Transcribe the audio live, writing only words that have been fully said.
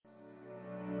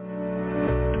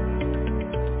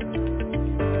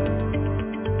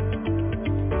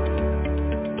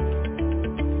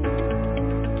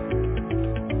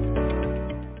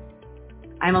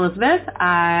I'm Elizabeth.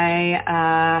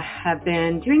 I have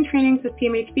been doing trainings with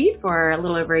PMHP for a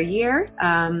little over a year.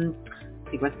 I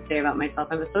think what to say about myself.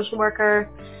 I'm a social worker.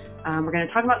 We're going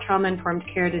to talk about trauma-informed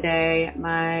care today.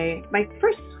 My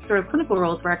first sort of clinical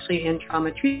roles were actually in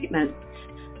trauma treatment.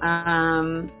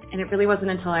 And it really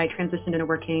wasn't until I transitioned into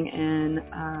working in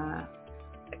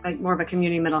like more of a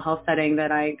community mental health setting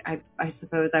that I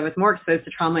suppose I was more exposed to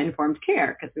trauma-informed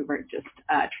care, because we weren't just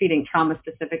treating trauma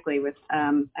specifically with,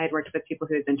 I had worked with people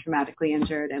who had been traumatically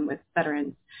injured and with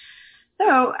veterans.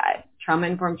 So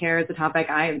trauma-informed care is a topic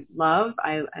I love.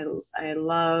 I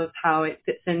love how it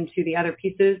fits into the other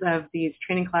pieces of these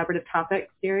training collaborative topic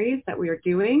series that we are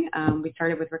doing. We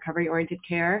started with recovery-oriented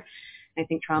care. I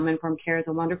think trauma-informed care is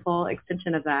a wonderful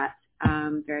extension of that.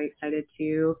 I'm very excited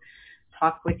to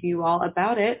talk with you all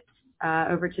about it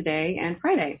over today and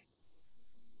Friday.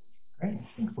 Great.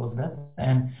 Thanks, Elizabeth.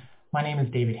 And my name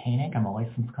is David Hainig. I'm a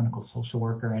licensed clinical social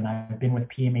worker, and I've been with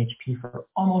PMHP for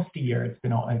almost a year. It's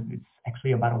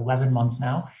actually about 11 months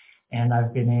now, and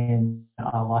I've been in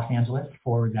Los Angeles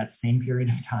for that same period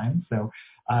of time. So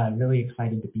really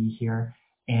excited to be here.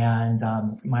 And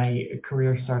my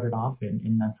career started off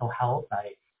in mental health.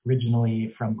 I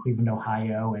originally from Cleveland,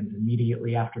 Ohio, and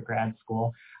immediately after grad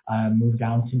school, moved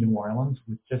down to New Orleans,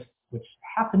 which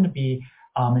happened to be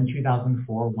in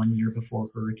 2004, 1 year before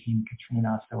Hurricane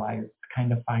Katrina. So I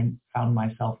kind of found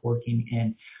myself working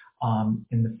in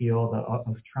the field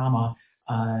of trauma,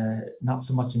 not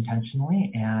so much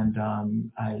intentionally, and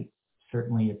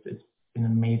it's been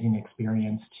an amazing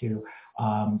experience to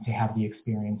have the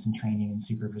experience and training and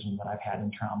supervision that I've had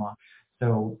in trauma.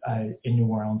 So in New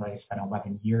Orleans, I spent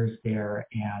 11 years there,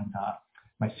 and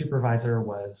my supervisor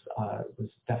was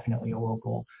definitely a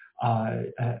local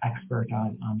expert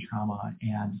on trauma,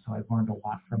 and so I've learned a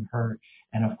lot from her.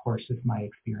 And of course, just my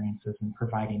experiences in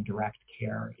providing direct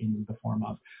care in the form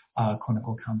of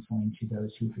clinical counseling to those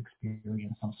who've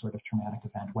experienced some sort of traumatic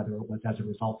event, whether it was as a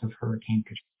result of Hurricane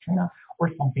Katrina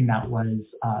or something that was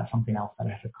something else that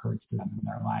had occurred to them in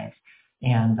their lives.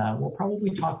 And we'll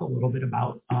probably talk a little bit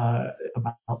about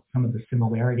some of the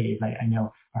similarities. I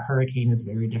know a hurricane is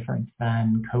very different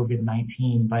than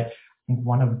COVID-19, but I think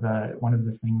one of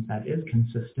the things that is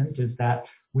consistent is that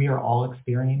we are all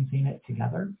experiencing it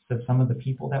together. So some of the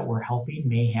people that we're helping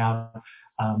may have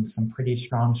some pretty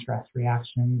strong stress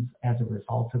reactions as a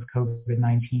result of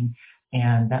COVID-19,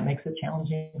 and that makes it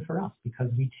challenging for us because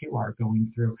we too are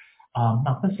going through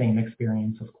not the same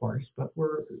experience, of course, but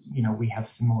we have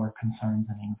similar concerns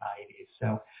and anxieties.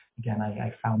 So again,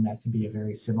 I found that to be a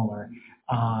very similar,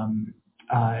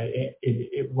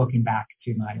 looking back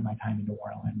to my time in New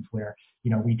Orleans, where,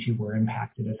 we too were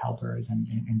impacted as helpers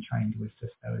and trying to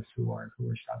assist those who are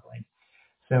struggling.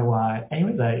 So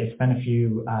anyways, I spent a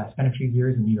few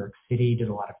years in New York City, did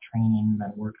a lot of training,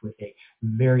 then worked with a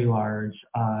very large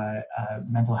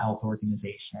mental health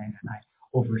organization, and I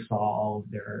oversaw all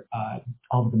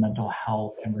of the mental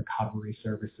health and recovery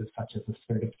services, such as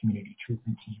assertive community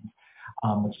treatment teams,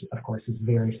 which of course is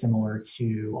very similar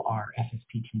to our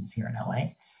FSP teams here in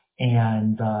LA.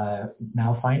 And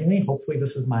now finally, hopefully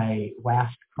this is my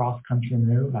last cross-country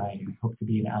move. I hope to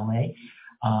be in LA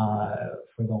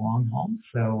for the long haul.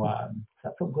 So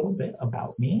that's a little bit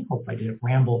about me. Hope I didn't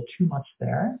ramble too much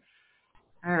there.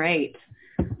 All right.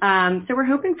 So we're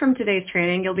hoping from today's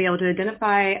training, you'll be able to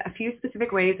identify a few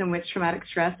specific ways in which traumatic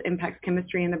stress impacts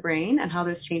chemistry in the brain and how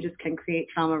those changes can create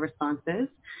trauma responses.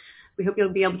 We hope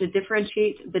you'll be able to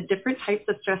differentiate the different types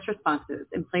of stress responses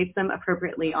and place them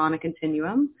appropriately on a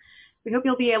continuum. We hope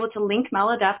you'll be able to link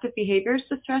maladaptive behaviors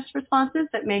to stress responses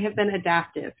that may have been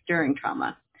adaptive during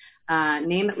trauma.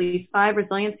 Name at least 5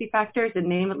 resiliency factors and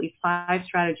name at least 5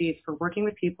 strategies for working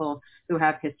with people who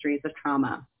have histories of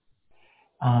trauma.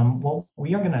 Well,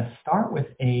 we are going to start with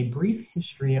a brief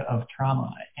history of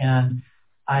trauma, and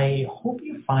I hope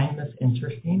you find this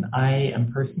interesting. I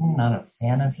am personally not a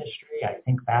fan of history. I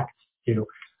think back to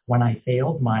when I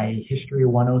failed my History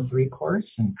 103 course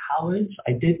in college.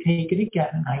 I did take it again,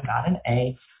 and I got an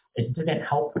A. It didn't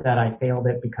help that I failed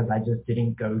it because I just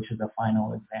didn't go to the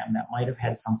final exam. That might have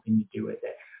had something to do with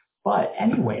it. But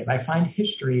anyways, I find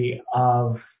history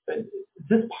of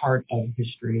this part of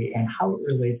history and how it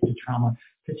relates to trauma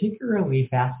particularly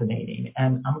fascinating.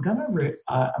 And I'm gonna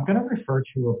refer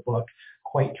to a book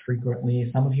quite frequently.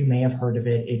 Some of you may have heard of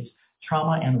it. It's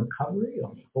Trauma and Recovery.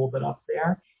 Let me hold it up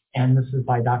there. And this is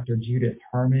by Dr. Judith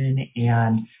Herman,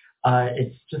 and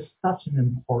it's just such an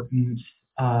important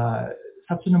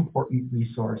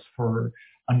resource for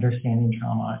understanding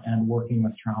trauma and working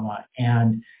with trauma.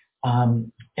 And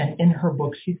in her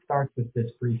book, she starts with this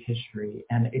brief history,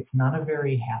 and it's not a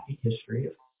very happy history,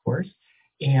 of course.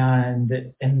 and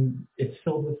it's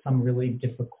filled with some really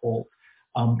difficult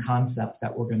concepts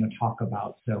that we're going to talk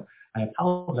about. So I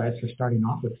apologize for starting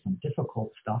off with some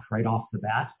difficult stuff right off the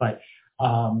bat,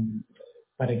 um,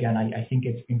 but again, I think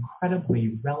it's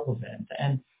incredibly relevant.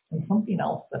 And something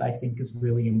else that I think is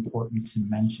really important to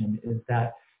mention is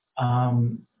that,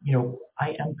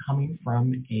 I am coming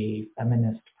from a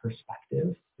feminist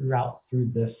perspective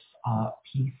through this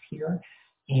piece here.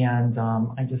 And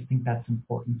I just think that's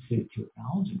important to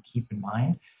acknowledge and keep in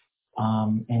mind.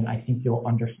 And I think you'll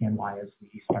understand why as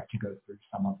we start to go through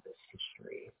some of this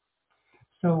history.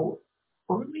 So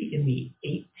early in the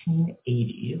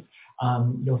 1880s,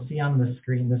 you'll see on the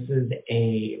screen, this is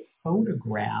a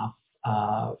photograph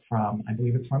from, I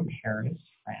believe it's from Paris,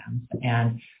 France.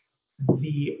 And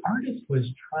the artist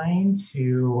was trying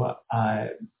to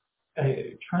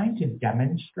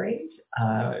demonstrate,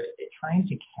 trying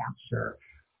to capture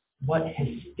what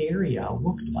hysteria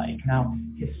looked like. Now,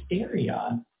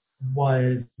 hysteria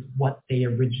was what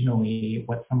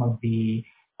some of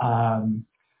the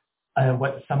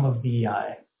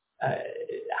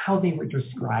how they were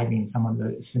describing some of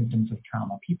the symptoms of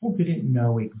trauma. People didn't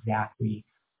know exactly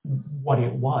what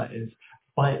it was,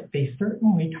 but they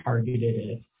certainly targeted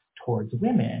it towards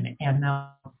women. And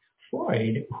now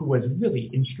Freud, who was really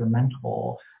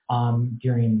instrumental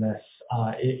during this,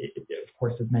 of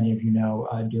course, as many of you know,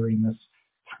 during this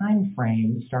time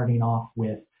frame, starting off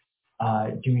with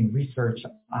doing research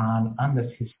on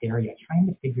this hysteria, trying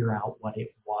to figure out what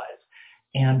it was.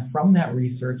 And from that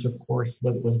research, of course,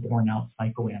 was born out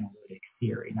psychoanalytic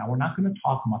theory. Now, we're not going to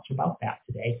talk much about that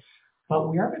today, but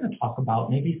we are going to talk about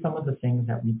maybe some of the things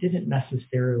that we didn't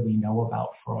necessarily know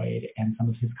about Freud and some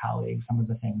of his colleagues, some of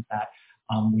the things that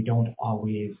we don't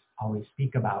always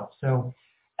speak about. So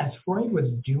as Freud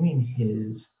was doing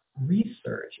his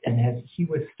research and as he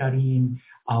was studying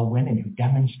women who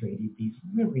demonstrated these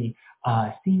really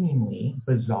seemingly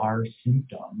bizarre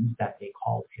symptoms that they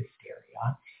called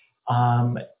hysteria,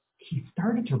 he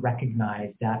started to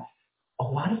recognize that a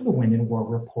lot of the women were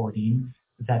reporting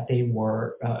that they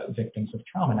were victims of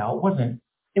trauma. Now,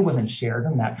 it wasn't shared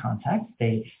in that context.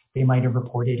 They might have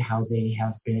reported how they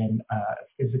have been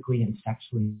physically and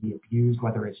sexually abused,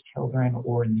 whether as children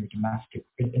or in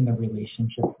their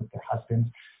relationships with their husbands.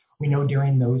 We know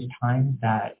during those times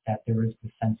that there was the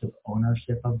sense of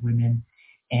ownership of women,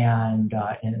 and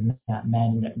that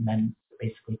men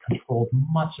basically controlled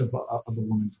much of a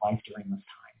woman's life during this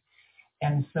time.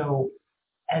 And so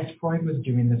as Freud was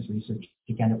doing this research,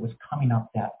 again, it was coming up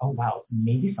that, oh, wow,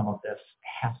 maybe some of this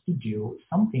has to do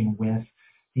something with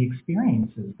the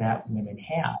experiences that women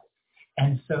had.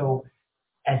 And so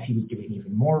as he was doing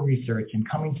even more research and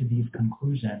coming to these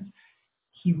conclusions,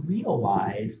 he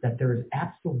realized that there is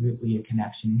absolutely a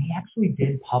connection. And he actually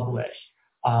did publish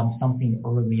something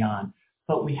early on.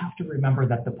 But we have to remember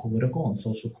that the political and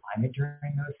social climate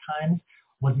during those times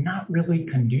was not really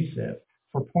conducive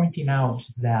for pointing out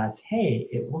that, hey,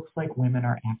 it looks like women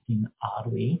are acting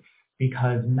oddly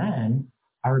because men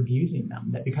are abusing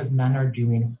them, that because men are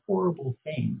doing horrible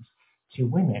things to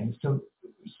women. So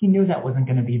he knew that wasn't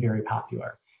going to be very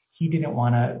popular. He didn't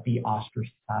want to be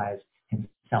ostracized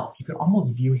himself. You could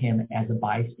almost view him as a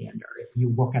bystander. If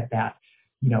you look at that,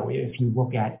 if you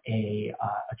look at a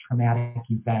traumatic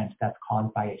event that's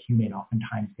caused by a human,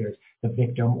 oftentimes there's the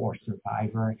victim or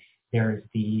survivor, there's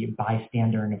the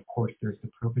bystander, and of course there's the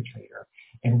perpetrator.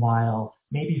 And while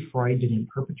maybe Freud didn't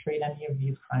perpetrate any of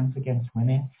these crimes against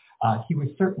women, he was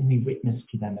certainly witness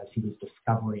to them as he was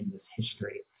discovering this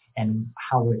history and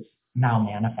how it's now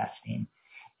manifesting.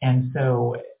 And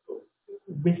so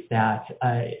with that,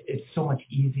 it's so much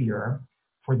easier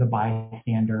for the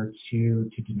bystander to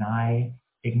deny,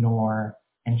 ignore,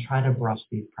 and try to brush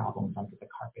these problems under the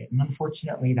carpet. And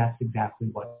unfortunately, that's exactly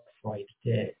what Freud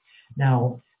did.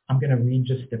 Now, I'm going to read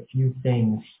just a few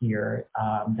things here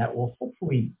that will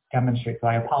hopefully demonstrate. So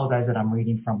I apologize that I'm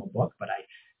reading from a book, but I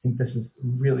think this is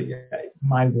really,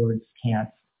 my words can't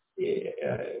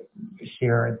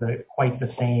share quite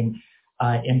the same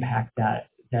impact that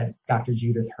Dr.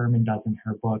 Judith Herman does in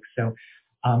her book. So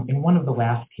in one of the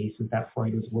last cases that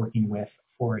Freud was working with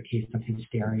for a case of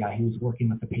hysteria, he was working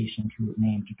with a patient who was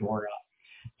named Dora.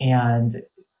 And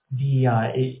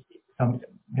I'm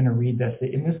going to read this.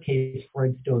 In this case,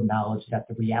 Freud still acknowledged that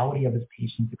the reality of his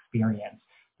patient's experience,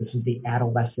 this is the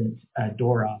adolescent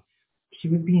Dora, she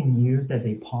was being used as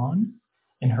a pawn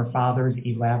in her father's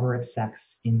elaborate sex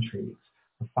intrigues.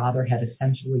 Her father had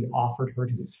essentially offered her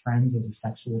to his friends as a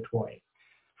sexual toy.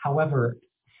 However,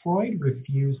 Freud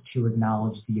refused to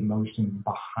acknowledge the emotions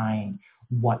behind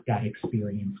what that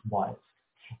experience was.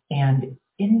 And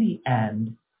in the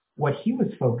end, what he was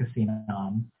focusing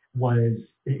on was,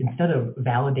 instead of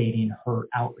validating her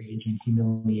outrage and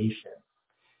humiliation,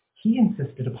 he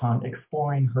insisted upon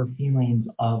exploring her feelings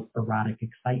of erotic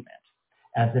excitement,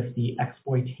 as if the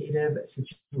exploitative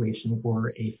situation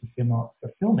were a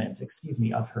fulfillment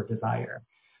of her desire.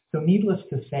 So needless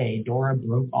to say, Dora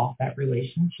broke off that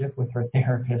relationship with her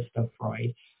therapist of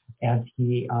Freud, as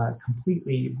he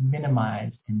completely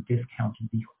minimized and discounted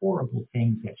the horrible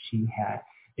things that she had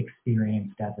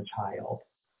experienced as a child.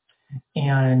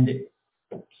 And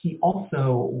he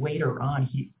also, later on,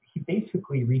 he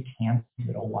basically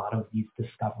recanted a lot of these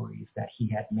discoveries that he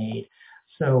had made.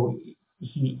 So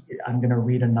I'm going to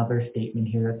read another statement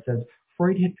here that says,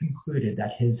 Freud had concluded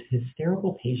that his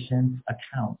hysterical patient's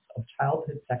accounts of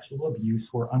childhood sexual abuse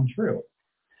were untrue.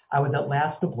 I was at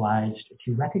last obliged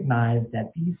to recognize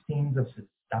that these scenes of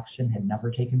seduction had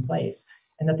never taken place,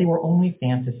 and that they were only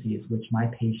fantasies which my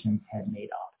patients had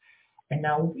made up. And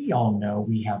now we all know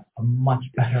we have a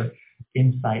much better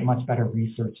insight, much better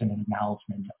research and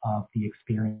acknowledgement of the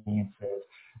experiences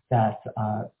that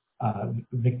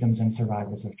victims and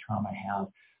survivors of trauma have.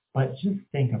 But just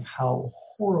think of how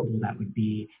horrible that would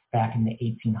be back in the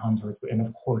 1800s, and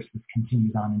of course this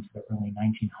continues on into the early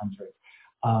 1900s,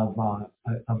 of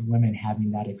women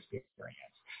having that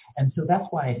experience. And so that's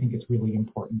why I think it's really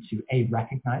important to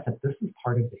recognize that this is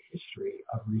part of the history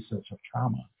of research of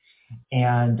trauma.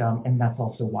 And that's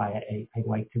also why I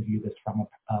like to view this from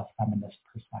a feminist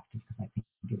perspective, because I think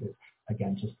it is,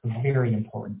 again, just a very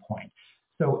important point.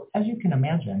 So as you can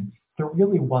imagine, there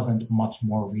really wasn't much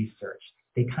more research.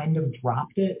 They kind of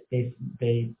dropped it.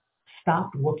 They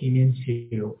stopped looking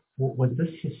into, was this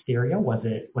hysteria? Was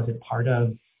it part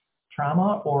of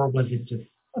trauma, or was it just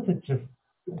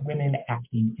women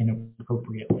acting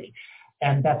inappropriately?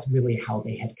 And that's really how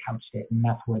they had couched it, and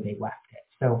that's where they left it.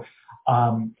 So,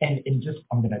 I'm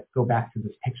going to go back to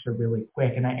this picture really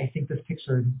quick, and I think this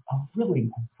picture is a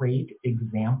really great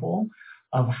example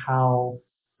of how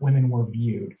women were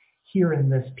viewed. Here in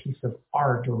this piece of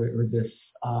art, or this,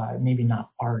 maybe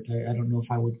not art, I don't know if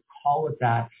I would call it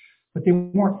that, but they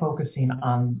weren't focusing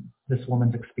on this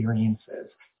woman's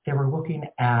experiences. They were looking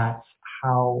at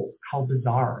how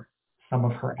bizarre some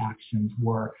of her actions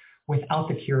were without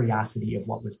the curiosity of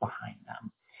what was behind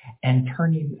them, and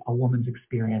turning a woman's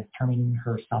experience, turning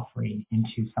her suffering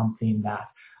into something that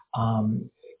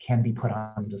can be put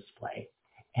on display.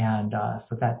 And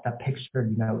so that picture,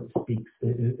 speaks,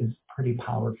 is pretty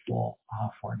powerful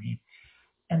for me.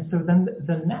 And so then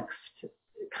the next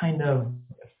kind of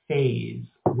phase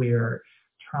where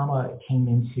trauma came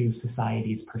into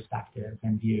society's perspective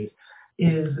and views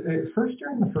is first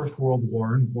during the First World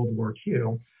War and World War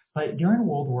II, but during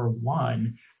World War I,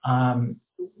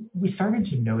 we started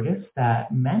to notice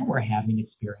that men were having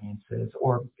experiences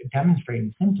or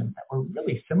demonstrating symptoms that were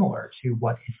really similar to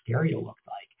what hysteria looked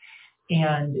like.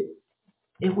 And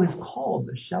it was called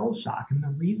the shell shock. And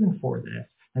the reason for this,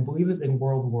 I believe it was in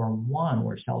World War I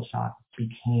where shell shock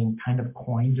became kind of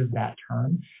coined as that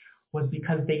term, was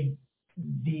because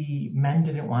the men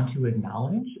didn't want to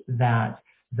acknowledge that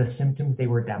the symptoms they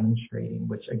were demonstrating,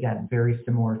 which again, very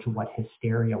similar to what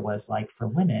hysteria was like for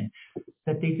women,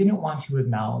 that they didn't want to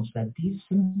acknowledge that these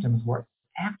symptoms were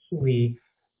actually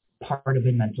part of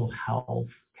a mental health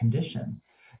condition.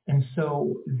 And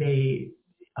so they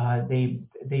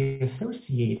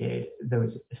associated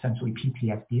those essentially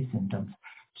PTSD symptoms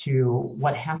to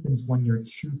what happens when you're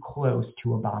too close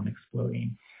to a bomb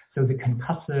exploding. So the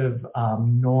concussive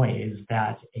noise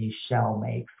that a shell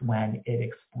makes when it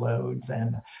explodes,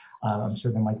 and I'm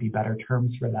sure there might be better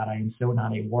terms for that. I am so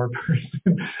not a war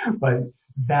person, but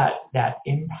that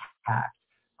impact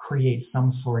creates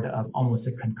some sort of almost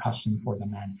a concussion for the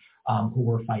men who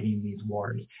were fighting these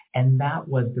wars. And that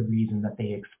was the reason that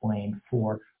they explained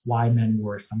for why men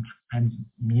were sometimes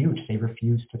mute. They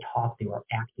refused to talk. They were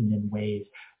acting in ways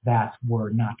that were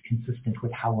not consistent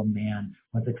with how a man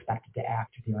was expected to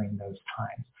act during those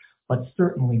times. But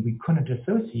certainly we couldn't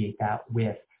associate that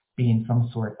with being some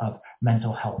sort of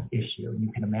mental health issue. And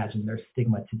you can imagine there's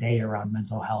stigma today around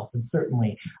mental health. And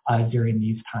certainly during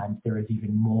these times, there is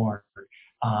even more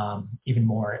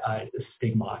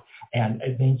stigma. And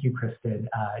thank you, Kristen.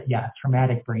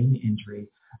 Traumatic brain injury,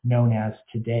 known as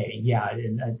today. Yeah,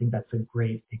 and I think that's a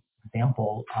great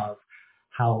example of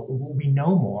how we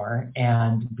know more.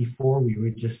 And before we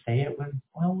would just say it was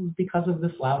because of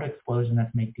this loud explosion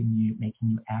that's making you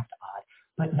act odd.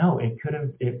 But no, it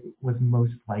was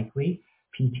most likely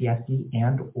PTSD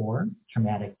and or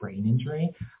traumatic brain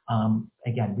injury.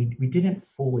 Again, we didn't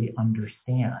fully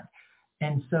understand.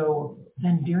 And so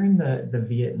then during the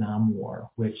Vietnam War,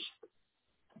 which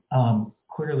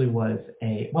clearly was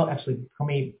let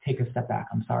me take a step back.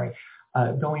 I'm sorry.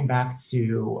 going back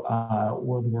to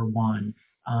World War One,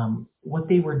 what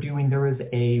they were doing, there was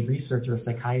a researcher, a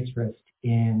psychiatrist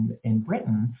in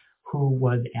Britain who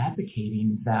was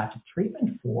advocating that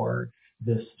treatment for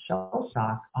this shell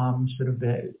shock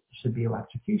should be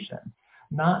electrocution,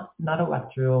 not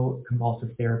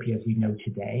electroconvulsive therapy as we know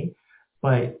today,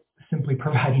 but simply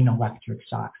providing electric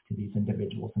shocks to these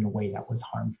individuals in a way that was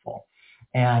harmful.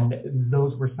 And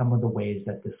those were some of the ways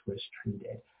that this was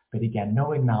treated. But again,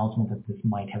 no acknowledgement that there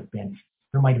might have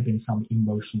been some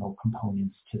emotional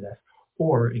components to this,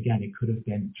 or again, it could have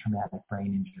been traumatic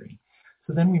brain injury.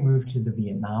 So then we moved to the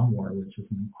Vietnam War, which was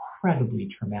an incredibly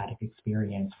traumatic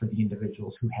experience for the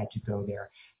individuals who had to go there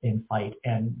and fight.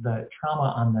 And the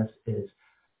trauma on this is,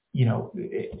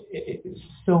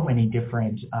 so many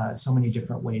different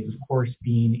ways. Of course,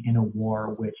 being in a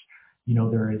war, which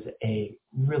there is a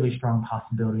really strong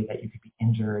possibility that you could be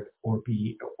injured or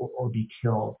be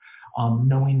killed.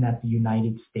 Knowing that the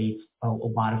United States, a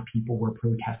lot of people were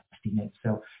protesting it.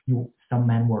 So some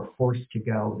men were forced to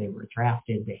go. They were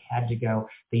drafted. They had to go.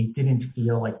 They didn't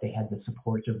feel like they had the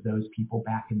support of those people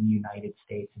back in the United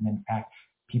States. And in fact,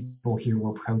 people here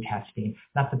were protesting.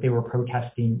 Not that they were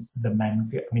protesting the men.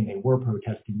 They were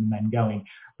protesting the men going,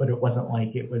 but it wasn't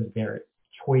like it was their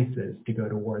choices to go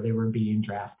to war. They were being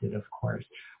drafted, of course,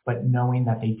 but knowing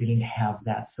that they didn't have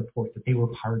that support, that they were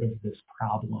part of this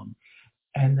problem.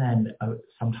 And then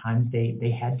sometimes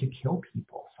they had to kill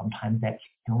people. Sometimes that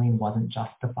killing wasn't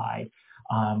justified.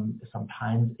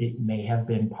 Sometimes it may have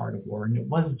been part of war and it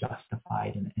was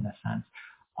justified in a sense.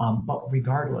 But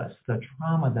regardless, the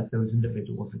trauma that those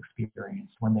individuals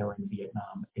experienced when they were in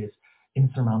Vietnam is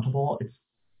insurmountable. It's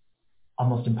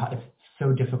almost impossible. It's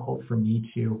so difficult for me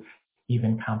to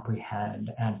even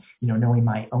comprehend. And, knowing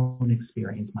my own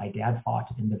experience, my dad fought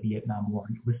in the Vietnam War.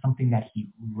 It was something that he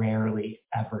rarely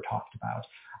ever talked about.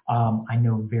 I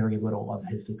know very little of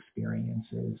his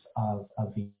experiences of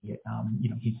Vietnam.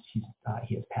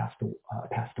 He has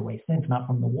passed away since, not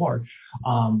from the war.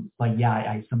 But yeah,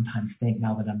 I sometimes think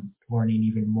now that I'm learning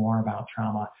even more about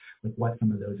trauma, like what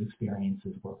some of those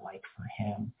experiences were like for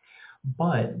him.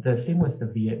 But the thing with the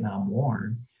Vietnam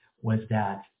War was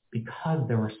that because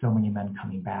there were so many men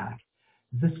coming back,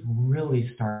 this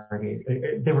really started,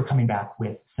 they were coming back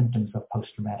with symptoms of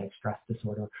post-traumatic stress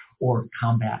disorder or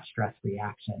combat stress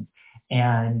reactions.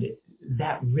 And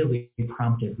that really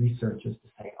prompted researchers to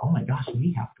say, oh my gosh,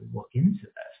 we have to look into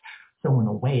this. So in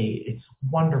a way, it's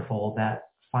wonderful that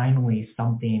finally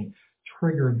something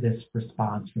triggered this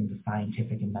response from the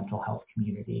scientific and mental health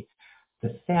community.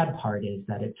 The sad part is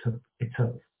that it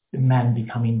took men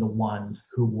becoming the ones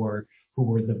who were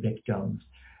the victims,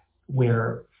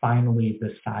 where finally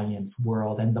the science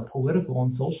world and the political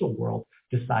and social world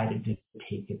decided to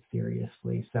take it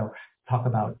seriously. So talk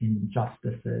about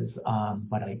injustices,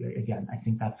 but I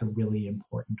think that's a really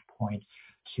important point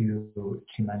to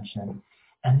mention.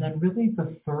 And then really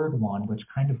the third one, which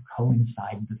kind of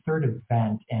coincided, the third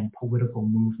event and political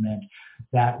movement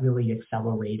that really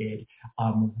accelerated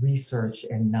research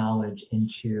and knowledge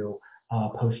into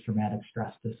post-traumatic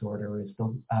stress disorder is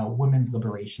the women's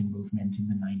liberation movement in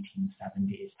the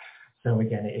 1970s. So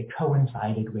again, it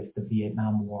coincided with the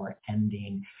Vietnam War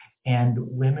ending, and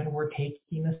women were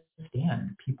taking a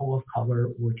stand. People of color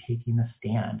were taking a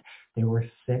stand. They were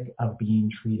sick of being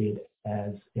treated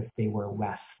as if they were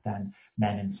less than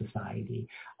men in society.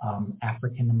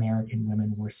 African American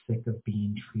women were sick of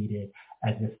being treated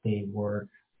as if they were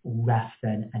less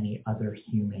than any other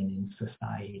human in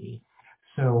society.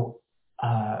 So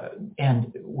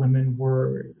and women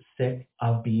were sick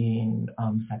of being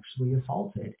sexually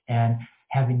assaulted and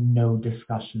having no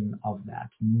discussion of that,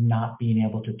 not being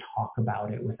able to talk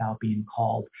about it without being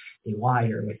called a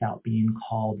liar, without being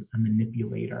called a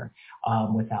manipulator,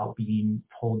 without being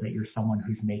told that you're someone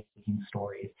who's making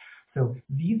stories. So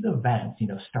these events,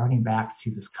 starting back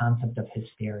to this concept of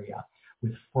hysteria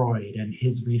with Freud and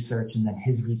his research and then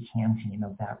his recanting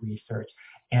of that research,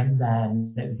 and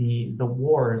then the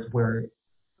wars where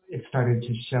it started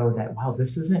to show that, wow,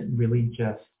 this isn't really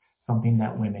just something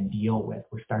that women deal with.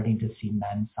 We're starting to see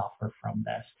men suffer from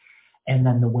this. And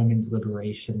then the women's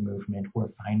liberation movement, where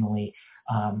finally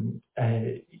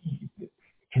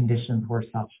conditions were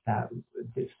such that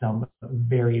some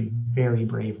very, very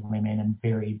brave women and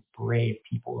very brave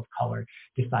people of color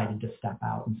decided to step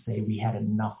out and say, we had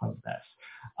enough of this.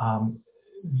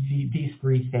 These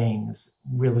three things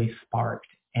really sparked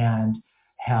and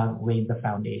have laid the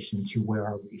foundation to where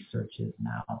our research is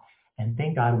now. And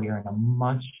thank God we are in a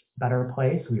much better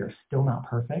place. We are still not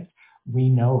perfect. We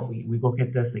know if we look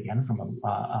at this again from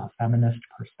a feminist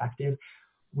perspective,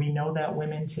 we know that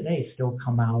women today still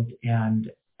come out and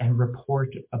and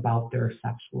report about their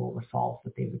sexual assaults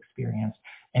that they've experienced.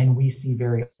 And we see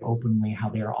very openly how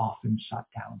they are often shut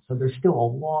down. So there's still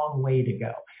a long way to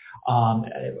go on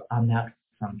that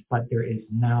front, but there is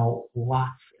now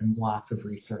lots and lots of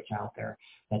research out there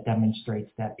that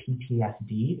demonstrates that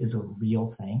PTSD is a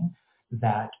real thing,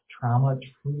 that trauma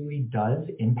truly does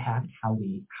impact how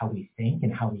we think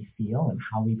and how we feel and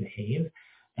how we behave,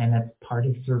 and that's part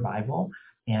of survival.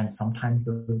 And sometimes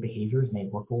those behaviors may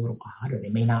look a little odd, or they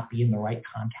may not be in the right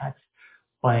context,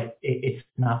 but it's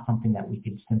not something that we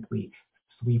can simply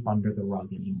sweep under the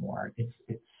rug anymore.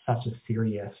 It's such a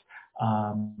serious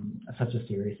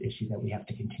issue that we have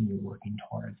to continue working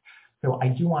towards. So I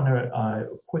do want to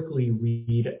quickly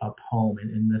read a poem,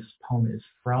 and this poem is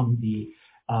from the.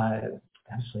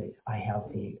 Actually, I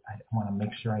want to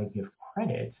make sure I give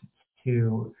credit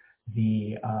to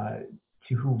the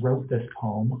to who wrote this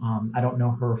poem. I don't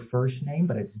know her first name,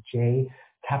 but it's Jay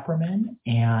Pepperman,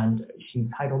 and she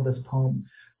titled this poem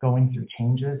 "Going Through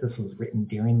Changes." This was written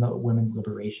during the women's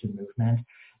liberation movement,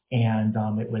 and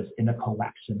it was in a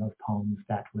collection of poems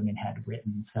that women had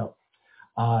written. So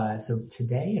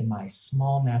today, in my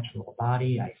small natural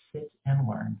body, I sit and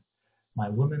learn. My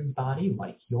woman's body,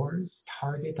 like yours,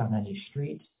 target on any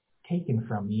street, taken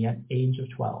from me at age of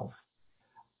 12.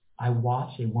 I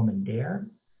watch a woman dare.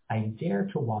 I dare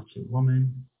to watch a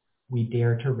woman. We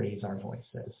dare to raise our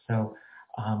voices. So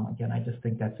again, I just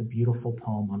think that's a beautiful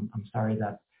poem. I'm sorry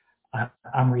that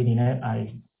I'm reading it.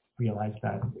 I realize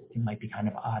that it might be kind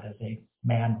of odd as a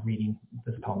man reading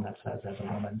this poem that says as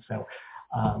a woman. So,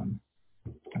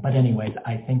 but anyways,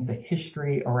 I think the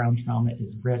history around trauma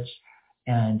is rich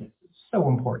and so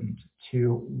important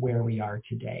to where we are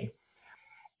today.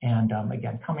 And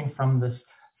again, coming from this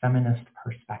feminist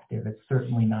perspective, it's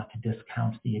certainly not to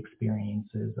discount the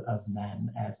experiences of men,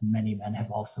 as many men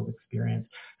have also experienced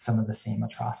some of the same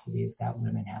atrocities that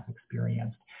women have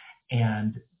experienced.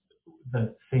 And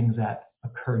the things that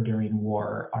occurred during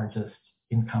war are just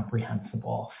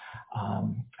incomprehensible.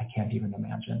 I can't even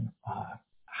imagine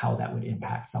how that would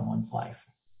impact someone's life.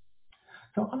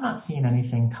 So I'm not seeing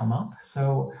anything come up.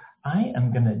 So I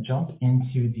am going to jump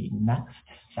into the next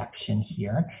section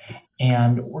here,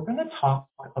 and we're going to talk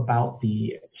about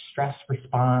the stress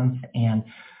response and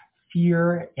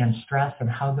fear and stress and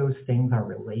how those things are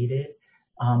related.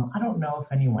 I don't know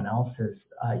if anyone else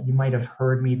has, you might have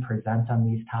heard me present on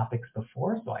these topics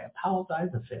before, so I apologize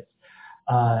if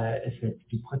it's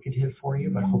duplicative for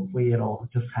you, but hopefully it'll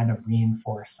just kind of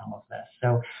reinforce some of this.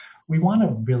 So we want to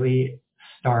really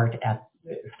start at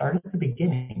the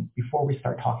beginning before we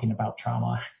start talking about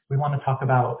trauma. We want to talk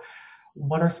about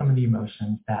what are some of the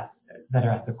emotions that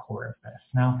are at the core of this.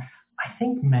 Now, I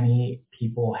think many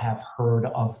people have heard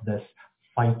of this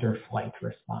fight or flight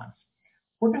response.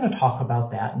 We're going to talk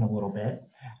about that in a little bit,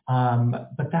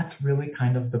 but that's really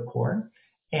kind of the core.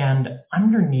 And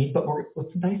underneath, but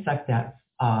let's dissect that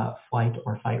flight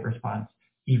or fight response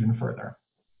even further.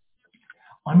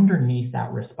 Underneath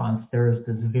that response, there is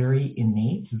this very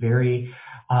innate, very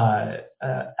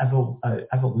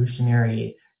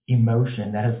evolutionary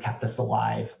emotion that has kept us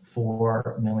alive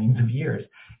for millions of years,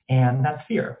 and that's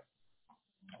fear.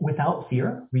 Without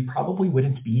fear, we probably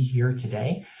wouldn't be here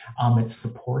today. It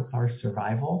supports our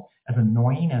survival. As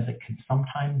annoying as it can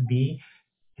sometimes be,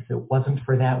 if it wasn't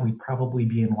for that, we'd probably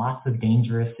be in lots of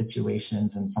dangerous situations,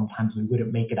 and sometimes we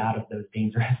wouldn't make it out of those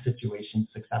dangerous situations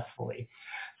successfully.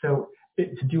 So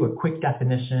to do a quick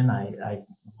definition, I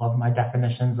love my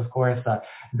definitions, of course.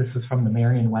 This is from the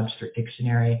Merriam-Webster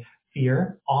Dictionary.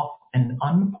 Fear, an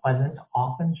unpleasant,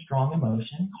 often strong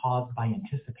emotion caused by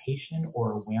anticipation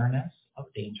or awareness of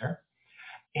danger.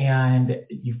 And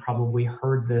you've probably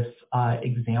heard this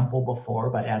example before,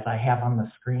 but as I have on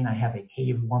the screen, I have a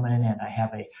cave woman and I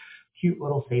have a cute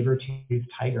little saber-toothed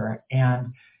tiger.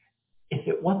 And if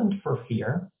it wasn't for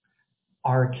fear,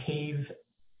 our cave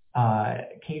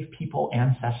people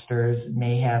ancestors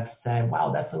may have said,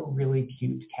 wow, that's a really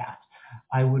cute cat.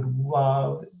 I would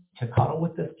love to cuddle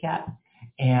with this cat,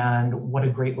 and what a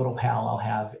great little pal I'll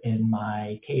have in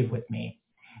my cave with me.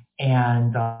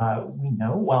 And we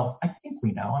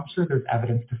know, I'm sure there's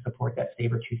evidence to support that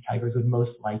saber-toothed tigers would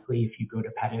most likely, if you go to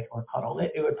pet it or cuddle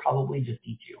it, it would probably just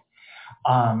eat you.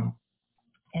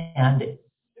 And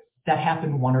that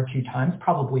happened one or two times,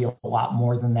 probably a lot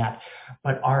more than that.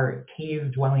 But our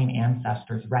cave-dwelling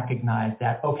ancestors recognized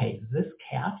that, okay, this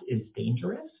cat is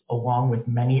dangerous, along with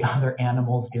many other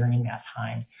animals during that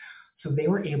time. So they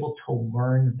were able to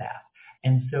learn that.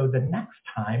 And so the next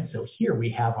time, so here we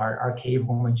have our cave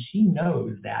woman, she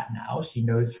knows that now. She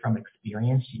knows from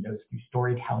experience, she knows through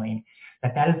storytelling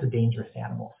that is a dangerous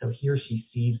animal. So here she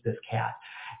sees this cat.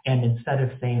 And instead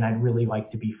of saying, I'd really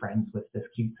like to be friends with this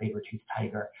cute saber-toothed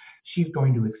tiger, she's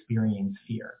going to experience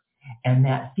fear. And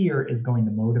that fear is going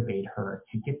to motivate her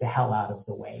to get the hell out of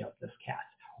the way of this cat,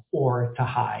 or to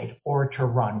hide, or to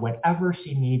run, whatever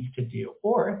she needs to do,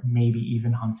 or maybe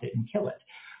even hunt it and kill it.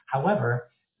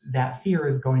 However, that fear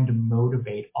is going to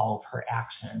motivate all of her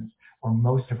actions, or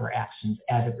most of her actions,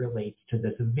 as it relates to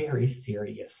this very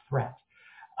serious threat.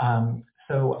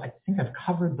 So I think I've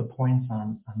covered the points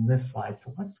on this slide.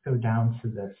 So let's go down to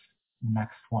this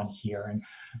next one here and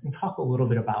talk a little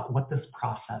bit about what this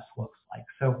process looks like.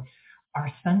 So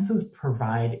our senses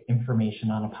provide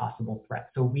information on a possible threat.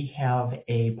 So we have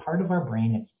a part of our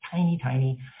brain, it's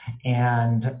tiny,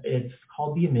 and it's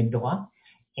called the amygdala.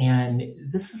 And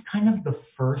this is kind of the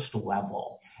first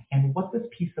level. And what this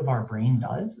piece of our brain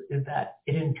does is that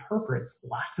it interprets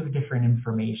lots of different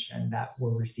information that we're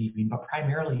receiving, but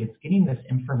primarily it's getting this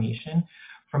information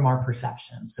from our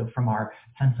perception. So from our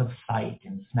sense of sight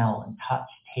and smell and touch,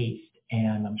 taste,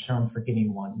 and I'm sure I'm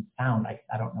forgetting one, sound.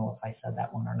 I don't know if I said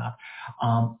that one or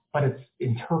not. But it's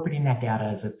interpreting that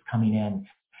data as it's coming in.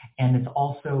 And it's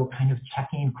also kind of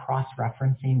checking,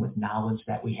 cross-referencing with knowledge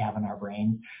that we have in our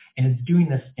brains. And it's doing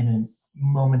this in a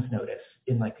moment's notice,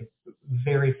 in like a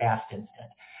very fast instant.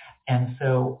 And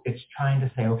so it's trying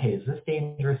to say, okay, is this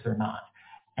dangerous or not?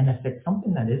 And if it's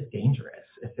something that is dangerous,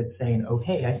 if it's saying,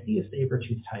 okay, I see a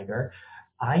saber-toothed tiger,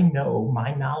 I know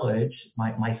my knowledge,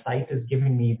 my sight is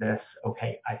giving me this,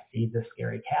 okay, I see this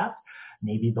scary cat.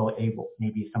 Maybe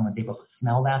someone's able to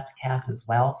smell that cat as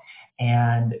well.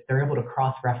 And they're able to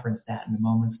cross-reference that in a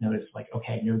moment's notice, like,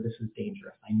 okay, I know this is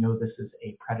dangerous. I know this is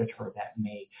a predator that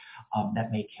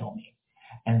may kill me.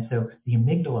 And so the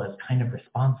amygdala is kind of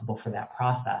responsible for that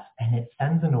process, and it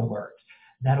sends an alert.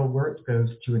 That alert goes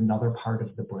to another part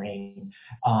of the brain,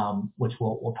 which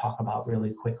we'll talk about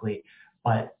really quickly.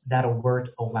 But that alert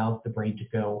allows the brain to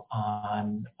go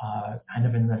on kind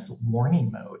of in this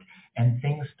warning mode, and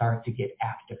things start to get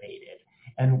activated.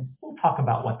 And we'll talk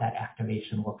about what that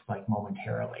activation looks like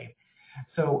momentarily.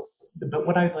 So, but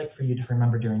what I'd like for you to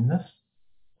remember during this,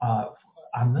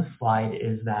 on this slide,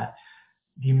 is that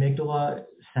the amygdala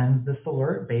sends this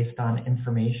alert based on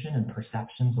information and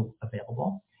perceptions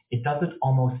available. It does it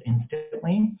almost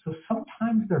instantly. So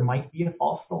sometimes there might be a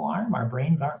false alarm. Our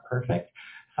brains aren't perfect.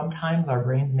 Sometimes our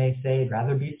brains may say, I'd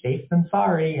rather be safe than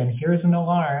sorry, and here's an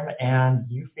alarm, and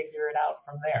you figure it out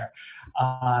from there.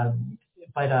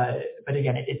 But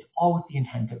again, it's all with the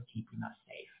intent of keeping us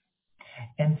safe.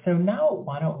 And so now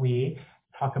why don't we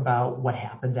talk about what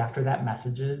happens after that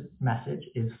message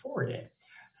is forwarded.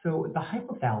 So the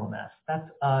hypothalamus, that's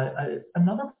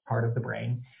another part of the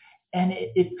brain, and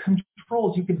it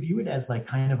controls, you could view it as like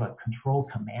kind of a control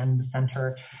command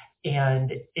center.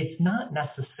 And it's not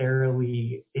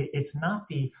necessarily, it's not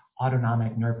the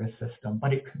autonomic nervous system,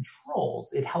 but it controls,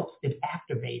 it helps, it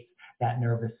activates that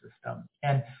nervous system.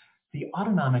 And the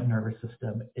autonomic nervous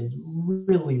system is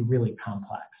really, really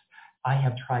complex. I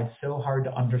have tried so hard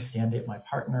to understand it. My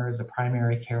partner is a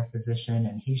primary care physician,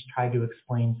 and he's tried to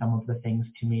explain some of the things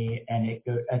to me, and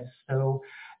it's so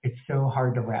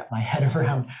hard to wrap my head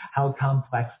around how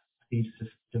complex these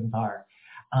systems are.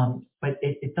 But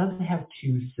it does have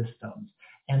two systems.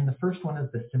 And the first one is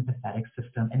the sympathetic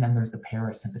system, and then there's the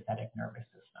parasympathetic nervous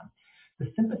system.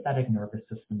 The sympathetic nervous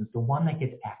system is the one that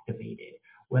gets activated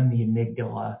when the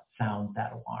amygdala sounds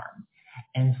that alarm.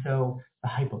 And so the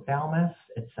hypothalamus,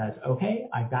 it says, okay,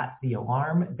 I got the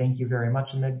alarm. Thank you very much,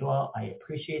 amygdala. I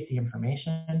appreciate the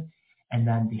information. And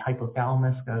then the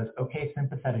hypothalamus goes, okay,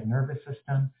 sympathetic nervous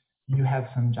system, you have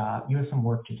some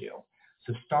work to do.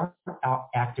 So start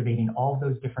activating all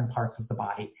those different parts of the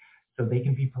body so they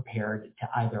can be prepared to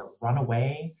either run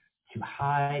away, to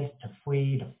hide, to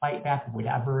flee, to fight back,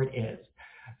 whatever it is.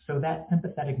 So that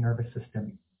sympathetic nervous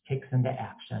system kicks into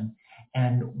action.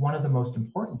 And one of the most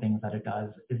important things that it does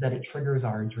is that it triggers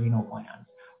our adrenal glands.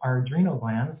 Our adrenal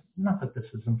glands, not that this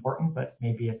is important, but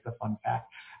maybe it's a fun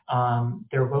fact,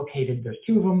 they're located, there's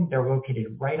two of them, they're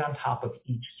located right on top of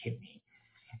each kidney.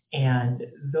 And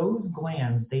those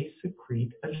glands, they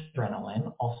secrete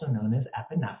adrenaline, also known as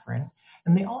epinephrine,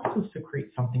 and they also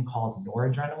secrete something called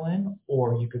noradrenaline,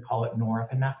 or you could call it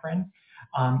norepinephrine.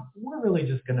 We're really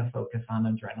just going to focus on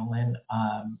adrenaline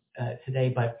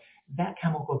today, but that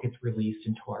chemical gets released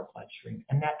into our bloodstream,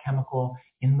 and that chemical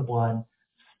in the blood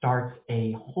starts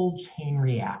a whole chain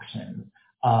reaction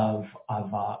of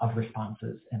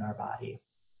responses in our body.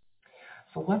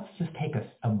 So let's just take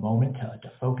a moment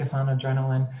to focus on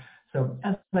adrenaline. So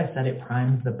as I said, it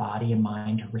primes the body and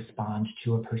mind to respond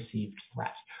to a perceived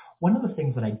threat. One of the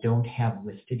things that I don't have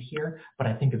listed here, but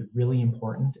I think is really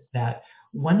important, that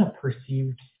when a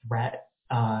perceived threat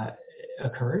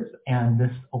occurs, and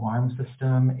this alarm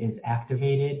system is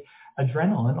activated.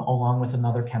 Adrenaline, along with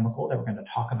another chemical that we're going to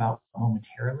talk about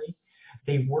momentarily,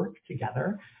 they work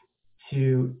together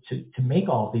to make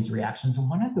all of these reactions. And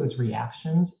one of those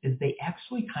reactions is they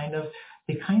actually kind of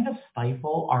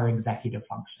stifle our executive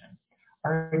function.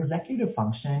 Our executive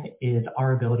function is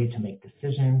our ability to make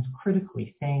decisions,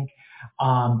 critically think,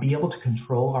 be able to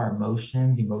control our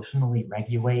emotions, emotionally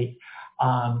regulate.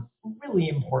 Really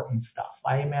important stuff.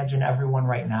 I imagine everyone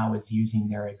right now is using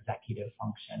their executive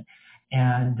function.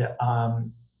 And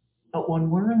but when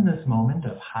we're in this moment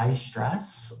of high stress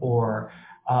or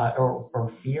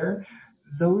fear,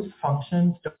 those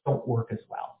functions don't work as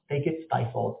well. They get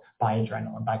stifled by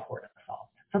adrenaline, by cortisol.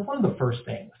 So that's one of the first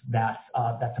things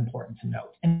that's important to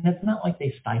note. And it's not like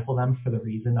they stifle them for the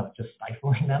reason of just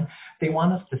stifling them. They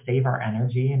want us to save our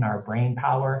energy and our brain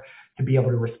power to be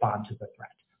able to respond to the threat.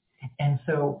 And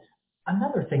so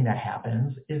another thing that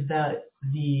happens is that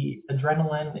the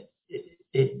adrenaline,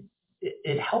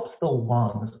 it helps the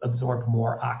lungs absorb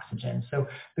more oxygen. So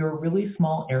there are really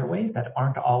small airways that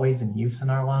aren't always in use in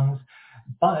our lungs.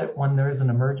 But when there's an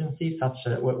emergency, such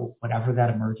that whatever that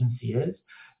emergency is,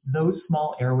 those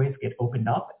small airways get opened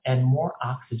up and more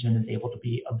oxygen is able to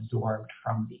be absorbed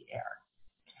from the air.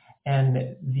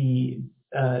 And the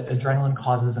adrenaline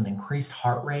causes an increased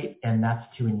heart rate, and that's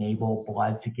to enable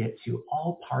blood to get to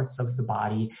all parts of the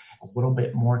body a little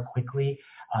bit more quickly.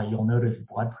 You'll notice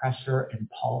blood pressure and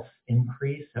pulse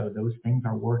increase, so those things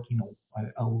are working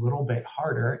a little bit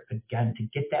harder, again, to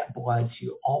get that blood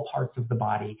to all parts of the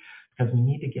body, because we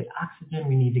need to get oxygen,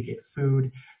 we need to get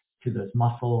food to those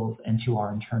muscles and to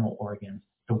our internal organs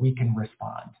so we can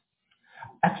respond.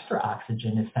 Extra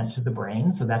oxygen is sent to the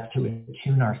brain, so that's to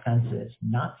attune our senses,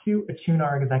 not to attune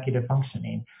our executive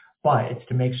functioning, but it's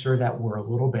to make sure that we're a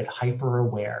little bit hyper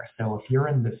aware. So if you're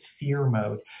in this fear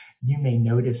mode, you may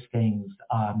notice things,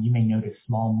 you may notice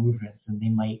small movements, and they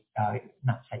might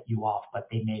not set you off, but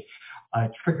they may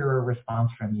trigger a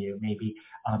response from you. Maybe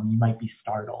you might be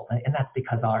startled, and that's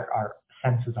because our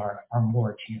senses are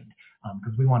more attuned,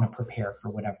 because we want to prepare for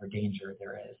whatever danger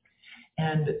there is.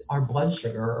 And our blood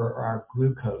sugar, or our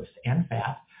glucose and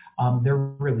fat, they're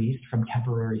released from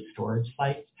temporary storage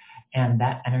sites, and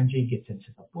that energy gets into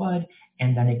the blood,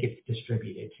 and then it gets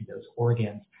distributed to those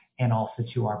organs and also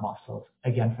to our muscles,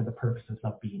 again, for the purposes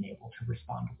of being able to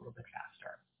respond a little bit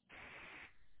faster.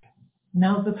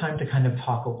 Now's the time to kind of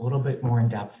talk a little bit more in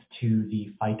depth to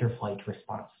the fight or flight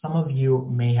response. Some of you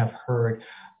may have heard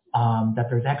that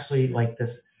there's actually like this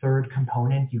third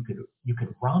component. You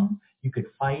could run, you could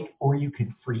fight, or you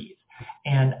could freeze.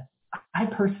 And I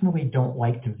personally don't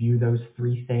like to view those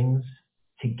three things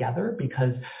together,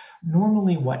 because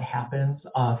normally what happens,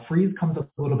 freeze comes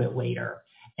a little bit later.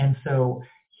 And so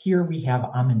here we have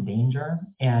I'm in danger,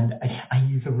 and I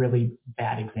use a really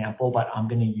bad example, but I'm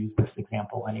going to use this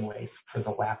example anyways for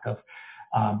the lack of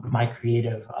my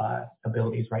creative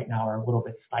abilities right now are a little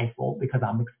bit stifled because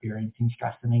I'm experiencing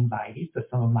stress and anxiety. So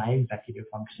some of my executive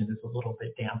function is a little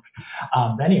bit damp.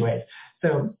 Anyways,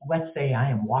 so let's say I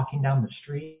am walking down the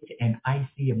street and I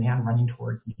see a man running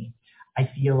towards me. I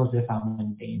feel as if I'm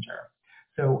in danger.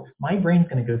 So my brain's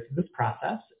going to go through this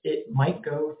process. It might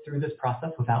go through this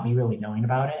process without me really knowing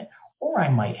about it, or I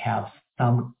might have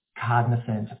some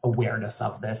cognizant awareness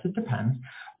of this. It depends.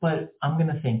 But I'm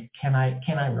going to think, can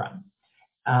I run?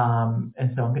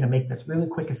 And so I'm going to make this really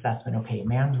quick assessment. Okay,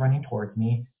 man's running towards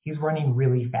me. He's running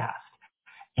really fast.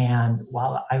 And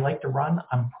while I like to run,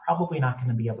 I'm probably not going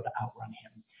to be able to outrun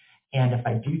him. And if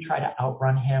I do try to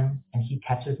outrun him and he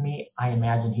catches me, I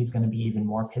imagine he's going to be even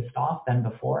more pissed off than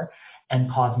before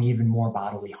and cause me even more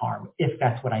bodily harm, if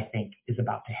that's what I think is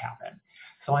about to happen.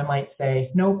 So I might say,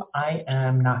 nope, I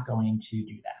am not going to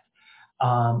do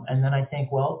that. And then I think,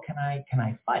 well, can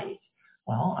I fight?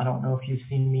 Well, I don't know if you've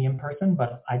seen me in person,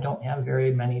 but I don't have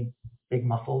very many big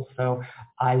muscles, so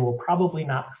I will probably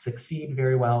not succeed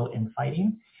very well in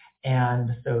fighting. And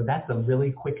so that's a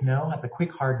really quick no. That's a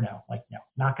quick hard no. Like, no,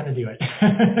 not going to do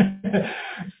it.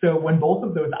 So when both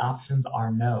of those options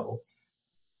are no,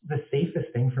 the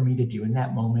safest thing for me to do in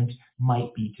that moment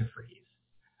might be to freeze.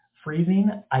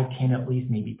 Freezing, I can at least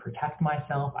maybe protect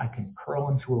myself. I can curl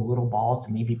into a little ball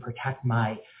to maybe protect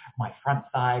my front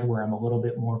side where I'm a little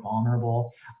bit more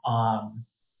vulnerable.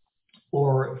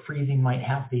 Or freezing might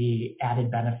have the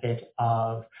added benefit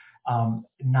of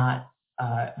not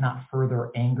further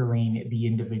angering the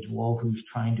individual who's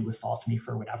trying to assault me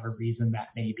for whatever reason that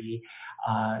may be.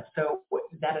 So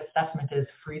that assessment is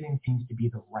freezing seems to be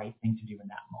the right thing to do in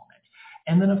that moment.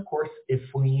 And then, of course, if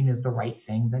fleeing is the right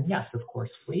thing, then yes, of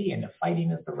course, flee. And if fighting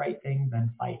is the right thing,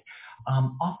 then fight.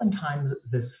 oftentimes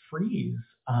this freeze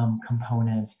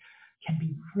component can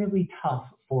be really tough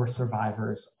for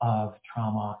survivors of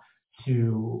trauma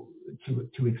to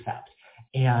accept.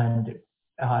 And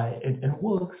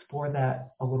we'll explore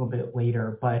that a little bit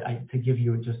later, but to give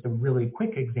you just a really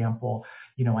quick example,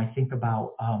 I think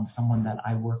about someone that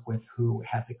I work with who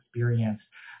has experienced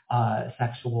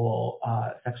sexual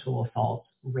assault,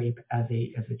 rape as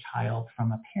a child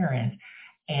from a parent,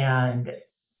 and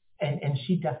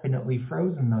she definitely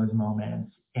froze in those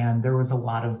moments. And there was a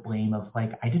lot of blame of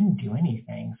like, I didn't do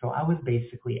anything, so I was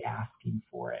basically asking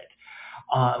for it.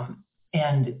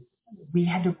 And we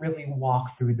had to really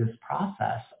walk through this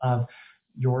process of,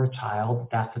 you're a child,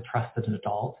 that's a trusted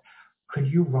adult. Could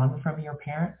you run from your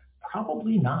parent?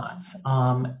 Probably not.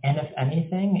 And if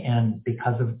anything, and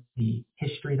because of the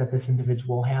history that this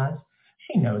individual has,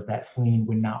 she knows that fleeing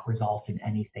would not result in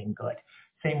anything good.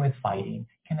 Same with fighting.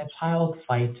 Can a child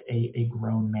fight a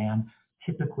grown man?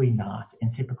 Typically not.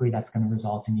 And typically that's going to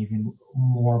result in even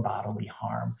more bodily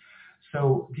harm.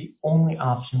 So the only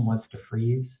option was to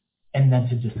freeze and then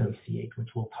to dissociate, which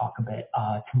we'll talk a bit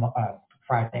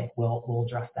Friday. We'll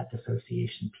address that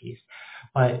dissociation piece.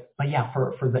 But yeah,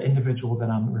 for the individual that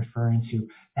I'm referring to,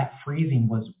 that freezing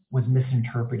was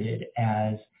misinterpreted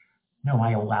as, no,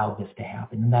 I allowed this to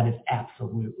happen. And that is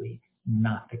absolutely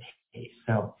not the case.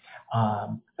 So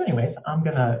anyways, I'm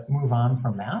going to move on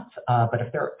from that. But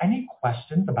if there are any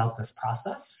questions about this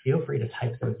process, feel free to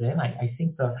type those in. I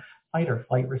think the fight or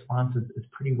flight response is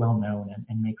pretty well known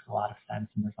and makes a lot of sense.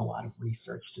 And there's a lot of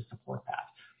research to support that.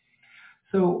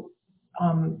 So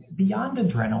beyond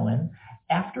adrenaline,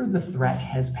 after the threat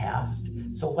has passed,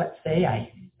 so let's say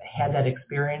I had that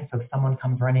experience of someone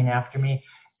comes running after me.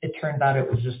 It turns out it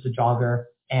was just a jogger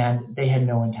and they had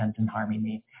no intent in harming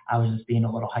me. I was just being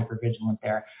a little hypervigilant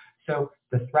there. So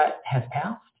the threat has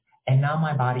passed and now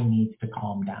my body needs to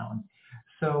calm down.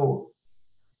 So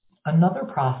another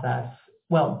process,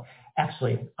 well,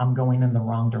 actually, I'm going in the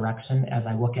wrong direction as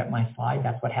I look at my slide.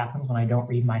 That's what happens when I don't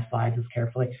read my slides as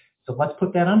carefully. So let's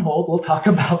put that on hold. We'll talk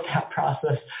about that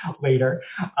process later.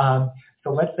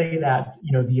 So let's say that,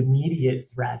 the immediate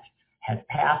threat has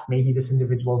passed. Maybe this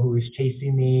individual who is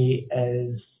chasing me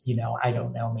is, I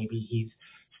don't know, maybe he's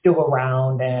still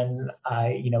around and,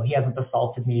 he hasn't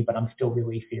assaulted me, but I'm still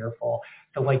really fearful.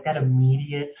 So like that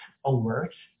immediate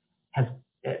alert has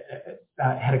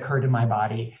had occurred in my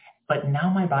body, but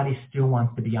now my body still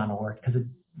wants to be on alert because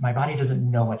my body doesn't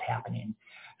know what's happening.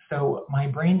 So my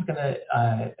brain's going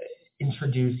to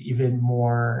introduce even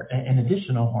more and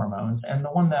additional hormones, and the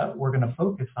one that we're going to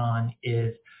focus on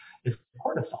is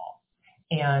cortisol.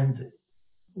 And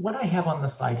what I have on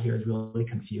the slide here is really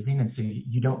confusing, and so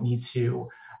you don't need to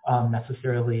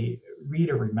necessarily read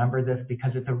or remember this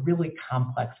because it's a really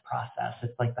complex process.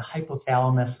 It's like the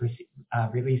hypothalamus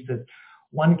releases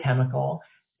one chemical,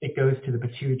 it goes to the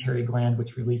pituitary gland,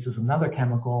 which releases another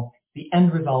chemical. The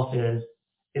end result is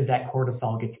that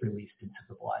cortisol gets released into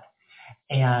the blood.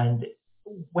 And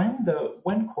when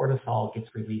cortisol gets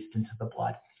released into the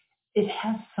blood, it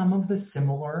has some of the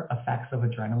similar effects of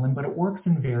adrenaline, but it works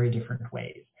in very different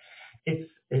ways.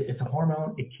 It's a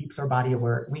hormone. It keeps our body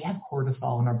alert. We have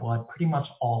cortisol in our blood pretty much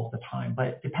all the time,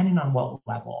 but depending on what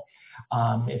level.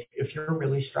 If you're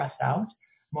really stressed out,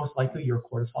 most likely your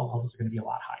cortisol levels are going to be a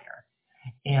lot higher.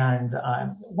 And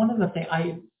one of the things,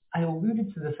 I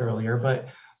alluded to this earlier, but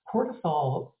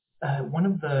cortisol, one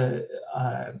of the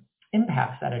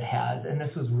impacts that it has, and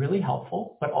this was really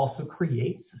helpful, but also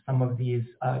creates some of these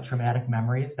traumatic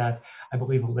memories that I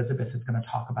believe Elizabeth is going to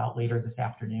talk about later this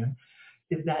afternoon,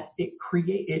 is that it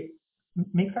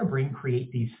makes our brain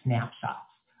create these snapshots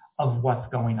of what's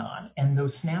going on. And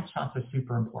those snapshots are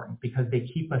super important because they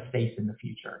keep us safe in the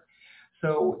future.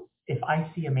 So if I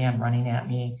see a man running at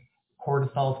me,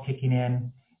 cortisol's kicking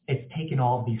in, it's taking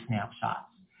all of these snapshots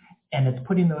and it's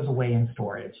putting those away in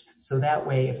storage. So that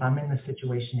way, if I'm in this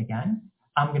situation again,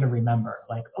 I'm going to remember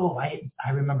like, oh, I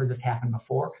remember this happened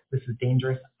before. This is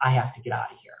dangerous. I have to get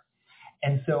out of here.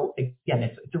 And so again,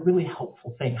 it's a really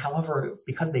helpful thing. However,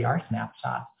 because they are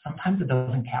snapshots, sometimes it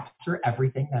doesn't capture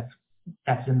everything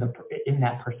that's in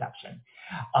that perception.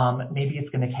 Maybe it's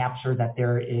going to capture that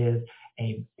there is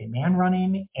a man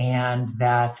running and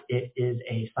that it is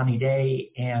a sunny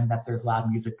day and that there's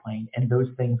loud music playing, and those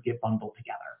things get bundled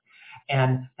together.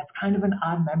 And that's kind of an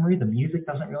odd memory. The music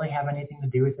doesn't really have anything to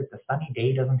do with it. The sunny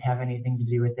day doesn't have anything to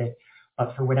do with it.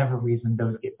 But for whatever reason,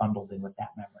 those get bundled in with that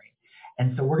memory.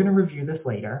 And so we're going to review this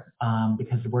later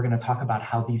because we're going to talk about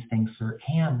how these things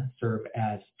can serve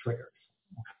as triggers.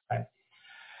 Okay?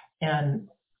 And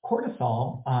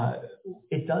cortisol,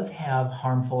 it does have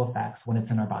harmful effects when it's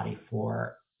in our body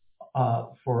for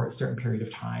for a certain period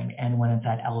of time and when it's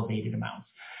at elevated amounts.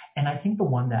 And I think the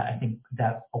one that I think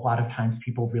that a lot of times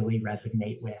people really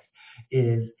resonate with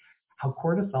is how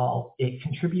cortisol, it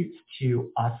contributes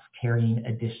to us carrying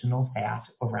additional fat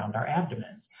around our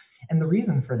abdomens. And the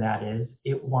reason for that is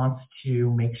it wants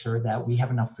to make sure that we have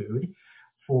enough food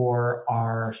for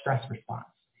our stress response.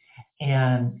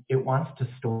 And it wants to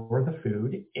store the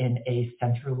food in a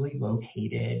centrally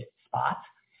located spot.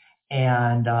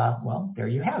 And well, there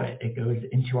you have it. It goes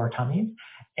into our tummies.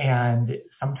 And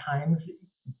sometimes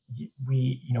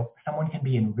someone can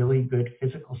be in really good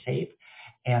physical shape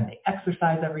and they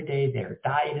exercise every day, their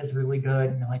diet is really good,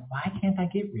 and they're like, why can't I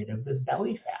get rid of this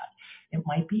belly fat? It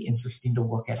might be interesting to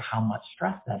look at how much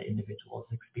stress that individual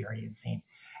is experiencing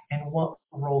and what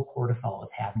role cortisol is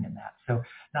having in that. So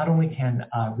not only can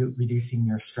reducing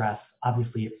your stress,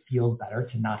 obviously it feels better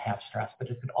to not have stress, but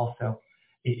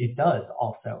it does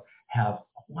also have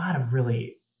a lot of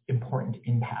really important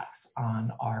impacts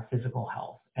on our physical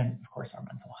health and, of course, our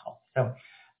mental health. So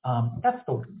that's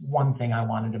the one thing I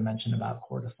wanted to mention about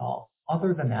cortisol.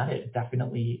 Other than that, it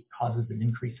definitely causes an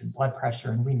increase in blood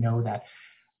pressure, and we know that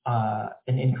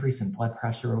an increase in blood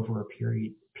pressure over a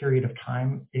period of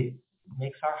time, it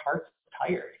makes our hearts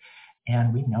tired.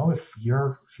 And we know if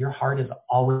your heart is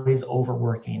always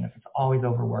overworking,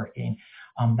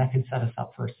 that could set us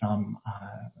up for some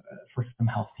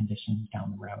health conditions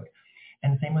down the road.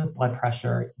 And same with blood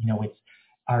pressure. It's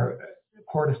our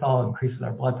cortisol increases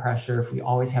our blood pressure. If we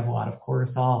always have a lot of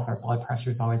cortisol, if our blood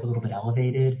pressure is always a little bit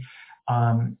elevated,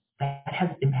 that has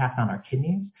impact on our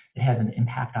kidneys. It has an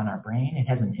impact on our brain. It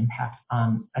has an impact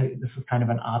on, this is kind of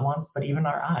an odd one, but even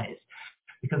our eyes,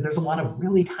 because there's a lot of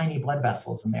really tiny blood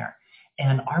vessels in there.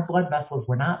 And our blood vessels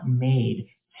were not made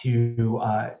to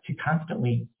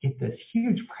constantly get this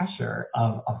huge pressure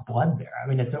of blood there. I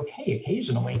mean, it's okay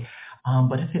occasionally,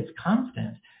 but if it's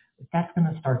constant, that's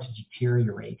going to start to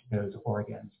deteriorate those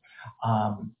organs.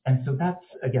 And so that's,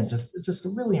 again, just a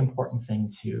really important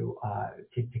thing to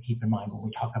keep in mind when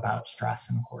we talk about stress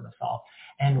and cortisol.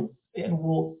 And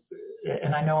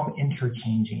I know I'm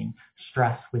interchanging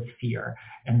stress with fear.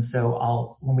 And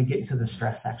so when we get into the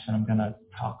stress section, I'm going to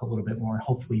talk a little bit more and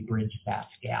hopefully bridge that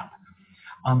gap.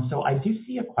 So I do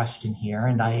see a question here,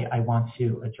 and I want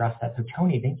to address that. So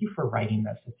Tony, thank you for writing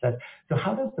this. It says, so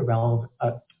how does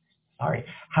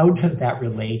that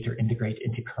relate or integrate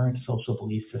into current social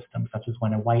belief systems, such as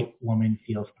when a white woman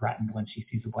feels threatened when she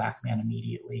sees a black man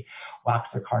immediately, locks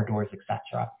their car doors,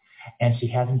 etc., and she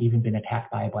hasn't even been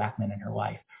attacked by a black man in her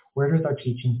life? Where does our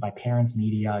teachings by parents,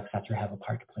 media, etc., have a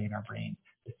part to play in our brains?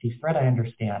 The thief threat, I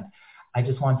understand. I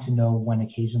just want to know, when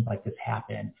occasions like this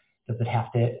happen, does it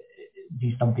have to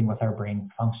do something with our brain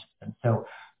function? So,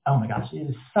 oh my gosh, it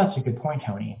is such a good point,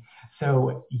 Tony.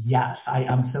 So yes,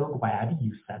 I'm so glad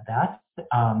you said that.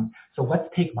 So let's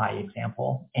take my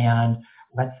example, and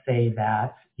let's say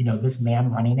that, this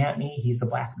man running at me, he's a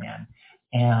black man,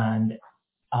 and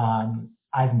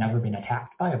I've never been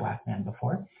attacked by a black man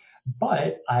before,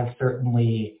 but I've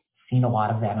certainly seen a lot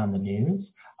of that on the news.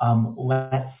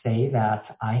 Let's say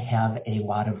that I have a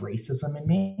lot of racism in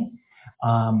me.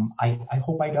 I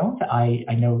hope I don't.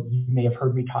 I know you may have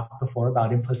heard me talk before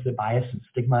about implicit bias and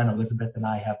stigma, and Elizabeth and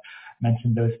I have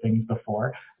mentioned those things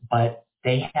before, but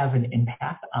they have an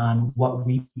impact on what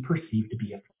we perceive to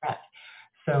be a threat.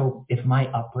 So if my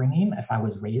upbringing, if I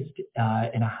was raised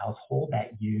in a household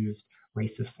that used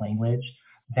racist language,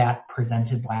 that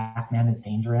presented black men as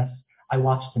dangerous, I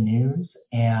watch the news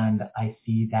and I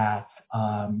see that,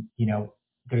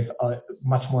 there's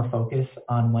much more focus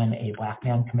on when a black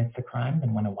man commits a crime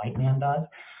than when a white man does.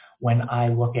 When I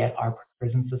look at our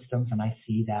prison systems and I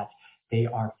see that they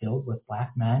are filled with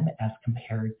black men as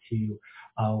compared to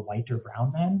white or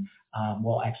brown men,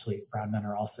 well, actually, brown men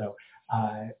are also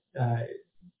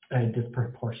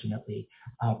disproportionately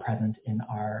present in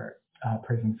our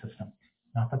prison system.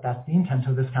 Not that that's the intent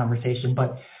of this conversation,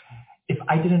 but if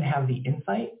I didn't have the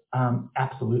insight,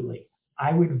 absolutely,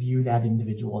 I would view that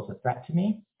individual as a threat to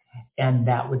me, and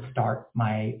that would start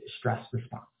my stress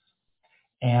response.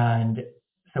 And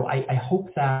so I hope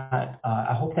that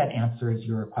answers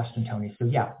your question, Tony. So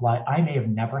yeah, while I may have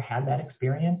never had that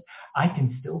experience, I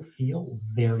can still feel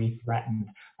very threatened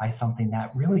by something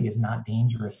that really is not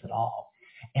dangerous at all.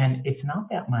 And it's not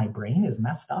that my brain is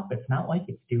messed up. It's not like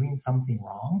it's doing something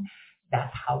wrong.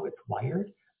 That's how it's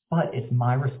wired. But it's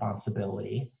my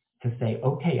responsibility to say,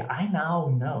 okay, I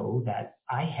now know that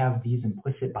I have these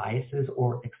implicit biases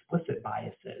or explicit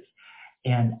biases,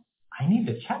 and I need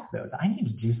to check those. I need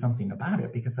to do something about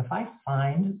it, because if I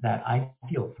find that I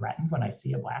feel threatened when I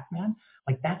see a black man,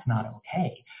 like, that's not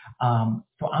okay.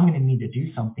 So I'm going to need to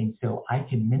do something so I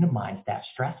can minimize that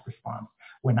stress response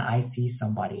when I see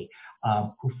somebody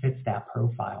who fits that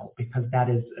profile, because that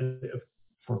is,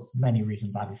 for many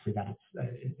reasons, obviously, that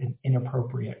it's an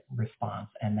inappropriate response,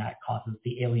 and that causes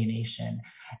the alienation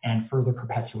and further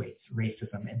perpetuates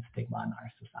racism and stigma in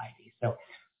our society. So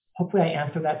hopefully I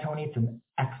answered that, Tony. It's an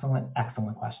excellent,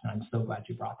 excellent question. I'm so glad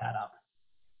you brought that up.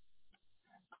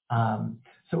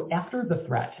 So after the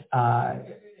threat,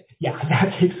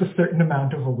 that takes a certain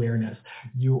amount of awareness.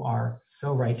 You are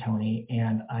so right, Tony.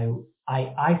 And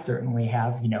I certainly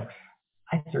have,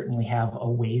 I certainly have a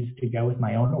ways to go with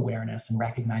my own awareness and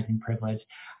recognizing privilege.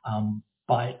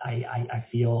 But I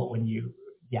feel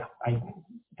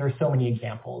there's so many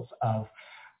examples of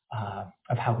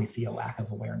how we see a lack of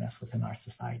awareness within our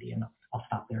society. And I'll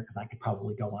stop there because I could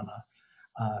probably go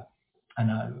on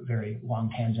a very long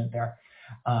tangent there.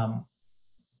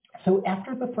 So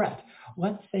after the threat,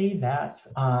 let's say that,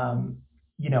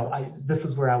 this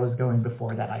is where I was going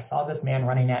before, that I saw this man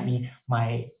running at me,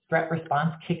 my threat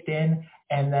response kicked in,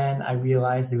 and then I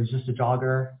realized it was just a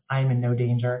jogger. I'm in no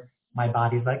danger. My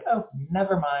body's like, oh,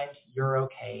 never mind, you're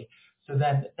okay. So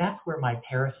then that's where my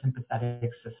parasympathetic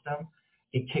system,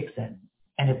 it kicks in,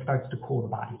 and it starts to cool the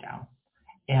body down.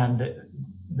 And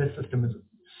this system is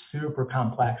super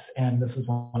complex, and this is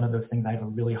one of those things I have a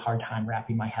really hard time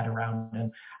wrapping my head around,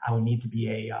 and I would need to be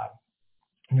a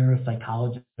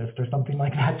neuropsychologist or something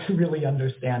like that to really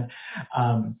understand.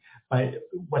 But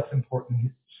what's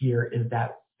important here is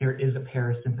that there is a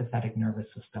parasympathetic nervous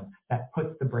system that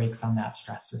puts the brakes on that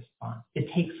stress response. It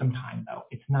takes some time, though.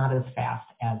 It's not as fast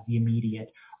as the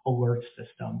immediate alert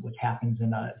system, which happens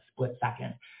in a split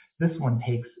second. This one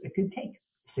it could take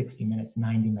 60 minutes,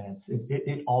 90 minutes.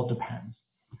 It all depends.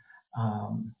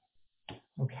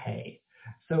 Okay,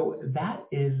 so that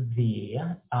is the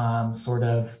sort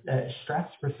of stress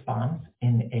response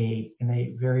in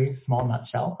a very small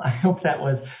nutshell. I hope that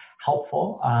was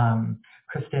helpful.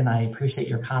 Kristen, I appreciate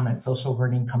your comment. Social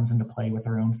learning comes into play with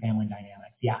our own family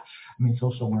dynamics. Yeah, I mean,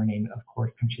 social learning, of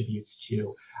course, contributes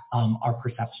to our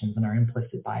perceptions and our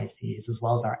implicit biases as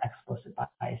well as our explicit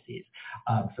biases.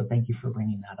 So thank you for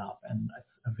bringing that up, and that's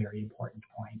a very important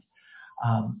point.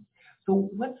 So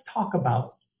let's talk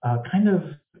about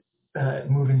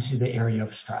move into the area of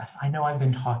stress. I know I've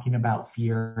been talking about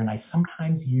fear, and I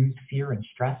sometimes use fear and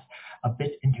stress a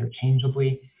bit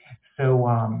interchangeably. So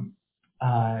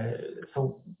I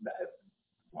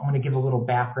want to give a little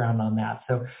background on that.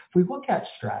 So if we look at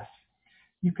stress,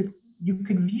 you could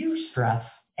view stress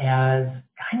as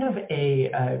kind of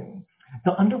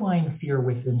the underlying fear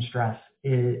within stress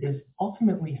is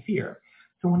ultimately fear.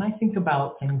 So when I think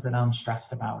about things that I'm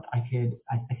stressed about, I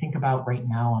think about right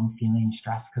now I'm feeling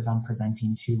stressed because I'm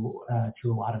presenting to a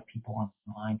lot of people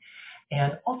online.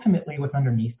 And ultimately what's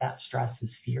underneath that stress is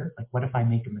fear. Like, what if I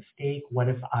make a mistake? What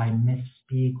if I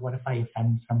misspeak? What if I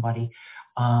offend somebody?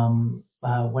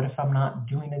 What if I'm not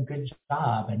doing a good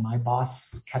job and my boss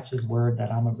catches word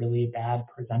that I'm a really bad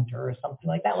presenter or something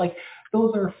like that? Like,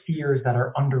 those are fears that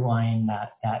are underlying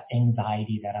that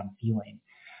anxiety that I'm feeling.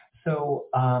 So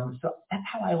that's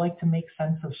how I like to make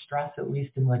sense of stress, at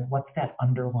least in like, what's that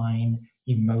underlying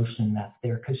emotion that's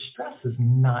there? Because stress is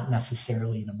not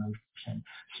necessarily an emotion.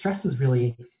 Stress is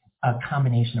really a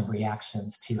combination of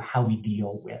reactions to how we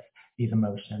deal with these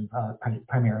emotions,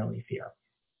 primarily fear.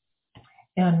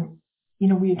 And,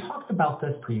 we had talked about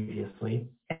this previously,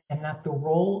 and that the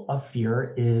role of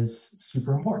fear is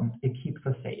super important. It keeps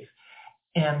us safe,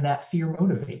 and that fear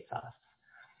motivates us.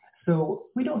 So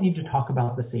we don't need to talk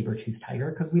about the saber-toothed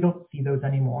tiger because we don't see those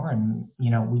anymore. And,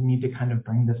 we need to kind of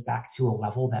bring this back to a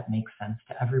level that makes sense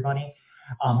to everybody,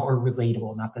 or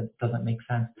relatable, not that it doesn't make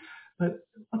sense. But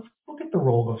let's look at the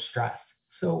role of stress.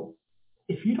 So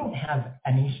if you don't have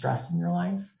any stress in your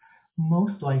life,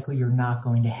 most likely you're not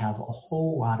going to have a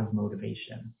whole lot of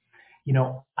motivation.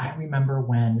 I remember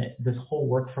when this whole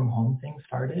work from home thing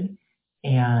started,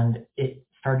 and it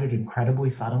started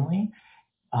incredibly suddenly.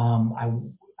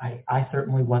 I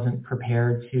certainly wasn't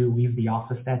prepared to leave the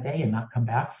office that day and not come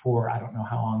back for, I don't know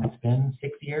how long it's been,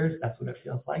 6 years. That's what it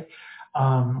feels like.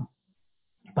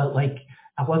 But like,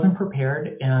 I wasn't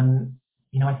prepared, and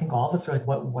I think all of us are like,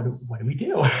 what do we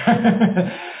do?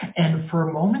 And for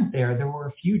a moment there were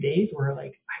a few days where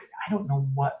like, I don't know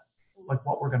what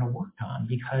we're going to work on,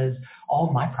 because all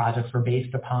of my projects were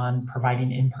based upon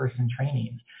providing in-person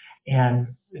trainings.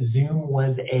 And Zoom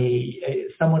was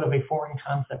somewhat of a foreign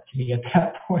concept to me at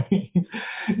that point.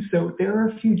 So there were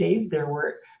a few days there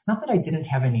where, not that I didn't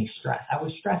have any stress. I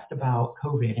was stressed about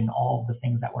COVID and all the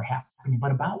things that were happening,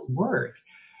 but about work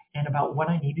and about what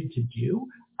I needed to do,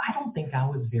 I don't think I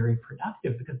was very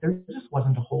productive because there just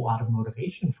wasn't a whole lot of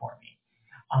motivation for me.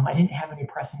 I didn't have any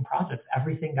pressing projects.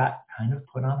 Everything got kind of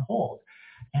put on hold.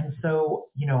 And so,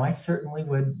 I certainly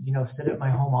would, sit at my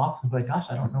home office and be like, gosh,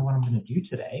 I don't know what I'm going to do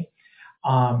today.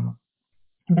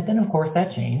 But then, of course,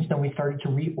 that changed, and we started to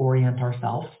reorient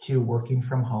ourselves to working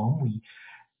from home. We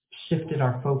shifted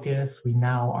our focus. We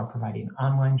now are providing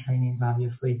online trainings,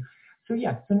 obviously. So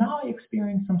now I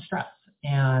experience some stress,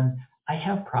 and I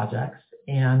have projects,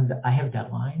 and I have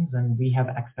deadlines, and we have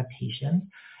expectations.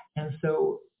 And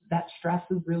so that stress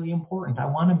is really important. I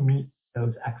want to meet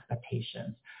those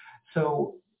expectations.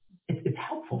 So it's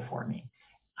helpful for me.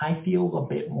 I feel a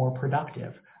bit more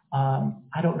productive.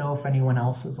 I don't know if anyone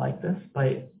else is like this,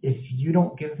 but if you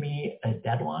don't give me a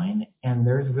deadline and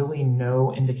there's really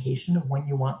no indication of when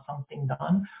you want something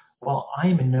done, well, I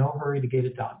am in no hurry to get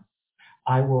it done.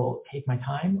 I will take my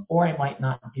time, or I might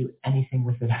not do anything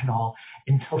with it at all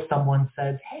until someone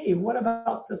says, hey, what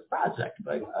about this project?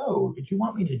 Like, oh, did you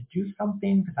want me to do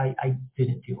something? Because I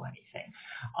didn't do anything.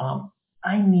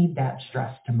 I need that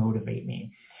stress to motivate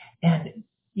me. And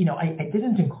I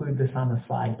didn't include this on the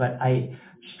slide, but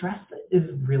stress is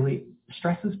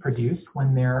produced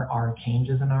when there are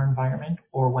changes in our environment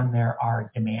or when there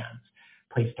are demands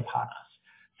placed upon us.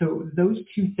 So those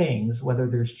two things, whether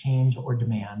there's change or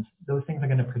demands, those things are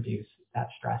going to produce that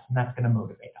stress, and that's going to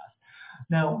motivate us.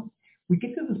 Now, we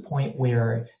get to this point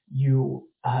where you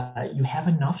have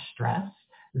enough stress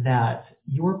that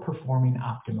you're performing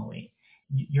optimally.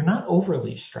 You're not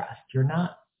overly stressed. You're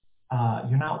not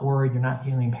worried. You're not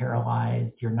feeling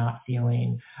paralyzed. You're not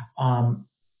feeling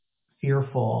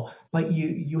fearful. But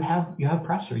you have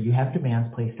pressure. You have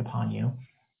demands placed upon you.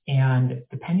 And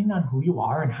depending on who you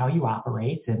are and how you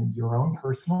operate and your own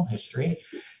personal history,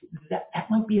 that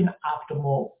might be an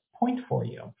optimal point for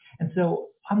you. And so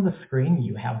on the screen,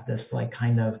 you have this like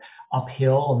kind of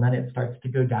uphill, and then it starts to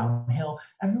go downhill.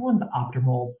 Everyone's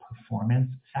optimal performance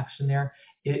section there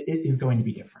is going to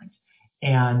be different.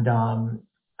 And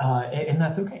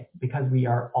that's okay, because we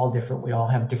are all different. We all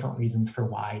have different reasons for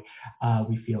why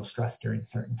we feel stressed during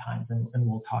certain times, and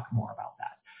we'll talk more about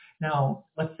that. Now,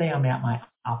 let's say I'm at my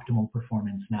optimal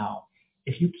performance now.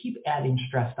 If you keep adding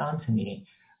stress onto me,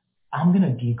 I'm going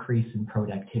to decrease in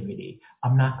productivity.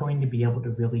 I'm not going to be able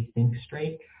to really think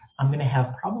straight. I'm going to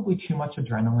have probably too much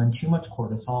adrenaline, too much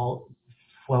cortisol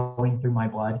flowing through my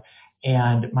blood,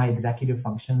 and my executive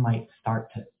function might start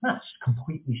to not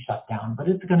completely shut down, but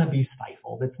it's going to be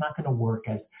stifled. It's not going to work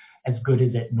as good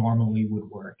as it normally would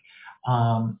work.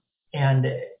 And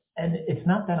it's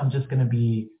not that I'm just going to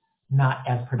be not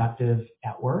as productive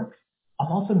at work.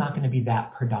 I'm also not going to be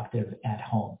that productive at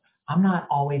home. I'm not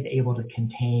always able to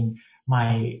contain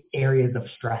my areas of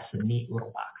stress in neat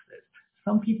little boxes.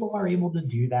 Some people are able to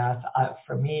do that.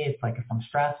 For me, it's like if I'm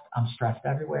stressed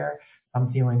everywhere. If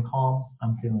I'm feeling calm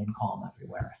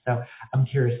everywhere. So I'm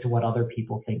curious to what other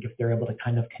people think, if they're able to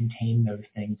kind of contain those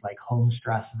things like home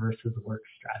stress versus work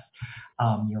stress.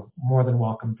 You're more than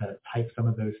welcome to type some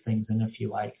of those things in if you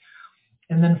like.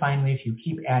 And then finally, if you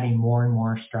keep adding more and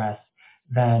more stress,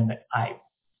 then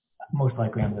most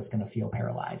likely I'm just going to feel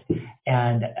paralyzed.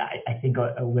 And I think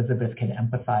Elizabeth can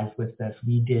empathize with this.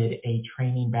 We did a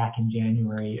training back in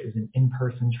January. It was an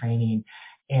in-person training.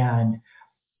 And,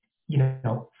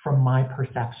 from my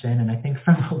perception, and I think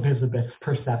from Elizabeth's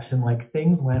perception, like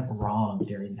things went wrong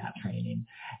during that training.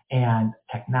 And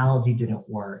technology didn't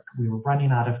work. We were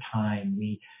running out of time.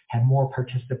 We had more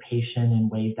participation in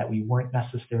ways that we weren't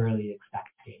necessarily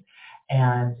expecting.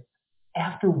 And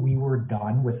after we were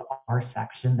done with our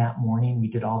section that morning, we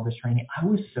did all this training, I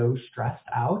was so stressed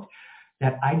out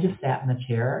that I just sat in the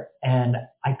chair and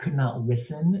I could not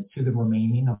listen to the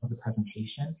remaining of the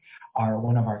presentation.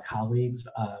 One of our colleagues,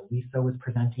 Lisa, was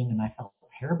presenting, and I felt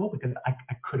terrible because I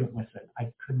couldn't listen.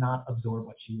 I could not absorb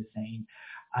what she was saying.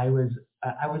 I was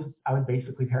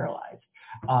basically paralyzed.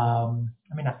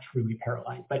 Not truly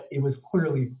paralyzed, but it was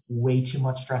clearly way too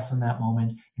much stress in that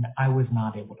moment, and I was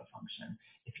not able to function.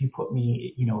 If you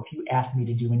asked me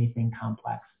to do anything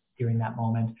complex during that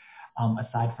moment,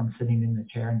 aside from sitting in the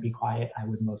chair and be quiet, I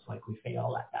would most likely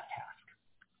fail at that task.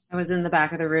 I was in the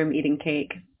back of the room eating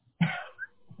cake.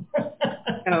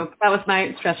 So that was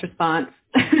my stress response.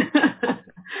 I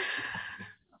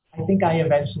think I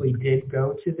eventually did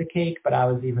go to the cake, but I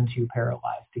was even too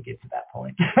paralyzed to get to that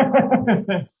point.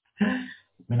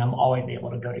 I'm always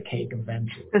able to go to cake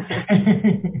eventually.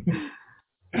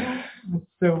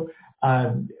 So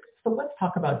let's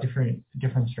talk about different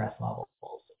stress levels.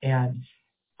 And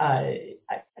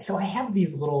so I have these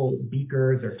little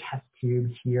beakers or test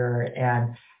tubes here,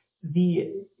 and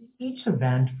each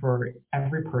event for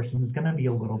every person is going to be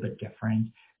a little bit different.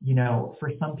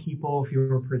 For some people, if you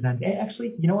were present,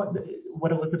 actually,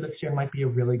 what Elizabeth shared might be a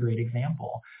really great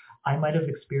example. I might have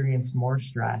experienced more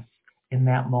stress in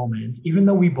that moment, even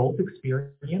though we both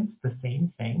experienced the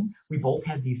same thing. We both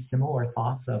had these similar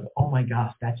thoughts of, oh my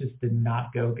gosh, that just did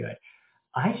not go good.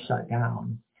 I shut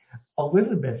down.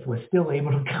 Elizabeth was still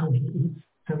able to go and eat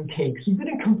some cake. She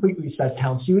didn't completely shut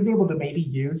down. She was able to maybe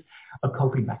use a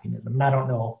coping mechanism. And I don't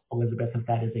know, Elizabeth, if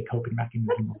that is a coping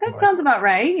mechanism. That sounds about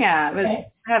right. Yeah, it was Okay.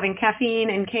 having caffeine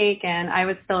and cake, and I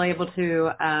was still able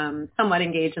to somewhat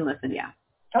engage and listen. Yeah,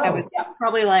 I was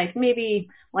probably like maybe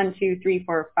 1, 2, 3,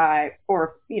 4, 5,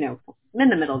 4, in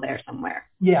the middle there somewhere.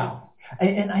 Yeah,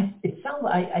 and I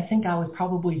think I was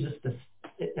probably just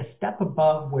a step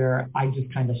above where I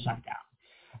just kind of shut down.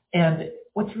 And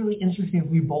what's really interesting is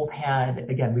we both had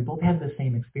the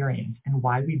same experience, and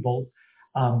why we both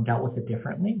dealt with it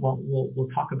differently. Well, we'll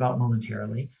talk about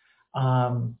momentarily.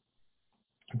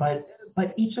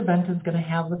 But each event is going to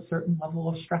have a certain level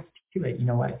of stress to it. You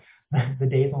know what? The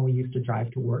days when we used to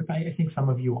drive to work, I think some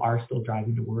of you are still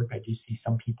driving to work. I do see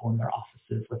some people in their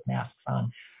offices with masks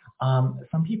on.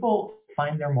 Some people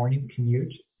find their morning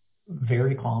commute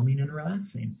very calming and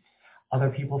relaxing. Other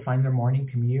people find their morning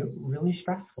commute really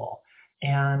stressful.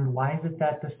 And why is it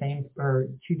that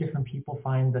two different people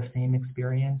find the same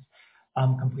experience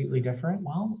completely different?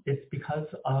 Well, it's because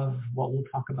of what we'll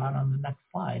talk about on the next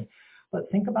slide. But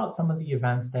think about some of the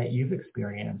events that you've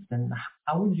experienced and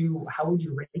how would you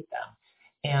rate them?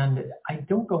 And I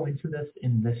don't go into this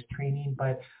in this training,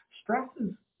 but stress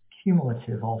is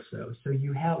cumulative also. So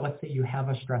let's say you have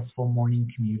a stressful morning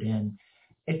commute in.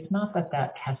 It's not that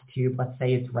test tube, let's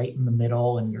say it's right in the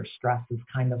middle and your stress is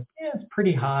kind of, it's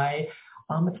pretty high.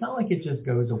 It's not like it just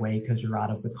goes away because you're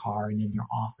out of the car and in your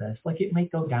office. Like it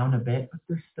might go down a bit, but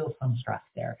there's still some stress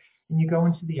there. And you go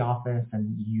into the office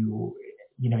and you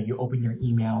open your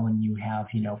email and you have,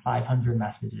 500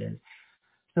 messages.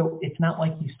 So it's not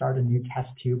like you start a new test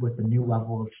tube with a new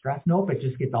level of stress. Nope, it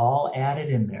just gets all added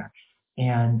in there.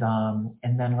 And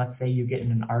then let's say you get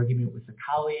in an argument with a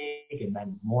colleague and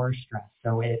then more stress.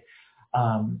 So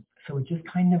it just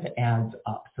kind of adds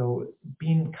up. So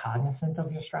being cognizant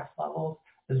of your stress levels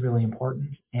is really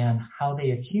important, and how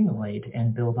they accumulate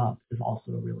and build up is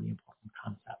also a really important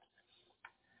concept.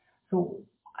 So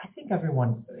I think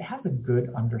everyone has a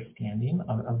good understanding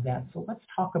of that. So let's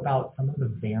talk about some of the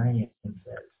variances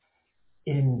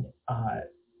in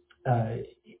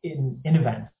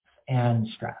events and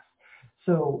stress.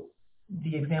 So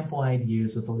the example I'd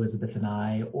use with Elizabeth and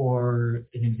I, or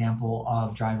an example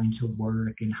of driving to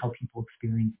work and how people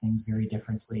experience things very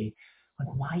differently. Like,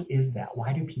 why is that?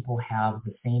 Why do people have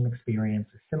the same experience,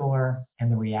 similar,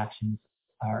 and the reactions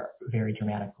are very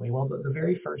dramatically? Well, the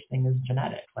very first thing is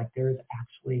genetic. Like, there's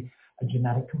actually a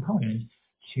genetic component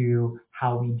to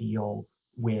how we deal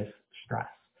with stress.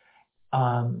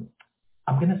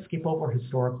 I'm going to skip over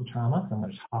historical trauma, so I'm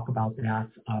going to talk about that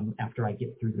after I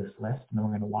get through this list, and then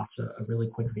we're going to watch a really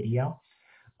quick video.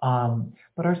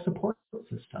 But our support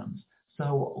systems.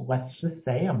 So let's just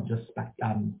say I'm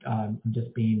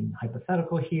just being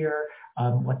hypothetical here.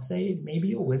 Let's say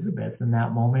maybe Elizabeth in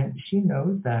that moment, she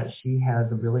knows that she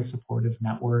has a really supportive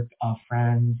network of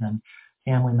friends and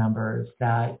family members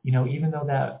that, even though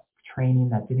that training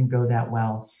that didn't go that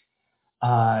well,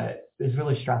 is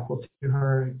really stressful to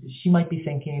her. She might be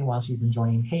thinking while she's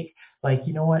enjoying cake, like,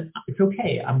 you know what, it's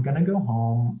okay. I'm going to go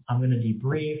home. I'm going to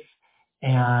debrief.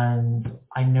 And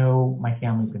I know my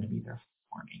family's going to be there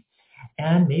for me.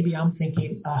 And maybe I'm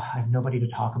thinking, I have nobody to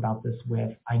talk about this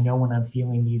with. I know when I'm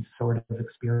feeling these sort of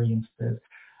experiences,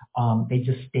 they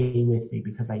just stay with me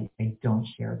because I don't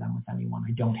share them with anyone.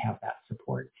 I don't have that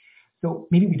support. So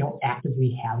maybe we don't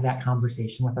actively have that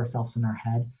conversation with ourselves in our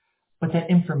head, but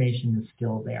that information is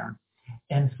still there.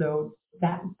 And so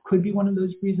that could be one of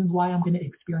those reasons why I'm going to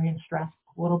experience stress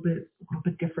a little bit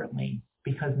differently,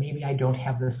 because maybe I don't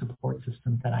have the support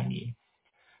systems that I need.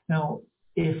 Now,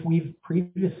 if we've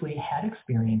previously had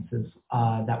experiences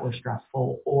that were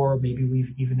stressful, or maybe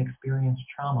we've even experienced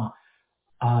trauma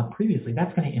previously,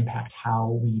 that's going to impact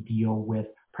how we deal with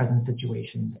present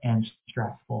situations and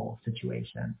stressful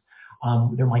situations.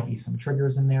 There might be some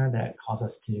triggers in there that cause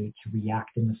us to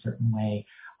react in a certain way.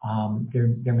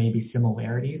 There may be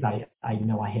similarities. I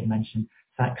know I had mentioned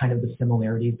that kind of the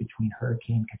similarities between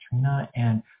Hurricane Katrina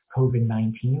and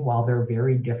COVID-19. While they're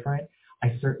very different,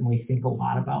 I certainly think a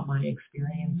lot about my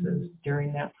experiences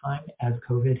during that time, as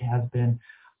COVID has been,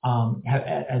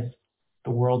 as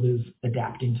the world is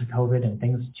adapting to COVID and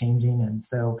things changing. And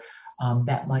so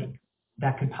that might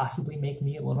that could possibly make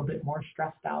me a little bit more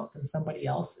stressed out than somebody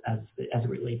else as it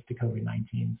relates to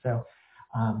COVID-19. So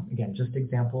again, just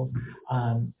examples.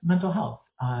 Mental health,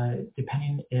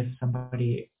 depending if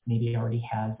somebody maybe already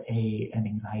has an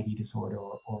anxiety disorder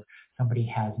or somebody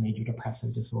has major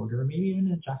depressive disorder or maybe even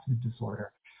an adjustment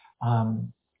disorder,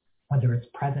 whether it's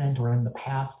present or in the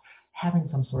past, having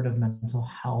some sort of mental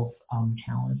health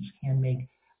challenge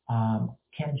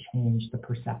can change the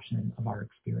perception of our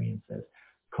experiences.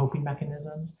 Coping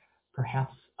mechanisms,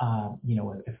 perhaps,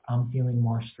 if I'm feeling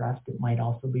more stressed, it might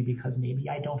also be because maybe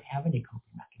I don't have any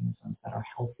coping mechanisms that are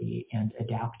healthy and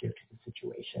adaptive to the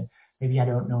situation. Maybe I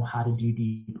don't know how to do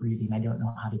deep breathing. I don't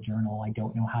know how to journal. I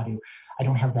don't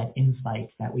have that insight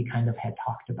that we kind of had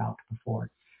talked about before.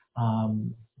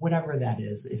 Whatever that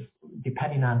is, if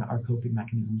depending on our coping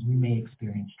mechanisms, we may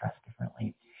experience stress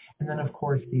differently. And then, of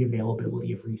course, the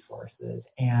availability of resources.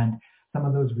 And some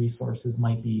of those resources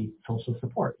might be social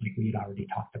support, like we had already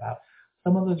talked about.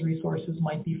 Some of those resources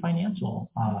might be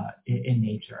financial in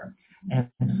nature. And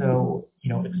so,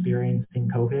 experiencing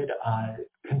COVID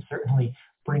can certainly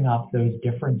bring up those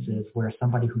differences where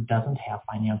somebody who doesn't have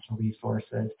financial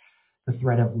resources, the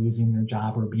threat of losing their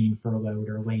job or being furloughed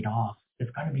or laid off is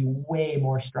going to be way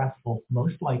more stressful,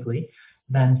 most likely,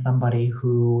 than somebody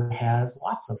who has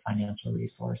lots of financial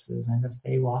resources. And if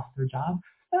they lost their job,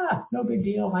 no big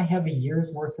deal. I have a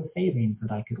year's worth of savings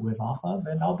that I could live off of,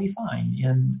 and I'll be fine.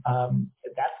 And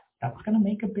that's going to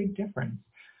make a big difference.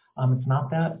 It's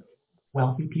not that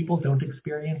wealthy people don't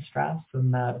experience stress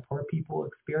and that poor people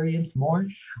experience more.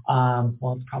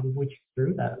 Well, it's probably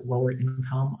true that lower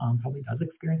income probably does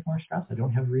experience more stress. I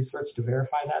don't have research to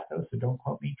verify that, though, so don't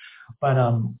quote me. But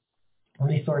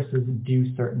resources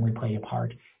do certainly play a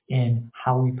part in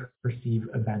how we perceive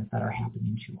events that are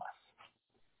happening to us.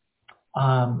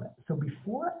 So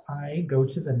before I go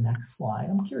to the next slide,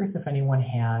 I'm curious if anyone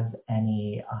has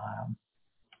any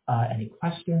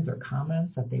questions or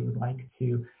comments that they would like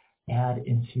to add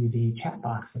into the chat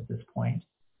box at this point.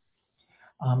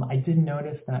 I did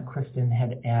notice that Kristen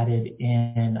had added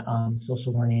in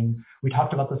social learning. We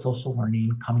talked about the social learning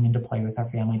coming into play with our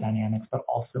family dynamics, but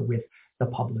also with the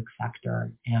public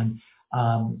sector. And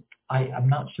I'm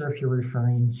not sure if you're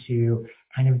referring to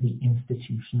kind of the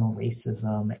institutional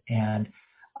racism and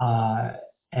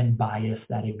bias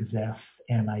that exists.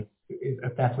 And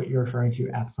if that's what you're referring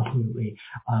to, absolutely.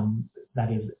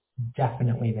 That is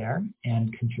definitely there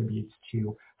and contributes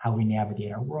to how we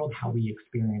navigate our world, how we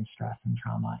experience stress and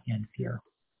trauma and fear.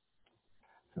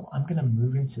 So I'm going to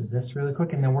move into this really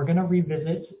quick, and then we're going to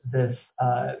revisit this,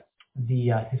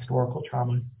 the historical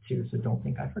trauma too, so don't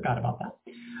think I forgot about that.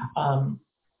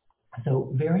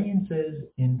 So variances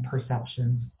in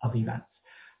perceptions of events.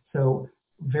 So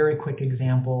very quick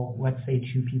example, let's say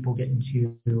two people get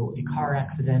into a car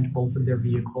accident, both of their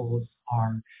vehicles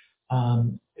are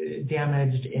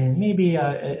damaged in maybe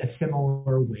a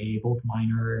similar way, both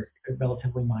minor,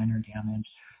 relatively minor damage.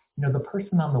 The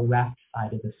person on the left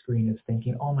side of the screen is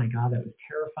thinking, oh my God, that was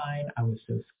terrifying. I was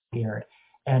so scared.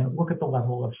 And look at the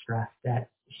level of stress that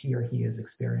she or he is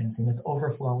experiencing. It's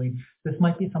overflowing. This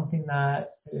might be something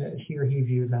that she or he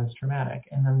views as traumatic.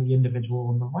 And then the individual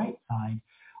on the right side,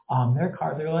 their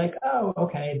car, they're like, oh,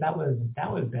 okay, that was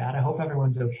bad. I hope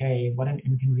everyone's okay. What an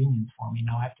inconvenience for me.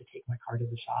 Now I have to take my car to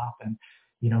the shop and,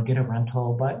 get a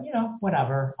rental, but,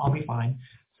 whatever, I'll be fine.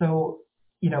 So,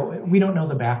 we don't know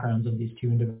the backgrounds of these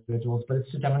two individuals, but it's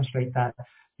to demonstrate that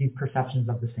these perceptions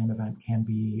of the same event can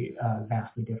be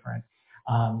vastly different.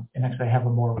 And actually, I have a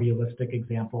more realistic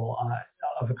example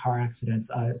of a car accident.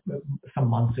 Some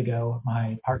months ago,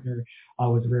 my partner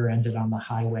was rear-ended on the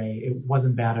highway. It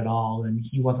wasn't bad at all, and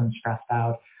he wasn't stressed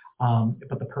out.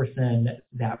 But the person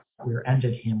that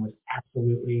rear-ended him was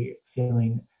absolutely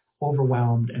feeling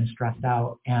overwhelmed and stressed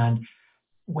out. And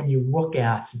when you look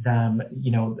at them,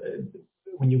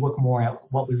 when you look more at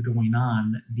what was going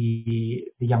on, the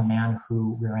young man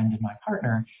who rear-ended my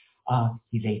partner,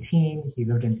 he's 18, he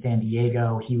lived in San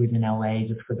Diego, he was in LA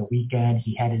just for the weekend,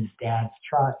 he had his dad's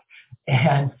truck,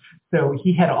 and so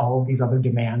he had all of these other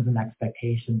demands and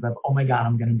expectations of, oh my God,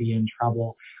 I'm going to be in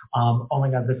trouble, oh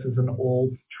my God, this is an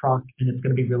old truck and it's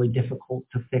going to be really difficult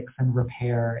to fix and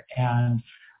repair, and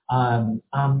I'm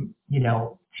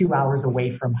 2 hours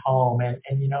away from home, and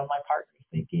my partner's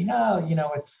thinking, oh,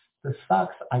 this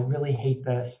sucks, I really hate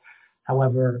this,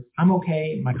 however, I'm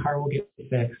okay, my car will get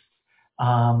fixed.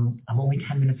 I'm only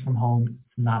 10 minutes from home.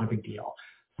 It's not a big deal.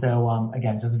 So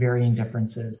again, just varying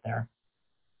differences there.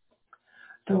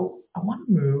 So I want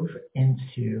to move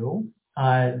into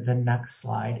the next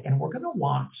slide, and we're going to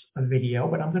watch a video,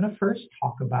 but I'm going to first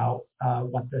talk about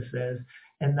what this is,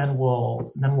 and then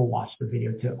we'll watch the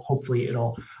video to hopefully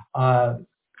it'll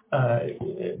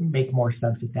make more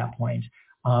sense at that point.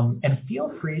 And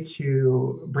feel free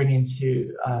to bring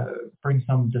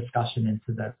some discussion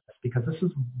into this, because this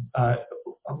is a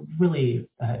really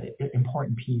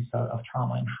important piece of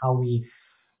trauma and how we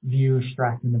view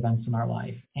stress and events in our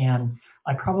life. And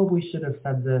I probably should have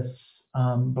said this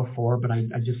before, but I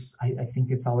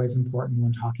think it's always important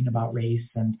when talking about race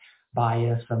and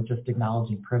bias of just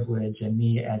acknowledging privilege. And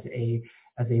me as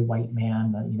a white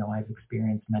man, I've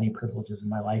experienced many privileges in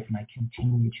my life, and I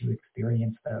continue to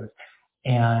experience those.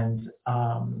 And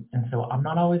so I'm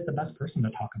not always the best person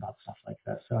to talk about stuff like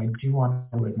this. So I do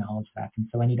want to acknowledge that. And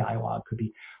so any dialogue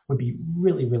would be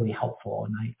really, really helpful.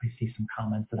 And I see some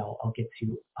comments that I'll get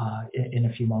to in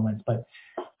a few moments. But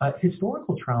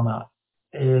historical trauma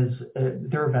is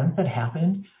there are events that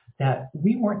happened that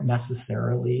we weren't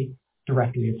necessarily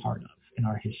directly a part of in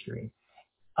our history.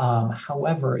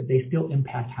 However, they still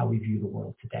impact how we view the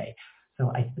world today.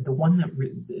 So the one that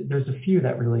there's a few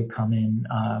that really come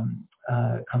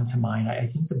to mind. I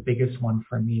think the biggest one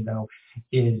for me, though,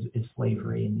 is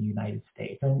slavery in the United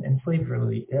States, and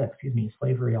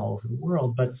slavery all over the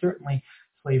world, but certainly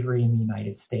slavery in the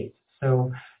United States.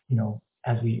 So,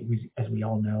 as we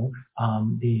all know,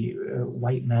 the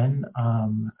white men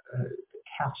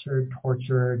captured,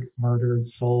 tortured, murdered,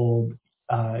 sold,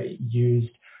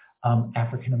 used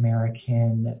African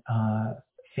American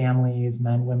families,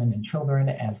 men, women, and children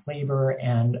as labor,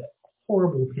 and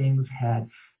horrible things had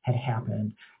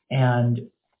happened. And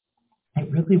it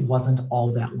really wasn't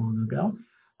all that long ago.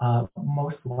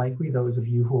 Most likely those of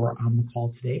you who are on the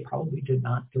call today probably did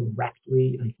not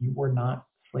directly, you were not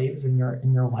slaves in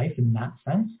your life in that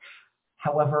sense.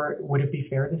 However, would it be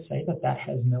fair to say that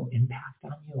has no impact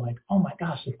on you? Like, oh my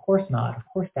gosh, of course not. Of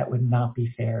course that would not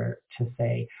be fair to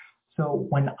say. So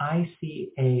when I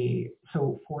see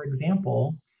for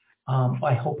example,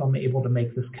 I hope I'm able to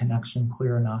make this connection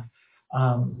clear enough.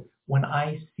 When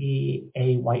I see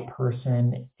a white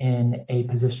person in a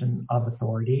position of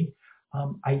authority,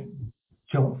 I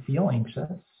don't feel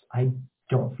anxious. I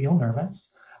don't feel nervous.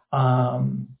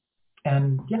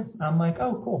 And yeah, I'm like,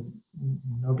 oh, cool.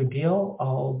 No big deal.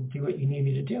 I'll do what you need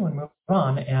me to do and move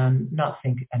on and not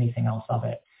think anything else of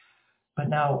it. But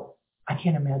now I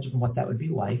can't imagine what that would be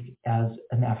like as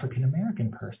an African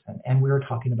American person. And we were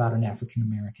talking about an African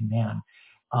American man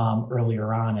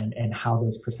earlier on, and how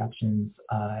those perceptions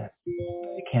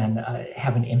can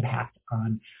have an impact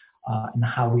on and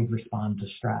how we respond to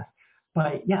stress.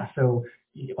 But yeah, so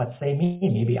let's say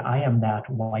maybe I am that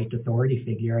white authority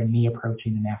figure, and me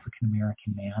approaching an African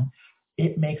American man,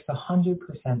 it makes 100%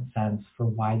 sense for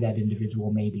why that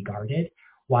individual may be guarded,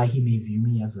 why he may view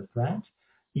me as a threat.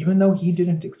 Even though he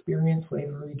didn't experience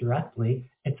slavery directly,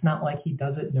 it's not like he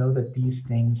doesn't know that these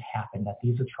things happen, that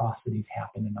these atrocities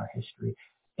happen in our history.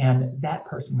 And that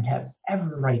person would have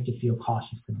every right to feel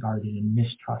cautious and guarded and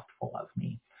mistrustful of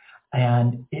me.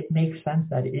 And it makes sense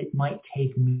that it might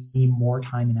take me more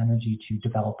time and energy to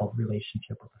develop a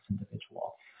relationship with this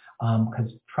individual,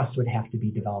 because trust would have to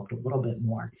be developed a little bit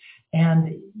more.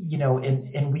 And,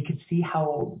 and we could see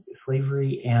how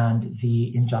slavery and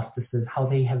the injustices, how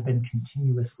they have been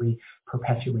continuously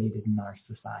perpetuated in our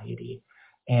society.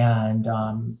 And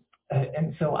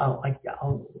so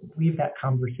I'll leave that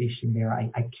conversation there.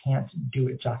 I can't do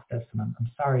it justice, and I'm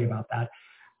sorry about that.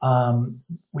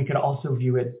 We could also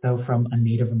view it, though, from a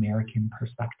Native American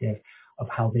perspective of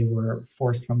how they were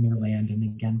forced from their land and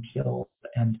again killed,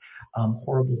 and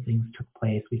horrible things took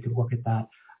place. We could look at that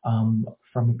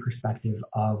from a perspective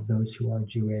of those who are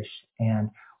Jewish and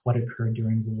what occurred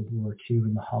during World War II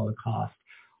and the Holocaust.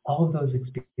 All of those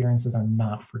experiences are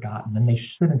not forgotten, and they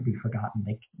shouldn't be forgotten.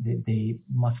 They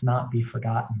must not be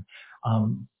forgotten.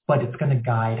 But it's going to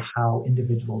guide how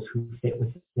individuals who fit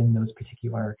within those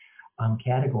particular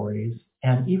categories,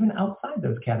 and even outside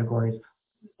those categories,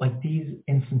 like these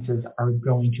instances are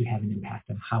going to have an impact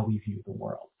on how we view the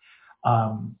world.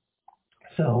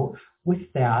 So with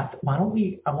that, why don't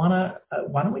we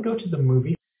go to the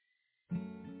movie?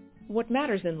 What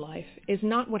matters in life is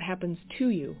not what happens to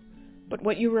you, but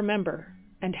what you remember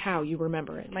and how you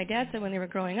remember it. My dad said when they were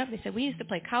growing up, they said, we used to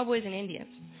play cowboys and Indians.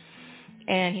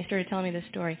 And he started telling me this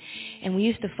story. And we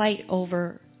used to fight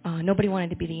over, nobody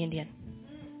wanted to be the Indian.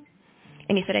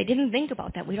 And he said, I didn't think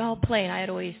about that. We'd all play, and I'd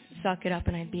always suck it up,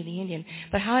 and I'd be the Indian.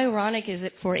 But how ironic is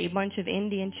it for a bunch of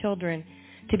Indian children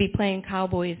to be playing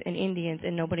cowboys and Indians,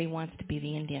 and nobody wants to be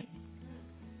the Indian?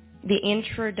 The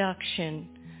introduction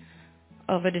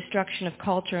of a destruction of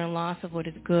culture and loss of what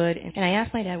is good. And I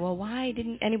asked my dad, well, why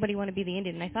didn't anybody want to be the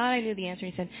Indian? And I thought I knew the answer.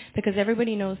 He said, because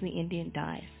everybody knows the Indian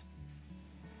dies.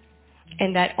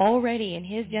 And that already in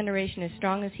his generation, as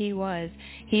strong as he was,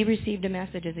 he received a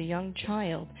message as a young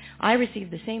child. I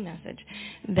received the same message,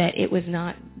 that it was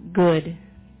not good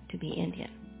to be Indian.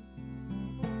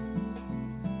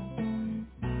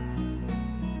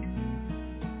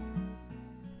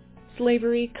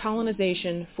 Slavery,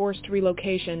 colonization, forced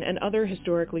relocation, and other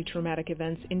historically traumatic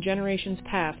events in generations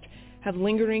past have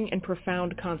lingering and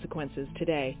profound consequences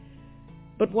today.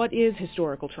 But what is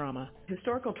historical trauma?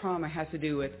 Historical trauma has to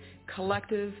do with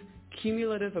collective,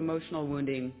 cumulative emotional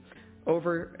wounding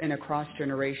over and across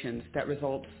generations that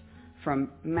results from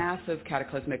massive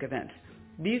cataclysmic events.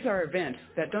 These are events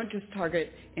that don't just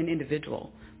target an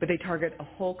individual, but they target a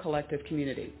whole collective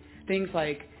community. Things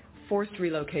like forced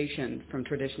relocation from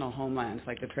traditional homelands,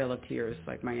 like the Trail of Tears,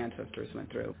 like my ancestors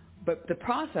went through. But the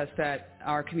process that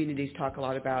our communities talk a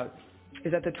lot about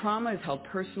is that the trauma is held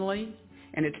personally,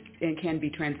 and it can be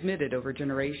transmitted over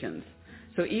generations.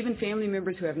 So even family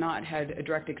members who have not had a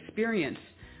direct experience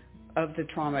of the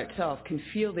trauma itself can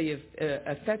feel the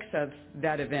effects of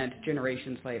that event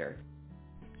generations later.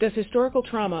 Does historical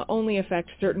trauma only affect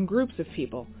certain groups of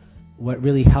people? What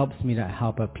really helps me to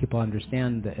help people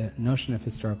understand the notion of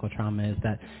historical trauma is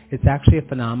that it's actually a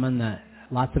phenomenon that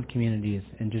lots of communities,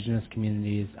 indigenous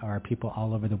communities, or people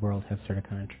all over the world have sort of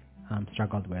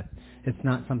struggled with. It's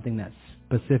not something that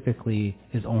specifically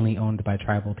is only owned by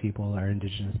tribal people or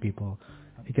indigenous people.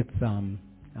 It gets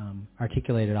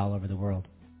articulated all over the world.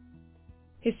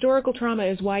 Historical trauma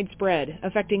is widespread,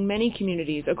 affecting many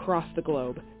communities across the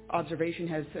globe. Observation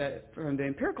has, from the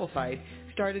empirical side,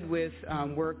 started with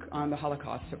work on the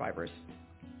Holocaust survivors.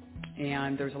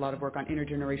 And there's a lot of work on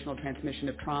intergenerational transmission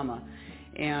of trauma.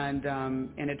 And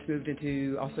it's moved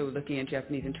into also looking at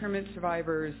Japanese internment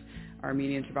survivors,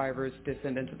 Armenian survivors,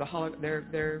 descendants of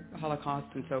their Holocaust,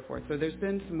 and so forth. So there's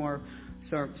been some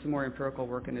more empirical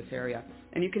work in this area.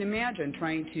 And you can imagine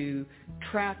trying to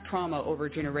track trauma over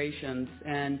generations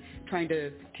and trying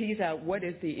to tease out what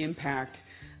is the impact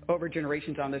over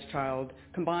generations on this child,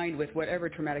 combined with whatever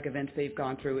traumatic events they've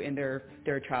gone through in their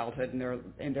childhood and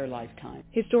in their lifetime.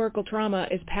 Historical trauma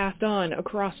is passed on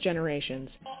across generations.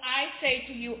 I say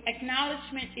to you,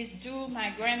 acknowledgement is due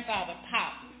my grandfather,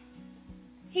 Pop.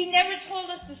 He never told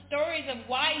us the stories of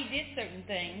why he did certain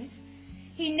things.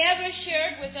 He never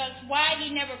shared with us why he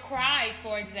never cried,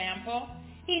 for example.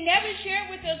 He never shared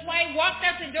with us why he walked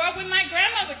out the door when my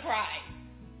grandmother cried.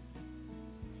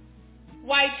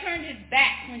 Why he turned his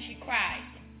back when she cried.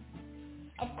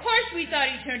 Of course we thought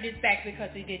he turned his back because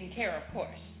he didn't care, of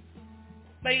course.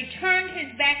 But he turned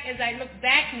his back, as I look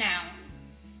back now,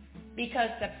 because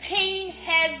the pain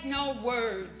has no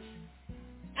words.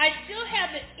 I still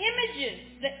have the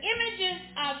images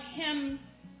of him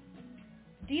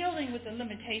dealing with the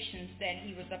limitations that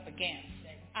he was up against.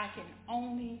 I can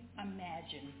only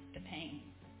imagine the pain.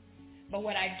 But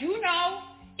what I do know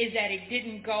is that it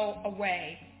didn't go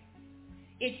away.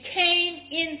 It came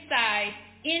inside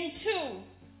into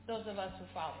those of us who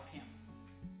followed him.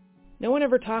 No one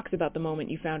ever talks about the moment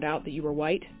you found out that you were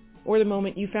white, or the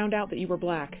moment you found out that you were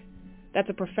black. That's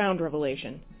a profound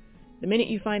revelation. The minute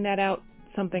you find that out,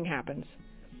 something happens.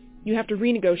 You have to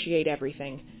renegotiate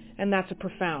everything, and that's a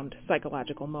profound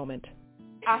psychological moment.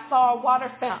 I saw a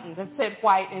water fountain that said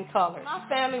white in color. My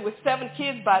family was 7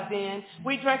 kids by then.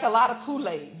 We drank a lot of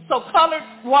Kool-Aid. So colored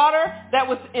water, that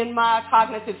was in my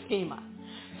cognitive schema.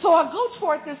 So I go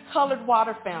toward this colored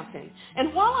water fountain.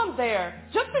 And while I'm there,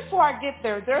 just before I get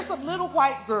there, there's a little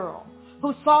white girl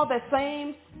who saw that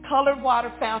same colored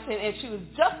water fountain, and she was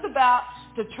just about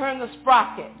to turn the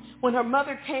sprocket when her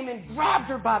mother came and grabbed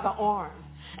her by the arm.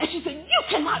 And she said, "You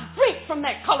cannot drink from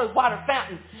that colored water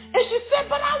fountain." And she said,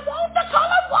 "But I want the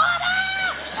colored water!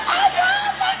 I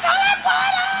want the colored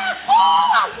water! Oh,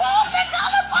 I want the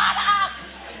colored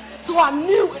water!" So I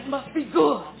knew it must be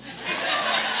good.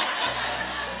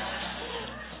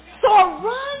 So I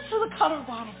run to the colored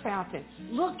water fountain,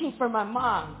 looking for my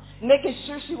mom, making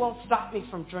sure she won't stop me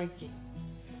from drinking.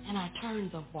 And I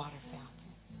turned the water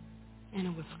fountain, and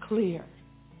it was clear,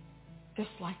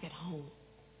 just like at home.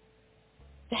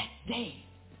 That day,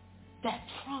 that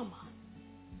trauma,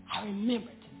 I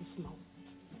remember to this moment.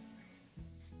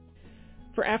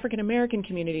 For African American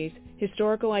communities,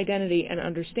 historical identity and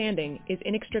understanding is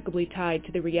inextricably tied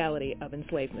to the reality of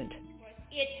enslavement.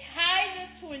 It ties us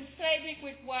to enslavement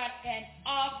with what an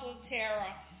awful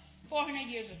terror, 400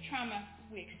 years of trauma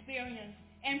we experienced.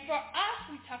 And for us,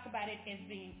 we talk about it as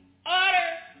being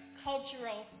utter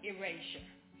cultural erasure.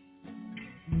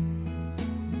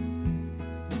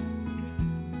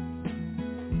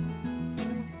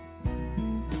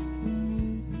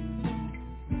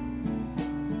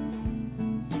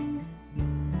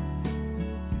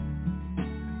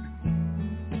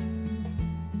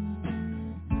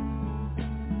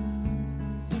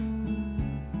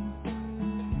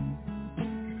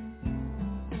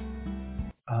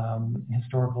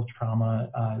 historical trauma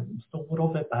just a little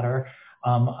bit better.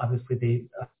 Obviously,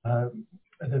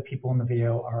 the people in the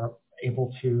video are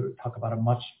able to talk about it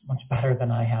much better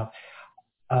than I have,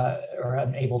 or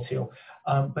I'm able to.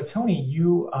 But Tony,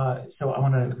 so I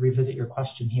want to revisit your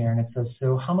question here, and it says,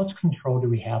 so how much control do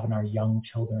we have in our young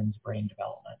children's brain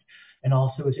development? And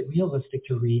also, is it realistic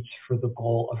to reach for the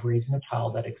goal of raising a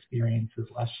child that experiences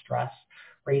less stress,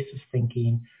 racist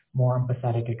thinking, more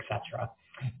empathetic, etc.?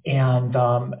 And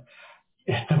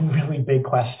it's a really big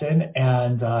question,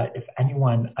 and if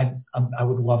anyone, I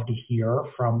would love to hear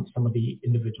from some of the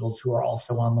individuals who are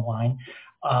also on the line.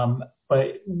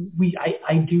 But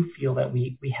I do feel that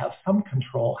we have some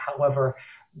control. However,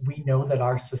 we know that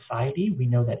our society, we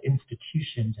know that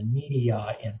institutions and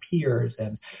media and peers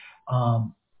and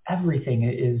everything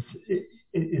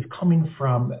is coming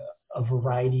from a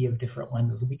variety of different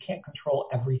lenses. We can't control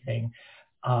everything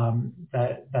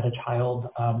that a child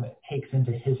takes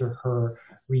into his or her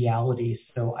reality.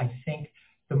 So I think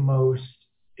the most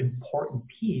important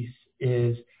piece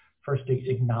is first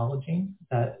acknowledging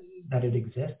that it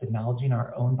exists, acknowledging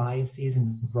our own biases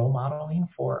and role modeling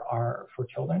for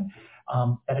children,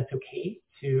 that it's okay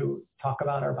to talk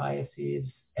about our biases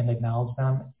and acknowledge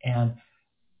them. And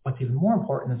what's even more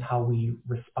important is how we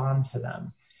respond to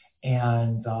them.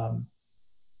 And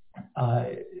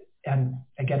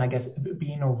again, I guess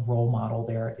being a role model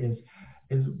there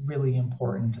is really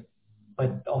important,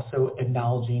 but also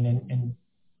acknowledging and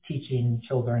teaching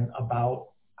children about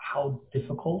how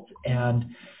difficult and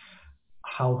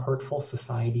how hurtful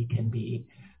society can be.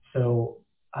 So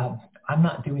I'm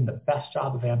not doing the best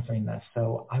job of answering this,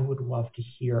 so I would love to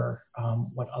hear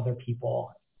what other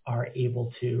people are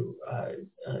able to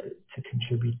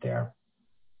contribute there.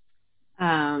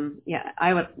 Yeah,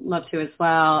 I would love to as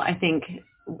well. I think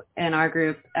in our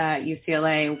group at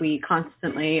UCLA, we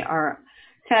constantly are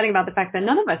chatting about the fact that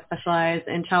none of us specialize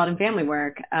in child and family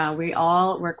work. We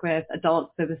all work with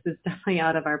adults, so this is definitely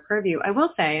out of our purview. I will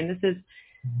say, and this is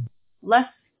less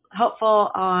helpful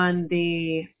on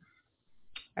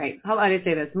how would I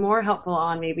say this? More helpful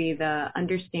on maybe the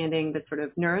understanding the sort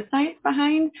of neuroscience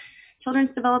behind children's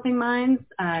developing minds.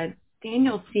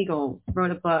 Daniel Siegel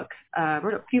wrote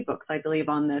a few books, I believe,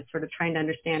 on this, sort of trying to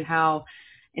understand how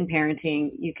in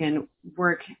parenting you can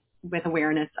work with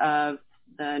awareness of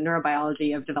the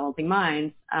neurobiology of developing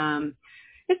minds.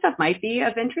 This stuff might be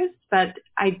of interest, but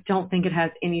I don't think it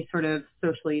has any sort of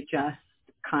socially just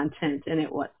content in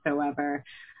it whatsoever.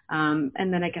 And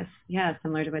then I guess,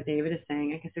 similar to what David is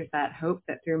saying, I guess there's that hope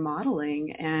that through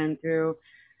modeling and through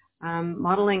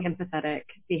modeling empathetic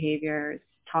behaviors,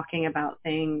 talking about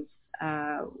things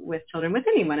with children, with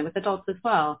anyone, and with adults as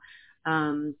well,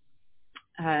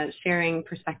 sharing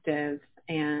perspectives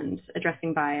and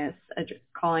addressing bias,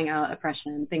 calling out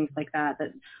oppression, things like that,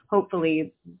 that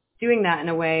hopefully doing that in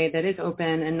a way that is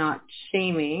open and not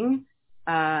shaming,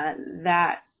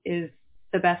 that is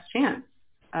the best chance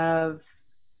of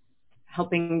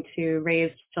helping to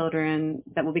raise children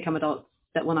that will become adults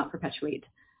that will not perpetuate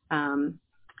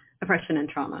oppression and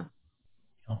trauma.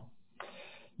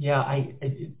 Yeah,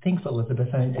 thanks, Elizabeth.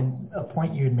 And a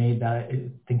point you had made that I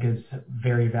think is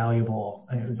very valuable,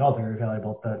 and it was all very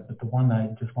valuable, but the one that I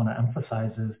just want to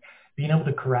emphasize is being able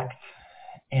to correct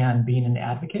and being an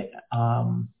advocate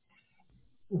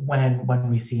when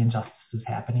we see injustices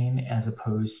happening, as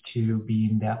opposed to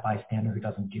being that bystander who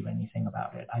doesn't do anything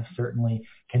about it. I certainly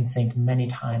can think many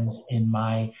times in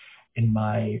my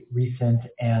recent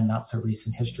and not so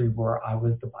recent history where I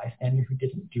was the bystander who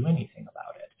didn't do anything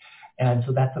about it. And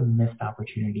so that's a missed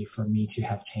opportunity for me to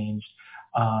have changed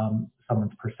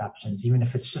someone's perceptions, even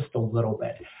if it's just a little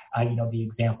bit. The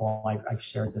example, I've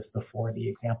shared this before, the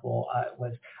example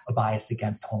was a bias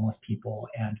against homeless people,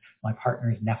 and my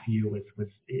partner's nephew was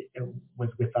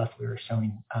with us. We were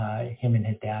showing him and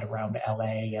his dad around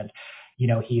LA, and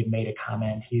he had made a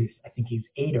comment. I think he's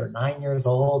 8 or 9 years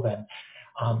old, and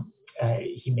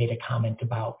he made a comment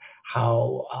about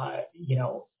how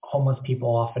homeless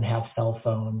people often have cell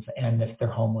phones, and if they're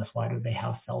homeless, why do they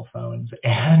have cell phones?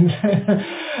 And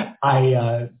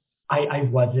I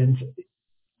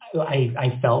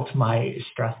felt my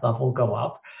stress level go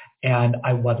up, and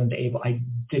I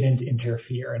didn't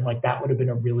interfere. And that would have been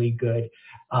a really good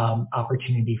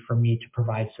opportunity for me to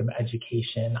provide some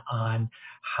education on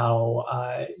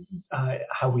how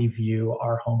we view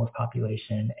our homeless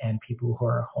population, and people who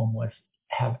are homeless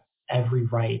have every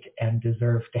right and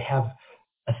deserve to have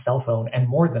a cell phone, and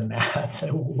more than that,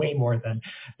 way more than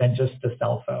just a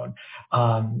cell phone.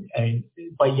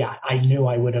 But yeah, I knew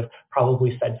I would have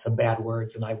probably said some bad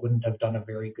words, and I wouldn't have done a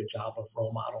very good job of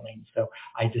role modeling. So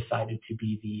I decided to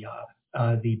be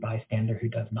the bystander who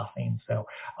does nothing. So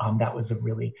that was a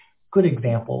really good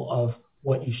example of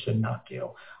what you should not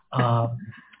do.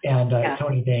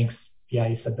 Tony, thanks. Yeah,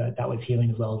 you said that was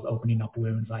healing as well as opening up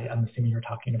wounds. I'm assuming you're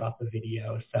talking about the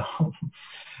video. So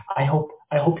I hope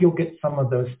you'll get some of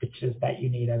those stitches that you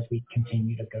need as we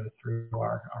continue to go through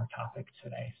our topic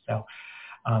today. So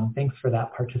thanks for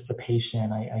that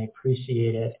participation. I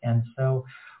appreciate it. And so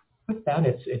with that,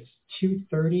 it's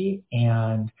 2:30,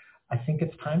 and I think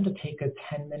it's time to take a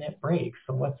 10-minute break.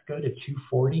 So let's go to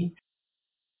 2:40.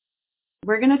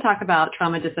 We're going to talk about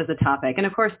trauma just as a topic. And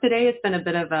of course, today it's been a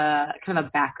bit of a kind of a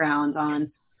background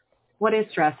on what is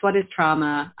stress, what is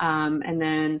trauma. And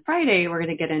then Friday, we're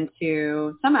going to get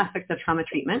into some aspects of trauma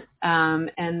treatment,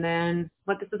 and then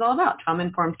what this is all about,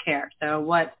 trauma-informed care. So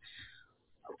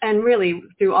and really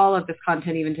through all of this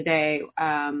content even today,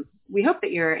 we hope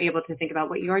that you're able to think about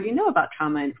what you already know about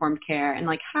trauma-informed care and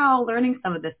like how learning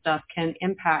some of this stuff can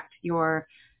impact your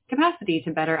capacity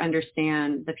to better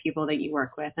understand the people that you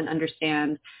work with and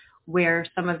understand where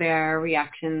some of their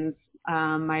reactions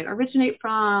might originate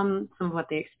from, some of what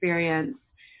they experience,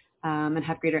 and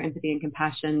have greater empathy and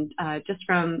compassion just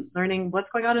from learning what's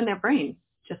going on in their brain,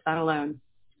 just that alone.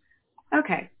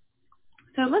 Okay,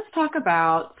 so let's talk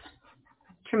about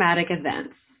traumatic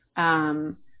events.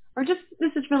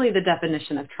 This is really the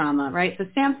definition of trauma, right? So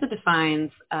SAMHSA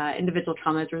defines individual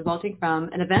trauma as resulting from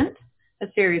an event, a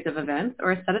series of events,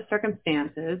 or a set of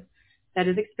circumstances that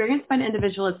is experienced by an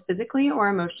individual as physically or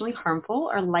emotionally harmful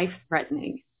or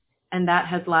life-threatening, and that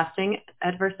has lasting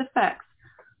adverse effects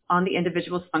on the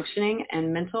individual's functioning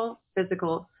and mental,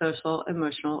 physical, social,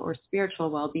 emotional, or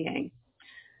spiritual well-being.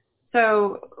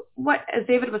 So as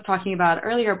David was talking about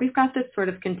earlier, we've got this sort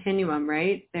of continuum,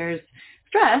 right? There's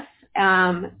stress,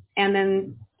 and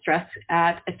then stress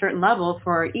at a certain level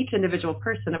for each individual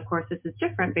person. Of course, this is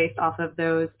different based off of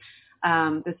those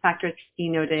factors he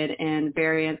noted in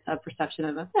variance of perception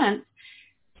of events.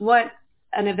 What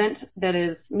an event that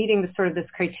is meeting this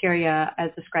criteria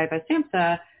as described by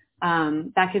SAMHSA,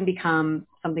 that can become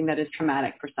something that is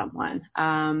traumatic for someone.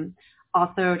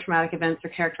 Also, traumatic events are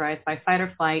characterized by fight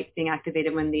or flight being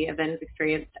activated when the event is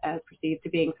experienced as perceived to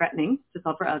being threatening to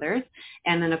self or others.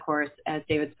 And then, of course, as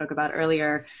David spoke about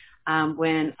earlier,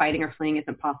 when fighting or fleeing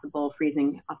isn't possible,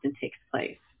 freezing often takes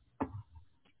place.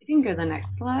 You can go to the next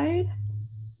slide.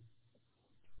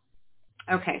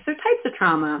 Okay, so types of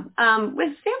trauma.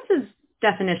 With SAMHSA's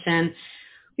definition,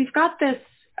 we've got this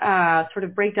sort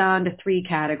of breakdown to three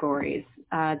categories.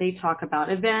 They talk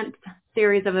about events,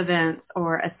 series of events,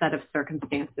 or a set of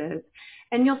circumstances.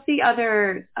 And you'll see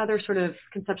other sort of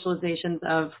conceptualizations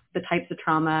of the types of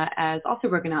trauma as also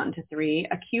broken out into three: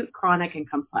 acute, chronic, and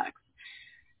complex.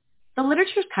 The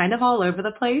literature is kind of all over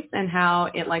the place in how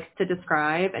it likes to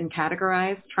describe and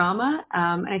categorize trauma.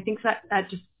 And I think that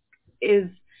just is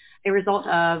a result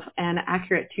of and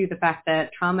accurate to the fact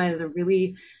that trauma is a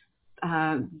really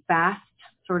vast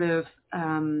sort of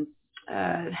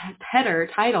header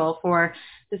title for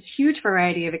this huge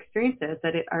variety of experiences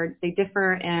that they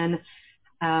differ in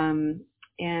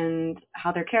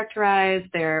how they're characterized,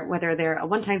 whether they're a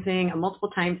one-time thing, a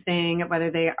multiple-time thing, whether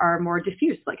they are more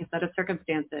diffuse, like a set of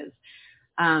circumstances.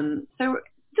 So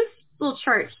this little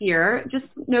chart here just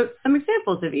notes some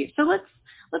examples of each. So let's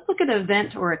look at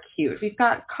event or acute. We've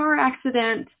got car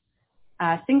accident,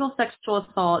 single sexual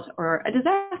assault, or a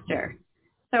disaster.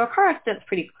 So a car accident's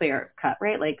pretty clear cut,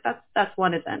 right? Like that's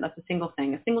one event. That's a single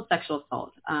thing. A single sexual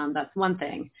assault, that's one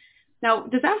thing. Now,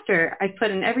 disaster, I put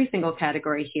in every single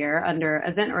category here under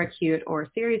event or acute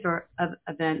or series of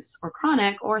events or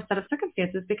chronic or a set of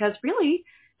circumstances, because really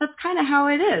that's kind of how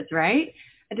it is, right?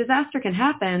 A disaster can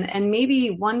happen and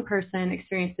maybe one person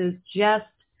experiences just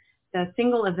the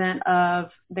single event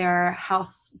of their house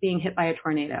being hit by a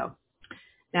tornado.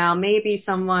 Now, maybe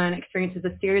someone experiences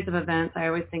a series of events. I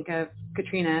always think of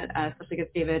Katrina, especially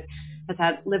because David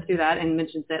has lived through that and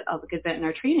mentions it a good bit in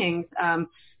our trainings.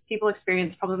 People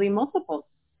experience probably multiple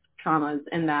traumas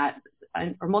in that,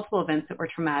 or multiple events that were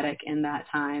traumatic in that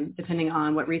time, depending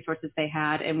on what resources they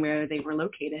had and where they were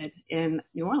located in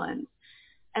New Orleans.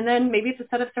 And then maybe it's a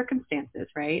set of circumstances,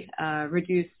 right?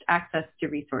 Reduced access to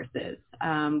resources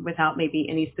without maybe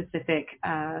any specific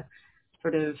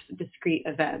sort of discrete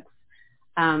events.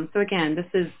 So again,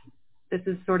 this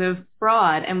is sort of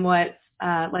broad, and what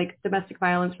like domestic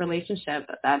violence relationship,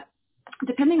 that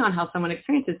depending on how someone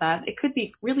experiences that, it could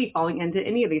be really falling into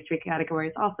any of these three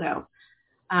categories also.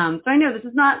 So I know this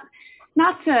is not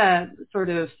to sort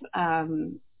of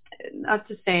not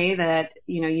to say that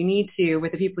you need to,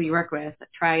 with the people you work with,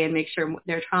 try and make sure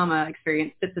their trauma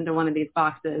experience fits into one of these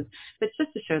boxes, but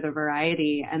just to show the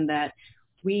variety and that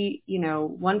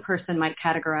one person might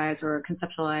categorize or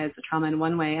conceptualize the trauma in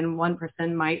one way, and one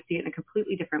person might see it in a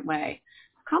completely different way.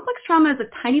 Complex trauma is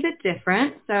a tiny bit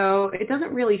different, so it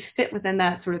doesn't really fit within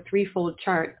that sort of threefold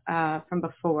chart from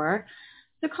before.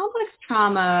 So complex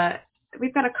trauma,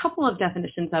 we've got a couple of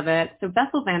definitions of it. So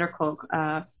Bessel van der Kolk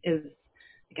is,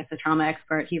 I guess, a trauma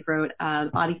expert. He wrote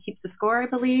Body Keeps the Score, I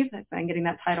believe, if I'm getting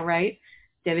that title right.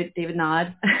 David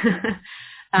Nod.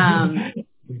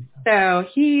 So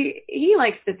he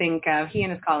likes to think of, he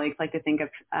and his colleagues like to think of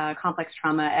complex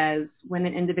trauma as when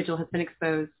an individual has been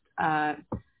exposed,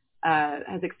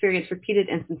 has experienced repeated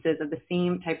instances of the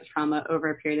same type of trauma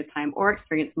over a period of time, or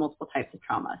experienced multiple types of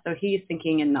trauma. So he's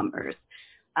thinking in numbers.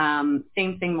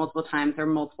 Same thing multiple times, or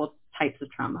multiple types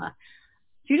of trauma.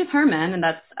 Judith Herman, and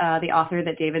that's the author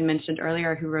that David mentioned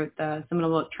earlier, who wrote the seminal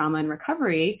book Trauma and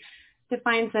Recovery,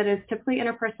 defines that as typically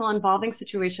interpersonal involving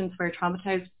situations where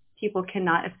traumatized people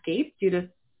cannot escape due to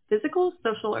physical,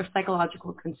 social, or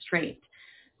psychological constraint.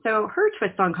 So her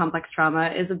twist on complex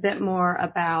trauma is a bit more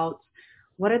about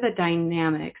what are the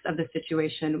dynamics of the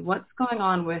situation, what's going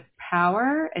on with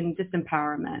power and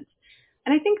disempowerment.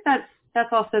 And I think that's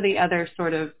also the other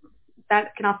sort of,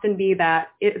 that can often be that,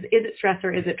 is it stress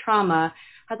or is it trauma,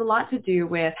 has a lot to do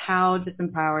with how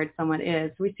disempowered someone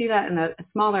is. We see that in a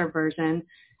smaller version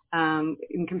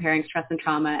in comparing stress and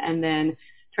trauma, and then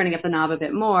turning up the knob a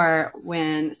bit more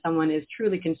when someone is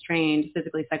truly constrained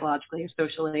physically, psychologically, or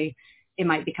socially, it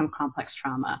might become complex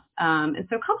trauma. And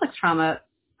so complex trauma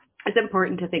is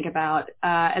important to think about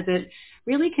as it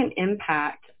really can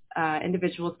impact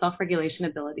individual self-regulation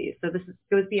abilities. So this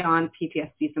goes beyond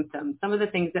PTSD symptoms. Some of the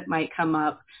things that might come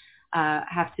up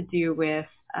have to do with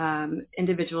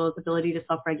individuals' ability to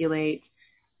self-regulate,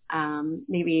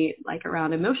 maybe like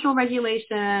around emotional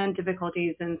regulation,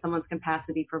 difficulties in someone's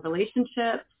capacity for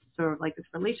relationships, sort of like this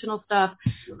relational stuff,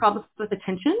 problems with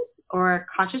attention or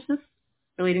consciousness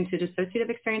relating to dissociative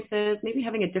experiences, maybe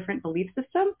having a different belief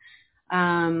system,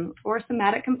 or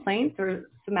somatic complaints or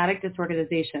somatic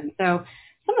disorganization. So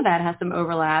some of that has some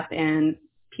overlap in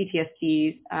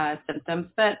PTSD symptoms,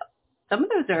 but some of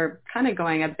those are kind of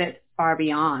going a bit far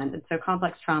beyond. And so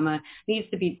complex trauma needs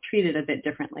to be treated a bit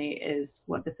differently is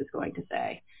what this is going to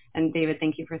say. And David,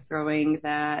 thank you for throwing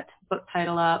that book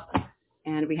title up.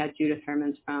 And we had Judith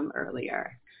Herman's from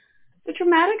earlier. The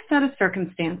traumatic set of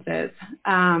circumstances.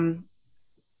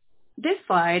 This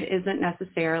slide isn't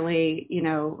necessarily,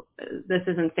 this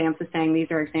isn't Samhsa saying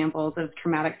these are examples of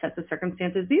traumatic sets of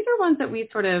circumstances. These are ones that we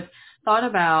sort of thought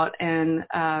about and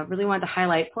really wanted to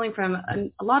highlight, pulling from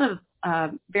a lot of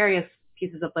various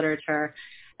pieces of literature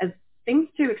as things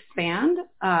to expand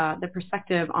the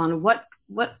perspective on what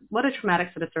a traumatic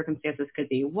set of circumstances could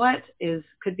be.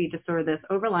 Could be just sort of this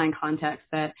overlying context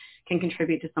that can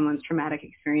contribute to someone's traumatic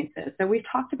experiences. So we've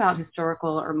talked about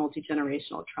historical or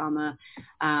multi-generational trauma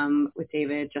with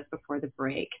David just before the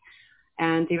break.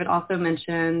 And David also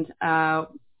mentioned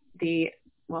the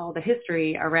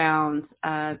history around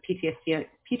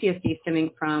PTSD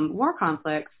stemming from war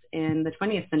conflicts in the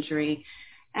 20th century.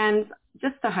 And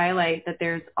just to highlight that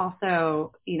there's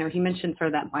also, he mentioned sort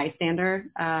of that bystander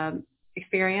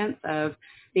experience of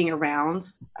being around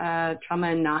trauma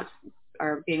and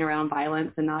or being around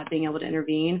violence and not being able to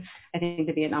intervene. I think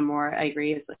the Vietnam War, I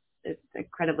agree, is an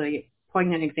incredibly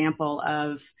poignant example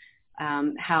of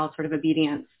how sort of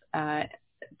obedience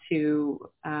to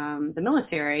the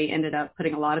military ended up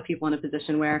putting a lot of people in a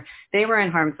position where they were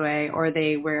in harm's way or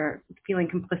they were feeling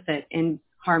complicit in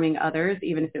harming others,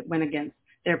 even if it went against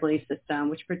their belief system,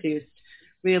 which produced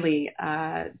really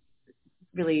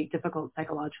difficult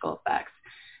psychological effects.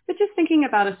 But just thinking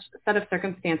about a set of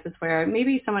circumstances where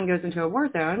maybe someone goes into a war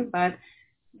zone, but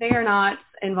they are not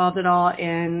involved at all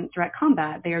in direct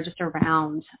combat. They are just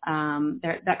around.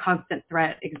 That constant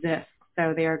threat exists.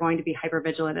 So they are going to be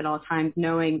hypervigilant at all times,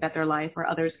 knowing that their life or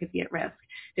others could be at risk.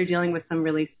 They're dealing with some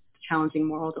really challenging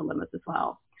moral dilemmas as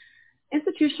well.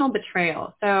 Institutional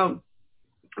betrayal. So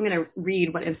I'm going to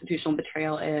read what institutional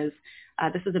betrayal is.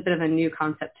 This is a bit of a new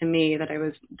concept to me that I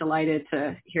was delighted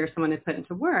to hear someone had put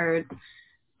into words.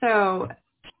 So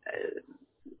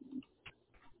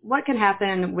what can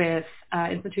happen with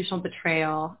institutional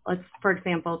betrayal? Let's, for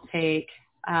example,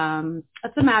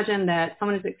 let's imagine that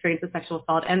someone has experienced a sexual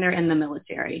assault and they're in the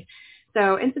military.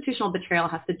 So institutional betrayal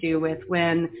has to do with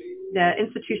when the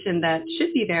institution that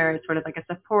should be there as sort of like a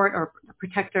support or a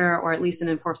protector or at least an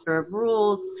enforcer of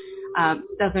rules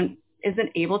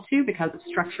isn't able to because of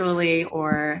structurally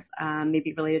or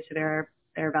maybe related to their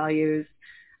values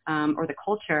or the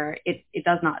culture, it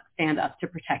does not stand up to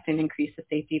protect and increase the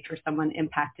safety for someone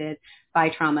impacted by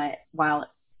trauma while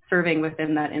serving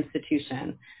within that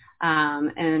institution.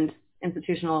 And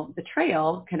institutional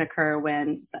betrayal can occur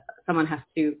when someone has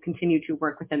to continue to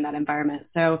work within that environment.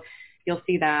 So you'll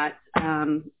see that,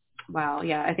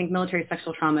 I think military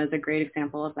sexual trauma is a great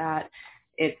example of that.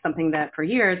 It's something that for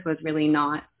years was really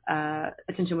not,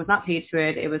 attention was not paid to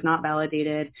it. It was not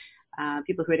validated.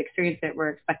 People who had experienced it were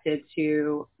expected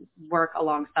to work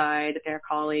alongside their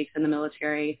colleagues in the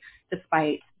military,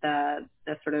 despite the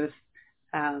sort of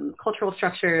cultural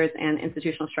structures and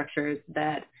institutional structures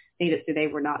that made it so they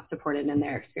were not supported in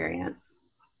their experience.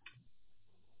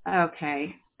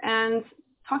 Okay, and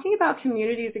talking about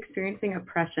communities experiencing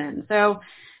oppression. So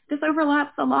this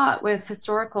overlaps a lot with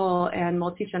historical and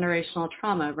multi-generational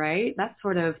trauma, right? That's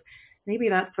sort of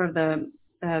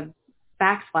the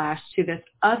backslash to this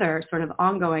other sort of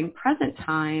ongoing present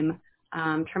time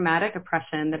traumatic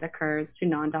oppression that occurs to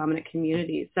non-dominant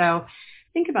communities. So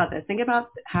think about this. Think about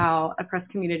how oppressed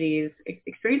communities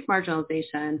experience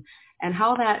marginalization and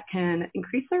how that can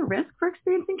increase their risk for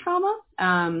experiencing trauma,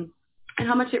 and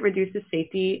how much it reduces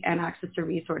safety and access to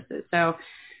resources. So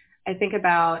I think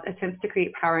about attempts to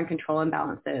create power and control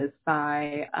imbalances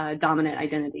by dominant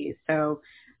identities. So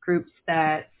groups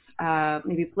that,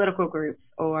 maybe political groups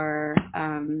or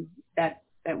that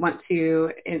want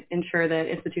to ensure that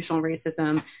institutional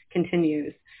racism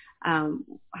continues,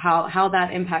 how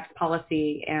that impacts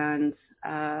policy and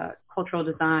cultural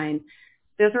design.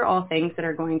 Those are all things that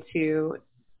are going to,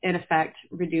 in effect,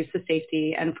 reduce the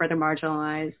safety and further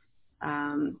marginalize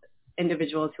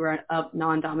individuals who are of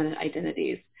non-dominant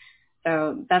identities.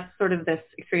 So that's sort of this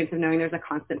experience of knowing there's a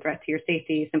constant threat to your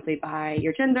safety simply by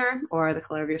your gender or the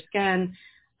color of your skin,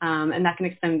 and that can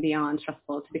extend beyond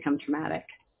stressful to become traumatic.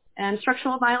 And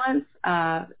structural violence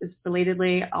is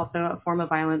relatedly also a form of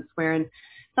violence wherein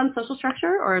some social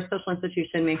structure or a social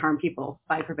institution may harm people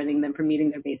by preventing them from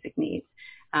meeting their basic needs.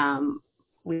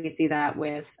 We see that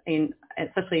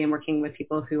especially in working with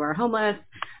people who are homeless,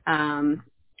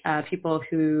 people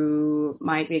who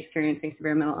might be experiencing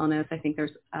severe mental illness. I think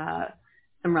there's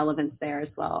some relevance there as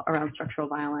well around structural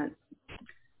violence.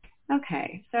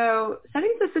 Okay, so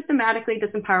settings that systematically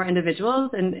disempower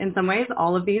individuals, and in some ways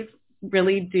all of these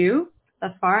really do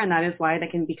thus far, and that is why they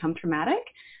can become traumatic.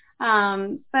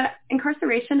 But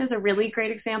incarceration is a really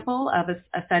great example of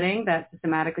a setting that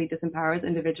systematically disempowers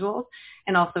individuals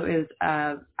and also is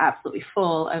absolutely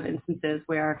full of instances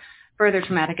where further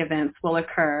traumatic events will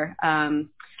occur.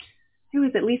 Who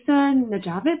is it? Lisa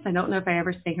Najavitz? I don't know if I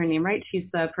ever say her name right. She's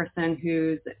the person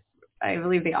who's, I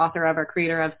believe, the author of or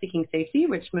creator of Seeking Safety,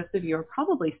 which most of you are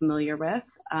probably familiar with.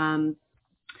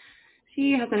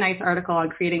 She has a nice article on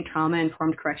creating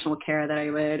trauma-informed correctional care that I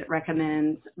would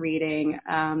recommend reading.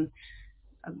 I'll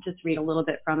just read a little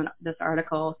bit from this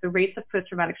article. So rates of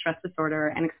post-traumatic stress disorder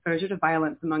and exposure to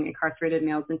violence among incarcerated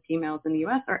males and females in the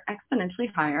U.S. are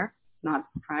exponentially higher, not a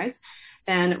surprise,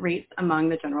 than rates among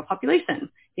the general population.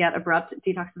 Yet abrupt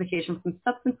detoxification from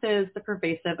substances, the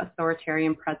pervasive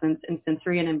authoritarian presence, and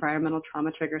sensory and environmental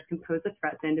trauma triggers can pose a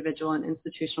threat to individual and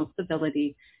institutional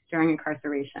stability during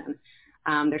incarceration.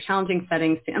 They're challenging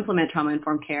settings to implement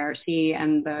trauma-informed care. She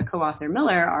and the co-author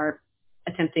Miller are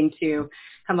attempting to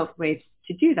come up with ways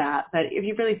to do that. But if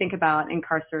you really think about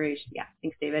incarceration,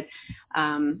 thanks, David.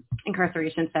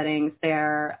 Incarceration settings,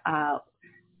 they're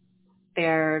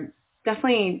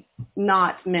definitely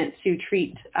not meant to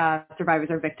treat survivors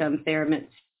or victims. They're meant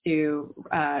to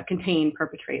contain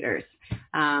perpetrators.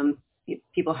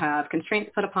 People have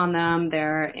constraints put upon them.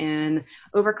 They're in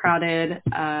overcrowded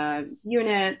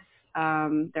units.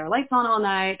 There are lights on all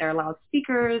night. There are loud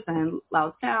speakers and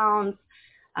loud sounds.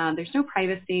 There's no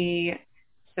privacy.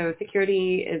 So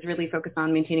security is really focused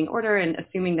on maintaining order and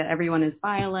assuming that everyone is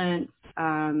violent.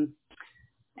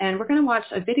 And we're going to watch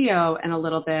a video in a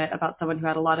little bit about someone who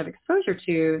had a lot of exposure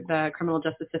to the criminal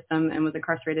justice system and was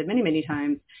incarcerated many, many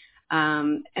times.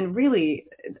 And really,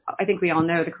 I think we all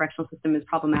know the correctional system is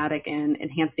problematic in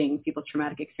enhancing people's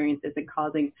traumatic experiences and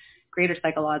causing greater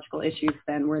psychological issues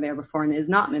than were there before and is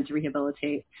not meant to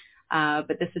rehabilitate.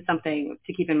 But this is something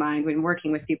to keep in mind when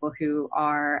working with people who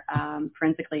are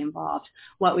forensically involved,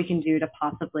 what we can do to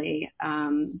possibly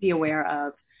be aware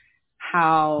of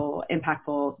how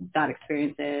impactful that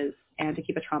experience is and to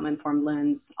keep a trauma-informed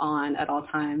lens on at all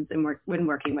times and when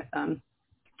working with them.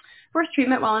 Forced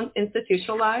treatment while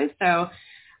institutionalized. So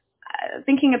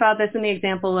thinking about this in the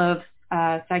example of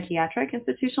psychiatric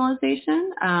institutionalization,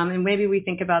 and maybe we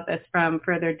think about this from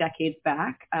further decades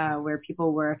back where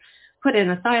people were put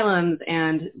in asylums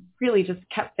and really just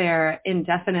kept there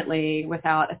indefinitely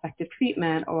without effective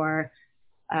treatment or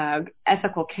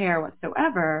ethical care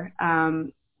whatsoever.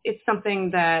 It's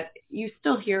something that you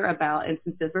still hear about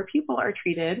instances where people are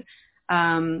treated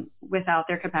without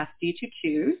their capacity to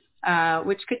choose.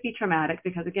 which could be traumatic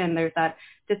because, again, there's that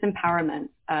disempowerment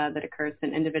that occurs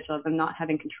in individuals and not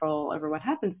having control over what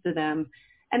happens to them.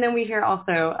 And then we hear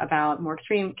also about more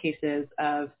extreme cases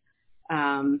of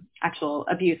actual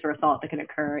abuse or assault that can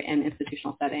occur in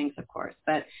institutional settings, of course.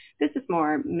 But this is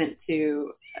more meant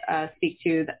to speak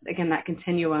to, again, that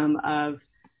continuum of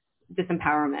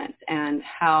disempowerment and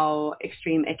how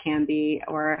extreme it can be,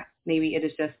 or maybe it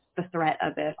is just the threat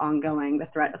of it ongoing. The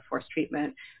threat of forced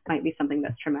treatment might be something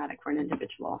that's traumatic for an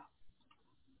individual.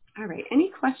 All right, any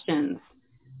questions?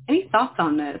 Any thoughts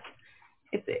on this?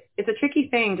 It's a tricky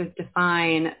thing to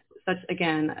define such,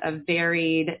 again, a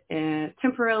varied,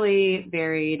 temporally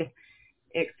varied,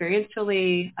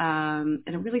 experientially, and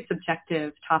a really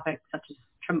subjective topic such as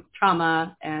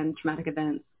trauma and traumatic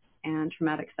events and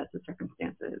traumatic sets of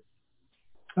circumstances.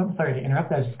 I'm sorry to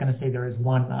interrupt. I was just going to say there is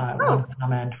one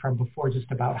comment from before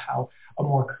just about how a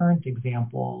more current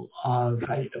example of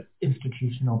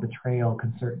institutional betrayal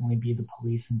can certainly be the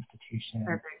police institution.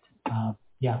 Perfect.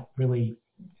 Yeah, really,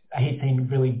 I hate saying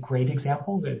really great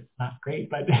example, but it's not great,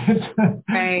 but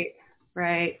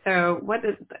Right. So what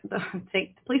is the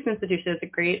police institution is a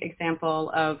great example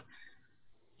of,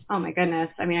 oh my goodness.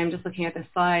 I mean, I'm just looking at this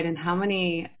slide and how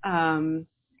many,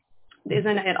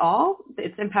 isn't it all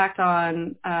its impact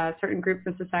on certain groups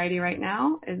in society right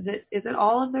now? Is it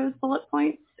all of those bullet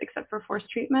points except for forced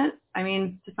treatment? I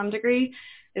mean, to some degree,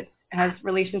 it has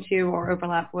relation to or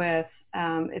overlap with.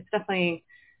 It's definitely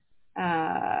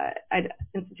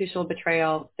institutional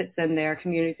betrayal fits in there.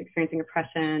 Communities experiencing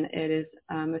oppression. It is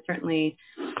certainly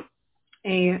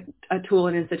a tool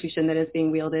and institution that is being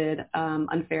wielded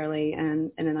unfairly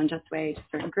and in an unjust way to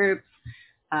certain groups.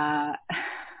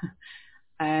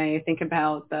 I think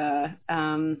about the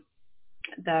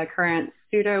current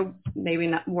maybe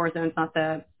not war zone's not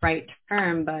the right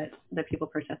term, but the people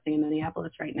protesting in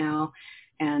Minneapolis right now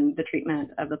and the treatment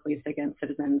of the police against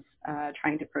citizens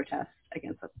trying to protest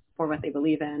for what they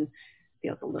believe in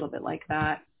feels a little bit like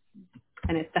that.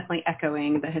 And it's definitely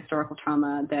echoing the historical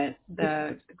trauma that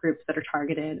the groups that are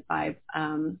targeted by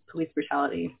police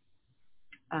brutality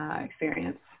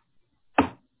experience.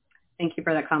 Thank you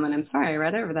for that comment. I'm sorry, I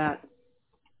read over that.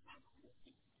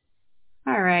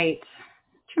 All right,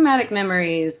 traumatic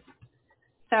memories.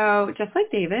 So just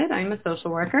like David, I'm a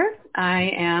social worker.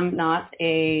 I am not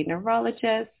a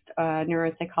neurologist,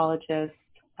 neuropsychologist,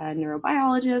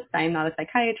 neurobiologist. I am not a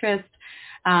psychiatrist.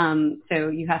 So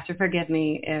you have to forgive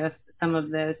me if some of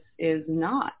this is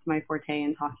not my forte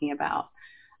in talking about.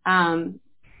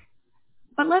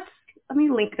 But let me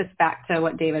link this back to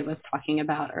what David was talking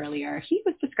about earlier. He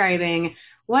was describing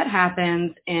what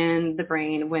happens in the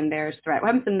brain when there's threat, what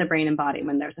happens in the brain and body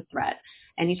when there's a threat.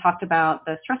 And he talked about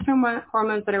the stress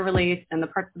hormones that are released and the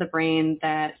parts of the brain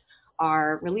that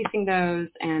are releasing those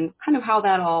and kind of how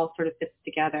that all sort of fits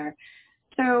together.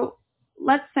 So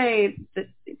let's say that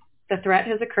the threat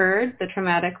has occurred, the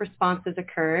traumatic response has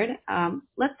occurred.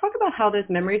 Let's talk about how those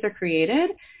memories are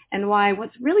created and why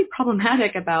what's really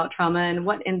problematic about trauma and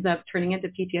what ends up turning into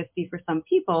PTSD for some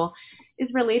people is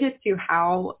related to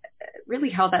how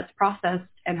that's processed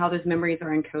and how those memories are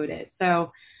encoded.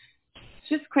 So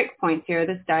just quick points here.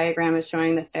 This diagram is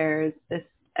showing that there's this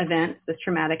event, this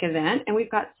traumatic event, and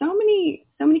we've got so many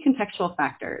contextual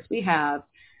factors. We have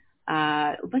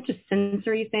a bunch of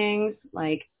sensory things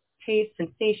like taste,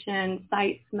 sensation,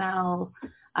 sight, smell.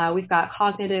 We've got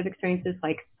cognitive experiences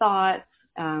like thoughts.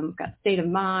 We've got state of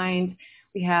mind.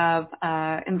 We have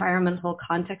environmental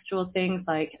contextual things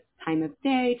like time of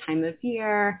day, time of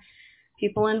year,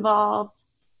 people involved.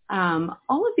 All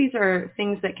of these are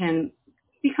things that can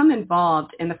become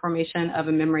involved in the formation of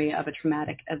a memory of a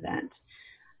traumatic event.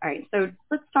 All right, so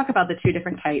let's talk about the two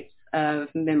different types of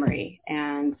memory.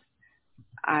 And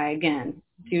again,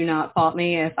 do not fault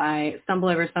me if I stumble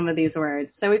over some of these words.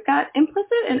 So we've got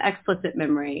implicit and explicit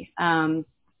memory.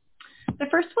 The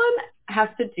first one has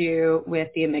to do with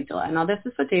the amygdala. Now, this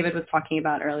is what David was talking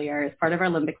about earlier as part of our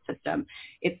limbic system.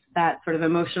 It's that sort of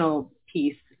emotional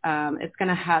piece. It's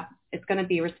going to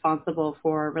be responsible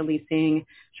for releasing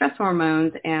stress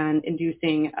hormones and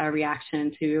inducing a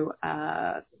reaction to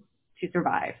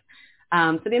survive.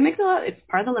 So the amygdala, it's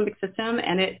part of the limbic system,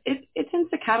 and it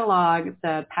tends to catalog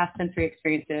the past sensory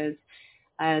experiences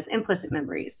as implicit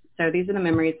memories. So these are the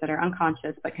memories that are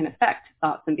unconscious but can affect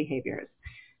thoughts and behaviors.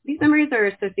 These memories are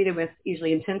associated with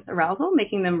usually intense arousal,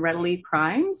 making them readily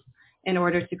primed in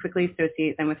order to quickly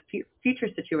associate them with future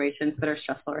situations that are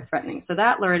stressful or threatening. So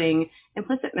that learning,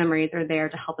 implicit memories are there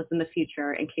to help us in the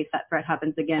future in case that threat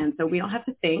happens again. So we don't have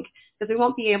to think because we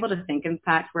won't be able to think. In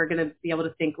fact, we're going to be able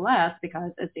to think less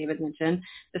because, as David mentioned,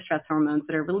 the stress hormones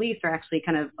that are released are actually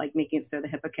kind of like making it so the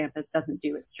hippocampus doesn't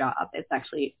do its job. It's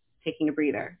actually taking a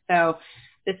breather. So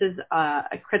this is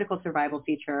a critical survival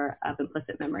feature of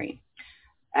implicit memory.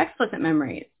 Explicit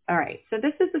memory. All right, so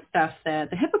this is the stuff that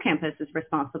the hippocampus is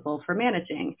responsible for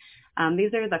managing.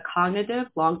 These are the cognitive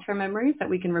long-term memories that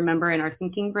we can remember in our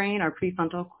thinking brain, our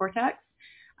prefrontal cortex.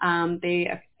 They,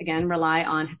 again, rely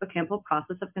on hippocampal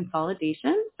process of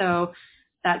consolidation. So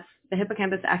that's the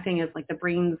hippocampus acting as like the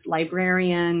brain's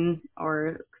librarian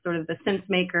or sort of the sense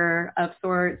maker of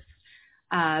sorts.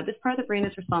 This part of the brain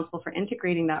is responsible for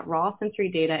integrating that raw sensory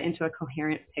data into a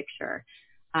coherent picture,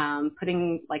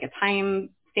 putting like a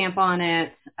time stamp on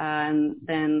it, and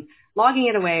then logging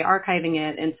it away, archiving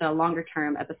it into a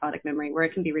longer-term episodic memory where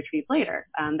it can be retrieved later.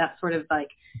 That's sort of like,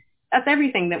 that's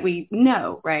everything that we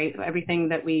know, right? Everything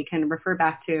that we can refer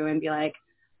back to and be like,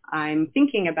 I'm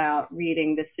thinking about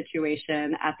reading this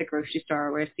situation at the grocery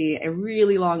store where I see a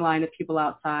really long line of people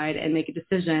outside and make a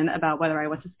decision about whether I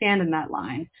want to stand in that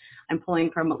line. I'm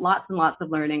pulling from lots and lots of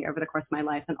learning over the course of my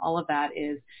life, and all of that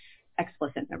is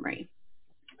explicit memory.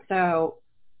 So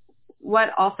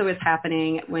what also is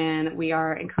happening when we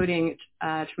are encoding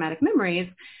traumatic memories,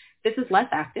 this is less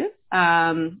active,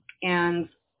 and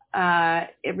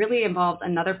it really involves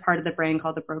another part of the brain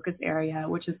called the Broca's area,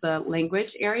 which is the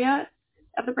language area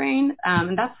of the brain,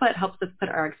 and that's what helps us put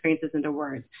our experiences into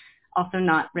words. Also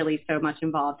not really so much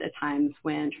involved at times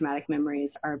when traumatic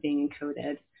memories are being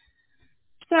encoded.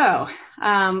 So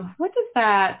what does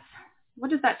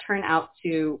that turn out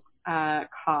to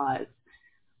cause?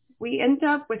 We end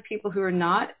up with people who are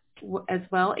not as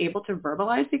well able to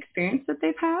verbalize the experience that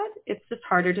they've had. It's just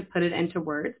harder to put it into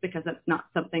words because it's not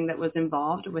something that was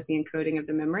involved with the encoding of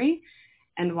the memory,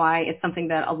 and why it's something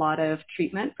that a lot of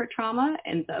treatment for trauma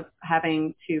ends up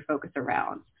having to focus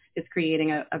around, is creating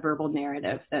a verbal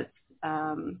narrative that's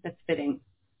fitting.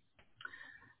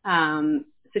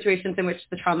 Situations in which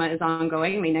the trauma is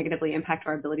ongoing may negatively impact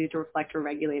our ability to reflect or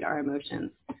regulate our emotions.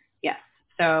 Yes.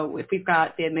 So if we've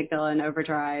got the amygdala in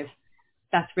overdrive,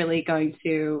 that's really going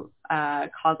to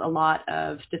cause a lot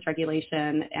of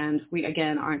dysregulation, and we,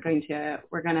 again,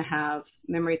 we're going to have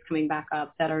memories coming back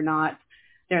up that are not,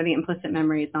 they're the implicit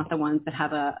memories, not the ones that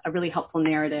have a really helpful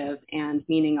narrative and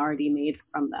meaning already made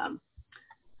from them.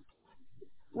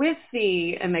 With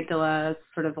the amygdala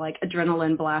sort of like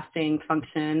adrenaline blasting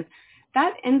function,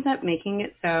 that ends up making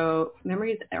it so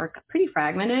memories are pretty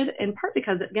fragmented, in part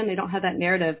because, again, they don't have that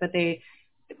narrative, but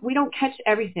we don't catch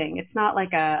everything. It's not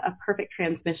like a perfect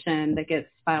transmission that gets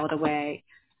filed away.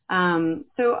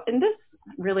 So in this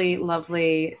really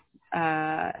lovely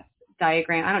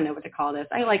diagram, I don't know what to call this.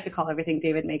 I like to call everything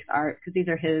David makes art because these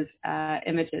are his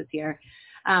images here.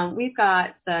 We've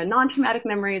got the non-traumatic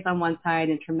memories on one side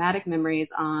and traumatic memories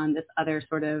on this other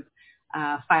sort of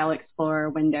file explorer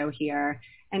window here.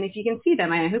 And if you can see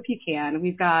them, I hope you can,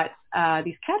 we've got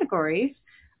these categories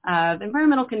of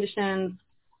environmental conditions,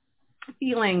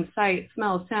 feelings, sight,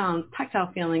 smells, sounds,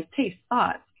 tactile feelings, taste,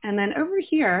 thoughts. And then over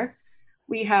here,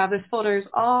 we have those folders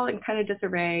all in kind of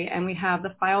disarray, and we have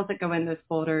the files that go in those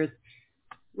folders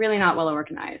really not well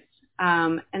organized.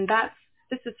 And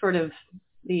this is sort of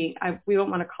we don't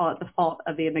want to call it the fault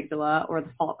of the amygdala or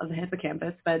the fault of the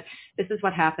hippocampus, but this is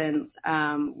what happens.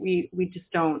 We just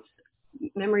don't,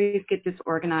 memories get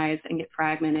disorganized and get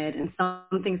fragmented, and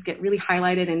some things get really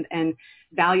highlighted and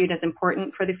valued as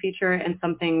important for the future, and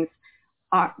some things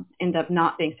end up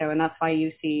not being so, and that's why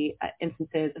you see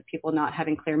instances of people not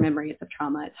having clear memories of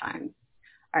trauma at times.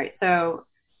 All right, so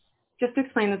just to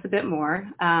explain this a bit more,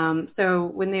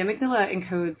 so when the amygdala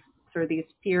encodes sort of these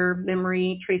fear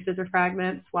memory traces or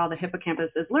fragments, while the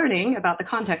hippocampus is learning about the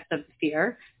context of the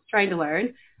fear, trying to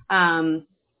learn,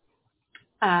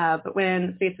 but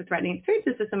when faced with threatening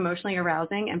experiences, this emotionally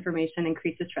arousing information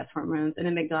increases stress hormones and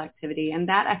amygdala activity, and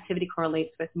that activity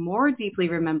correlates with more deeply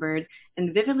remembered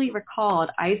and vividly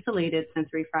recalled isolated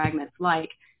sensory fragments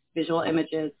like visual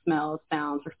images, smells,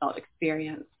 sounds, or felt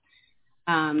experience.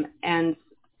 And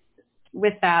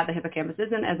with that, the hippocampus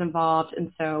isn't as involved,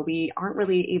 and so we aren't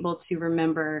really able to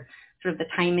remember sort of the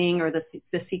timing or the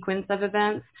sequence of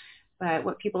events. But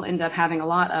what people end up having a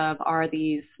lot of are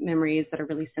these memories that are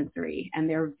really sensory, and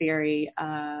they're very,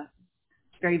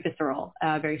 very visceral,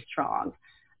 very strong.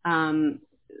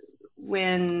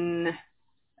 When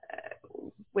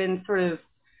sort of,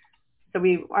 so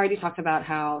we already talked about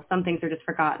how some things are just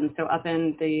forgotten. So up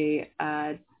in the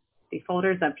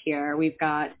folders up here, we've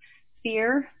got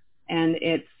fear, and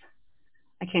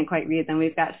I can't quite read them.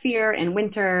 We've got fear and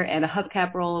winter and a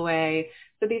hubcap roll away.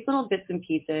 So these little bits and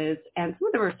pieces, and some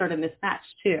of them are sort of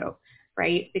mismatched too,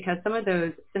 right? Because some of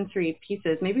those sensory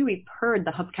pieces, maybe we've heard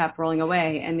the hubcap rolling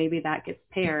away, and maybe that gets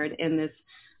paired in this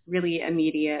really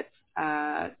immediate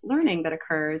learning that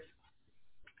occurs.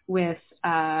 with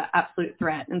absolute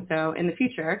threat. And so in the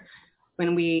future,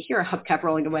 when we hear a hubcap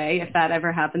rolling away, if that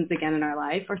ever happens again in our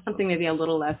life, or something maybe a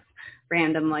little less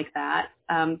random like that,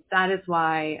 that is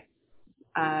why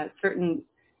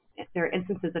there are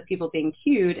instances of people being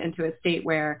cued into a state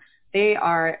where they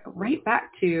are right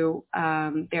back to,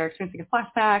 they're experiencing a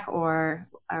flashback or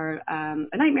a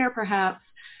nightmare perhaps,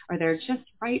 or they're just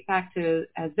right back to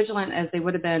as vigilant as they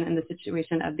would have been in the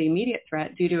situation of the immediate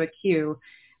threat due to a cue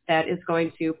that is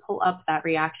going to pull up that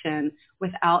reaction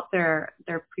without their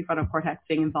prefrontal cortex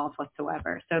being involved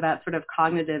whatsoever. So that sort of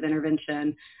cognitive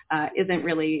intervention isn't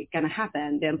really going to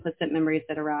happen. The implicit memories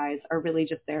that arise are really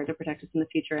just there to protect us in the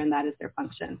future, and that is their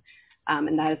function.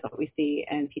 And that is what we see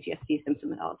in PTSD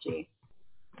symptomatology.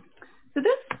 So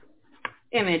this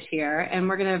image here, and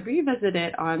we're going to revisit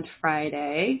it on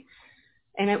Friday,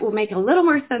 and it will make a little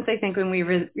more sense, I think, when we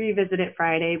revisit it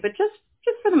Friday, but just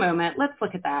for the moment, let's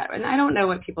look at that. And I don't know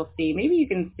what people see. Maybe you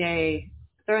can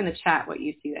throw in the chat what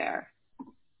you see there.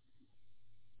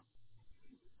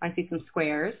 I see some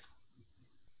squares.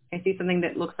 I see something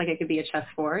that looks like it could be a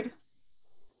chessboard.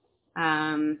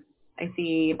 I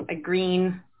see a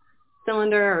green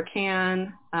cylinder or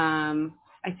can.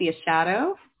 I see a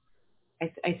shadow. I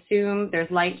assume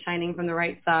there's light shining from the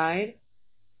right side.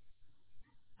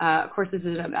 Of course, this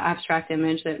is an abstract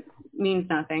image that means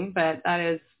nothing, but that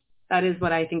is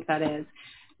what I think that is.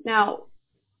 Now,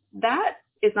 that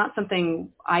is not something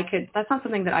that's not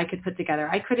something that I could put together.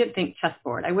 I couldn't think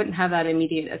chessboard. I wouldn't have that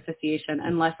immediate association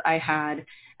unless I had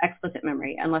explicit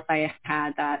memory, unless I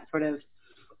had that sort of,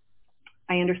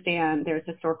 I understand there's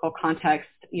historical context,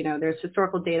 there's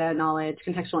historical data, knowledge,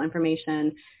 contextual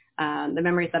information, the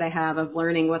memories that I have of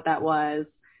learning what that was,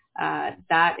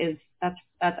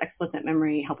 that's explicit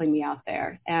memory helping me out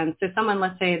there. And so someone,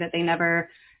 let's say that they never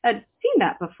had seen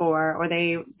that before, or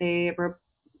they were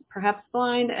perhaps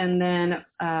blind and then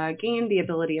gained the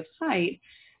ability of sight,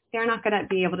 they're not going to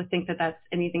be able to think that that's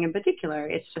anything in particular.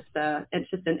 It's just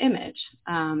an image.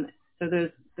 So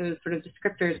those sort of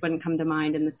descriptors wouldn't come to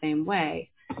mind in the same way.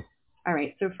 All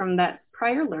right, so from that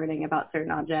prior learning about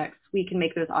certain objects, we can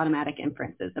make those automatic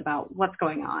inferences about what's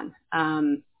going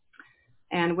on.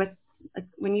 And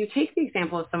when you take the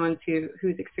example of someone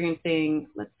who's experiencing,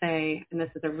 let's say, and this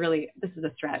is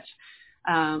a stretch,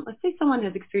 let's say someone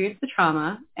has experienced the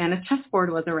trauma and a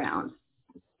chessboard was around.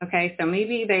 Okay, so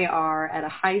maybe they are at a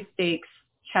high stakes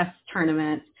chess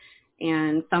tournament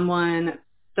and someone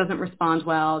doesn't respond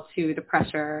well to the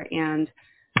pressure and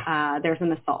there's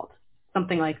an assault,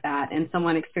 something like that, and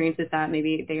someone experiences that.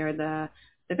 Maybe they are the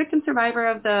victim survivor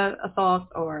of the assault,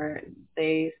 or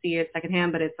they see it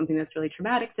secondhand, but it's something that's really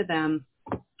traumatic to them.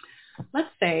 Let's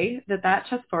say that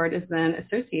chessboard is then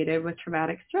associated with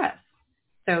traumatic stress.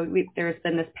 So there's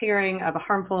been this pairing of a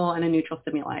harmful and a neutral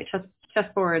stimuli.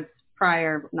 Chessboards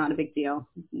prior, not a big deal.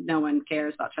 No one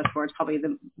cares about chessboards, probably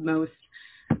the most,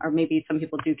 or maybe some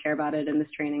people do care about it in this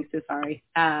training, so sorry.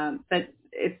 But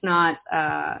it's not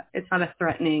a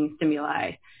threatening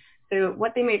stimuli. So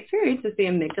what they may experience is the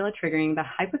amygdala triggering the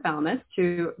hypothalamus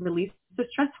to release the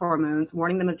stress hormones,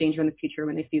 warning them of danger in the future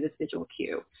when they see this visual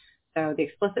cue. So the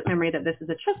explicit memory that this is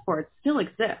a chessboard still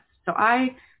exists. So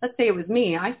let's say it was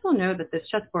me, I still know that this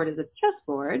chessboard is a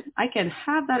chessboard. I can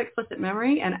have that explicit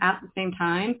memory and at the same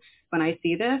time, when I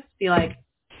see this, be like,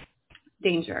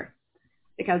 danger.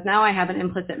 Because now I have an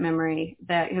implicit memory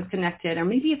that is connected, or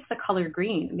maybe it's the color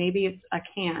green, maybe it's a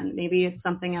can, maybe it's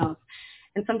something else.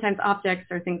 And sometimes objects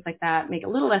or things like that make a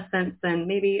little less sense than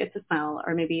maybe it's a smell,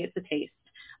 or maybe it's a taste,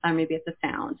 or maybe it's a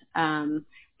sound.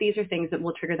 These are things that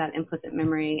will trigger that implicit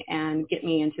memory and get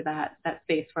me into that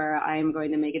space where I am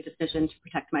going to make a decision to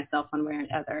protect myself one way or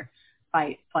another,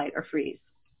 fight, flight, or freeze.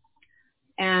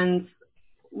 And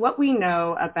what we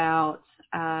know about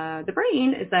the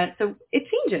brain is that, so it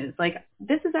changes. Like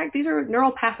these are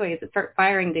neural pathways that start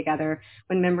firing together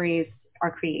when memories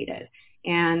are created.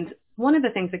 And one of the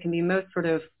things that can be most sort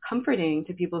of comforting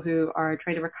to people who are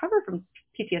trying to recover from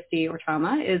PTSD or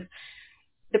trauma is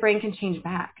the brain can change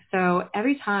back. So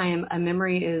every time a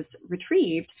memory is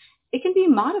retrieved, it can be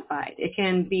modified. It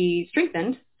can be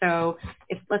strengthened. So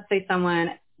if, let's say,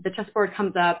 the chessboard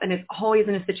comes up and it's always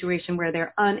in a situation where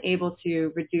they're unable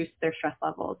to reduce their stress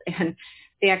levels, and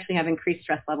they actually have increased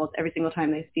stress levels every single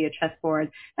time they see a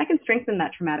chessboard, that can strengthen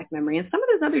that traumatic memory. And some of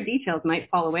those other details might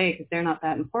fall away because they're not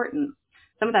that important.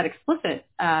 Some of that explicit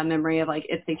memory of like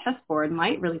it's a chessboard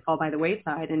might really fall by the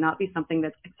wayside and not be something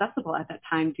that's accessible at that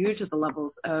time due to the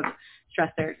levels of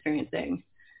stress they're experiencing.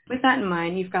 With that in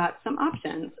mind, you've got some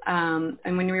options. And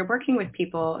when you're working with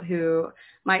people who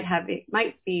might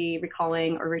be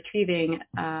recalling or retrieving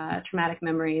traumatic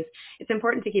memories, it's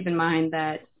important to keep in mind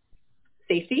that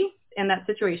safety in that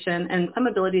situation, and some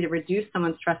ability to reduce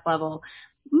someone's stress level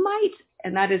might,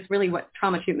 and that is really what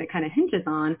trauma treatment kind of hinges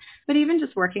on, but even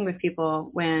just working with people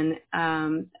when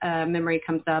a memory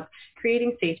comes up,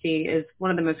 creating safety is one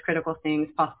of the most critical things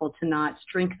possible to not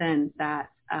strengthen that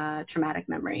traumatic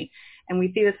memory. And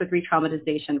we see this with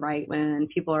re-traumatization, right? When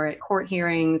people are at court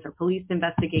hearings or police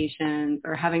investigations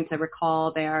or having to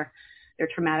recall their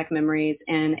traumatic memories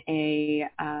in an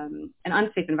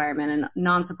unsafe environment, a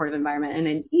non-supportive environment, and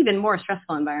an even more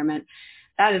stressful environment,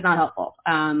 that is not helpful.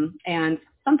 And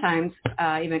sometimes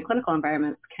even clinical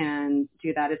environments can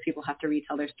do that as people have to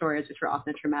retell their stories, which are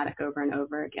often traumatic over and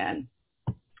over again.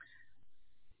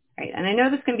 Right. And I know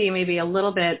this can be maybe a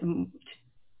little bit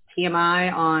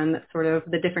TMI on sort of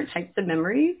the different types of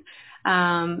memories,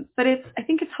 but I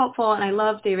think it's helpful, and I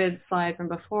love David's slide from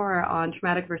before on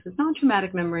traumatic versus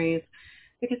non-traumatic memories,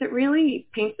 because it really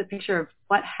paints the picture of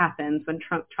what happens when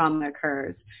trauma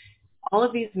occurs. All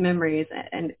of these memories,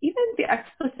 and even the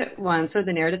explicit ones, so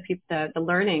the narrative, the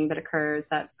learning that occurs,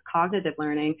 that cognitive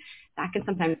learning, that can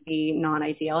sometimes be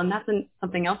non-ideal, and that's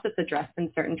something else that's addressed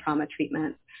in certain trauma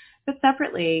treatments. But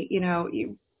separately,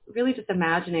 you really just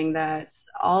imagining that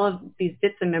all of these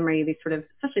bits of memory, these sort of,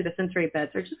 especially the sensory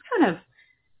bits, are just kind of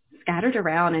scattered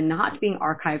around and not being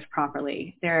archived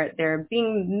properly. They're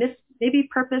being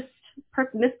mispurposed,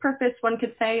 one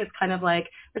could say. It's kind of like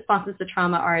responses to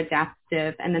trauma are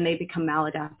adaptive, and then they become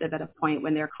maladaptive at a point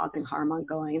when they're causing harm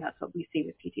ongoing. That's what we see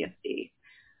with PTSD.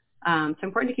 So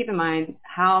important to keep in mind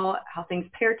how things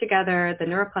pair together, the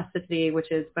neuroplasticity,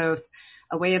 which is both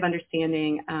a way of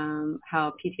understanding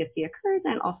how PTSD occurs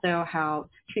and also how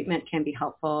treatment can be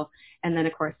helpful. And then,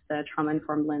 of course, the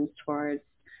trauma-informed lens towards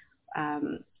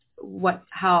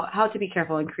how to be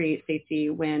careful and create safety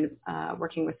when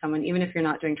working with someone, even if you're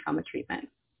not doing trauma treatment.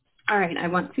 All right, I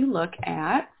want to look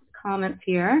at comments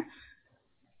here.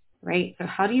 Right, so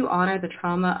how do you honor the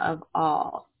trauma of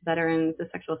all? Veterans, the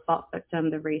sexual assault victim,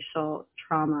 the racial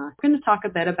trauma. We're going to talk a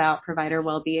bit about provider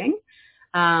well-being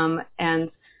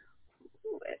and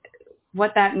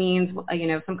what that means,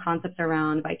 some concepts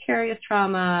around vicarious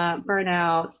trauma,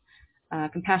 burnout,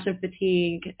 compassion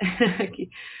fatigue.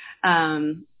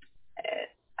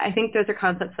 I think those are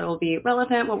concepts that will be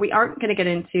relevant. What we aren't going to get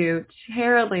into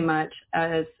terribly much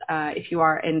as if you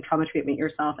are in trauma treatment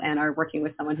yourself and are working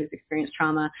with someone who's experienced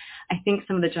trauma, I think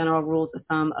some of the general rules of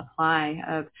thumb apply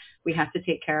of we have to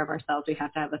take care of ourselves. We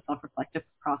have to have a self-reflective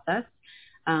process.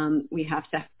 We have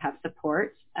to have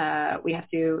support. We have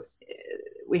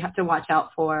to watch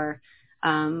out for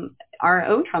our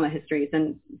own trauma histories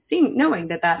and knowing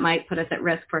that might put us at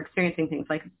risk for experiencing things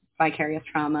like vicarious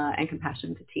trauma and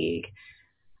compassion fatigue.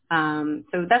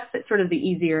 So that's sort of the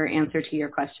easier answer to your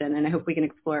question, and I hope we can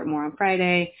explore it more on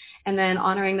Friday. And then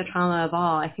honoring the trauma of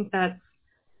all, I think that's,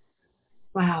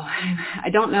 wow, I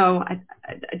don't know. I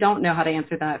don't know how to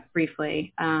answer that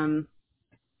briefly.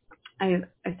 I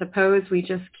suppose we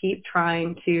just keep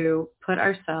trying to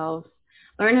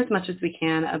learn as much as we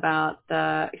can about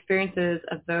the experiences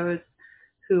of those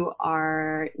who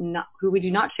we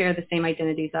do not share the same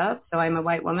identities of. So I'm a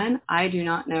white woman. I do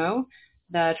not know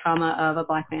the trauma of a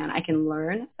Black man. I can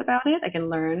learn about it. I can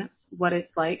learn what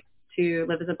it's like to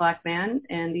live as a Black man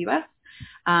in the U.S.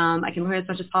 I can learn as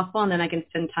much as possible, and then I can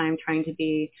spend time trying to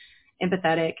be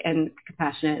empathetic and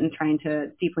compassionate and trying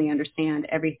to deeply understand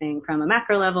everything from a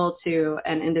macro level to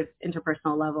an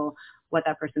interpersonal level, what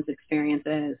that person's experience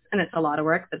is. And it's a lot of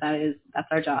work, but that's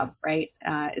our job, right?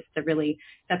 Is to really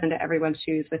step into everyone's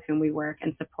shoes with whom we work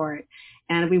and support.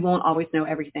 And we won't always know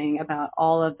everything about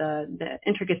all of the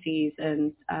intricacies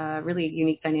and really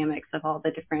unique dynamics of all the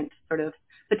different sort of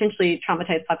potentially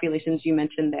traumatized populations you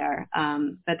mentioned there.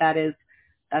 But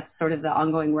that's sort of the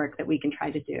ongoing work that we can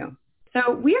try to do. So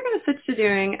we are going to switch to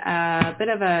doing a bit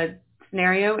of a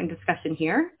scenario and discussion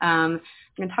here. I'm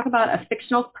going to talk about a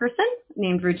fictional person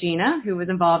named Regina who was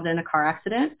involved in a car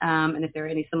accident. And if there are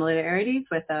any similarities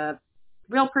with a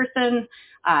real person,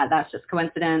 that's just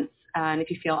coincidence. And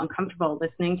if you feel uncomfortable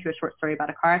listening to a short story about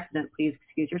a car accident, please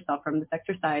excuse yourself from this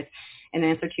exercise. In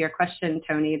answer to your question,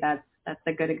 Tony, that's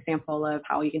a good example of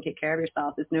how you can take care of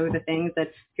yourself, is know the things that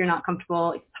if you're not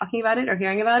comfortable talking about it or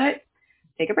hearing about it,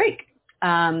 take a break.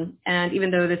 And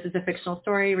even though this is a fictional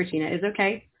story, Regina is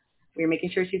okay. We're making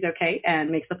sure she's okay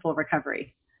and makes a full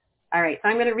recovery. All right, so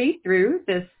I'm going to read through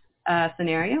this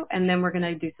scenario, and then we're going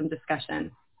to do some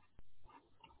discussion.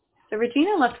 So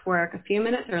Regina left work a few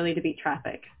minutes early to beat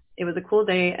traffic. It was a cool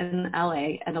day in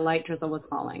LA, and a light drizzle was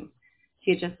falling.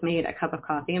 She had just made a cup of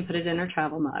coffee and put it in her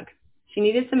travel mug. She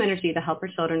needed some energy to help her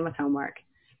children with homework.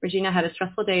 Regina had a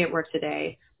stressful day at work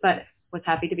today, but was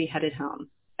happy to be headed home.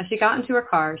 As she got into her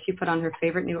car, she put on her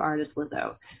favorite new artist,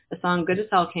 Lizzo. The song Good as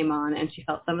Hell came on, and she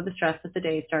felt some of the stress of the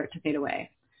day start to fade away.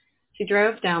 She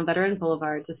drove down Veteran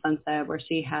Boulevard to Sunset, where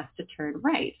she has to turn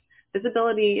right.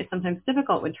 Visibility is sometimes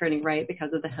difficult when turning right because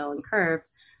of the hill and curve.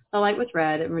 The light was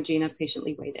red, and Regina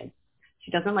patiently waited.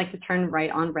 She doesn't like to turn right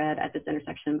on red at this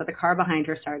intersection, but the car behind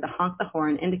her started to honk the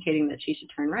horn, indicating that she should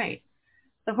turn right.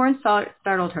 The horn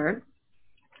startled her,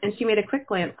 and she made a quick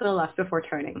glance to the left before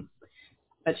turning.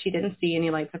 But she didn't see any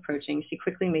lights approaching. She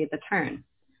quickly made the turn.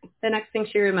 The next thing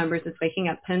she remembers is waking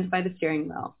up pinned by the steering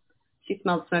wheel. She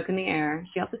smelled smoke in the air.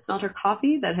 She also smelled her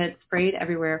coffee that had sprayed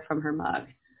everywhere from her mug.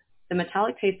 The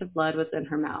metallic taste of blood was in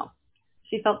her mouth.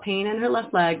 She felt pain in her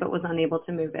left leg but was unable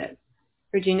to move it.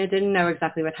 Regina didn't know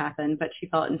exactly what happened, but she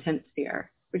felt intense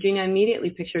fear. Regina immediately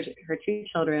pictured her 2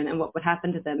 children and what would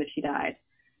happen to them if she died.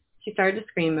 She started to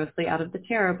scream, mostly out of the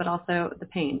terror, but also the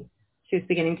pain. She was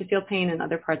beginning to feel pain in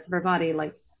other parts of her body,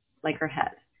 like her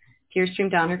head. Tears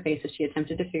streamed down her face as she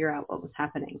attempted to figure out what was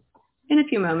happening. In a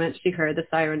few moments, she heard the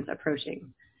sirens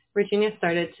approaching. Regina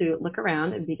started to look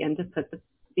around and began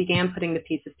putting the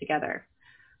pieces together.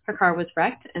 Her car was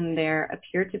wrecked, and there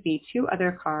appeared to be 2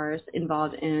 other cars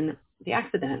involved in the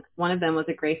accident. One of them was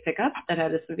a gray pickup that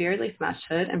had a severely smashed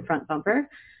hood and front bumper.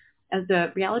 As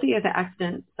the reality of the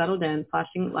accident settled in,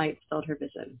 flashing lights filled her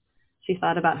vision. She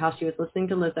thought about how she was listening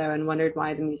to Lizzo and wondered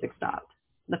why the music stopped.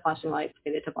 The flashing lights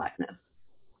faded to blackness.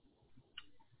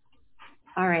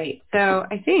 All right, so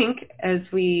I think as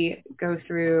we go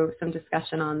through some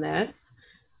discussion on this,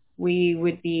 we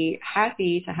would be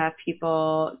happy to have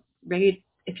people ready.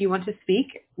 If you want to speak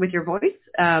with your voice,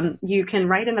 you can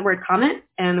write in the word comment,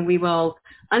 and we will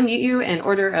unmute you in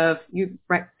order of you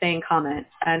saying comment,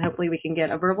 and hopefully we can get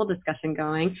a verbal discussion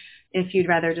going. If you'd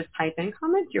rather just type in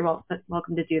comments, you're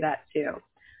welcome to do that too.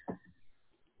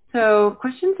 So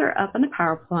questions are up on the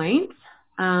PowerPoint.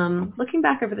 Looking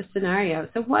back over the scenario,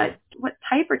 so what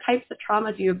type or types of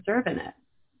trauma do you observe in it?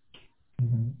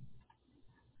 Mm-hmm.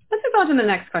 Let's move on to the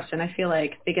next question. I feel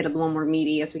like they get a little more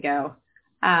meaty as we go.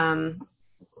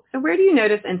 So where do you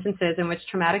notice instances in which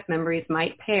traumatic memories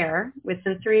might pair with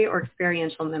sensory or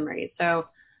experiential memories? So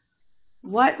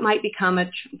what might become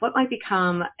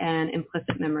an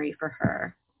implicit memory for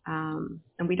her?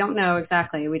 And we don't know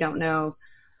exactly. We don't know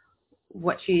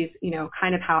what she's,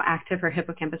 kind of how active her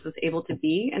hippocampus was able to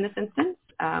be in this instance.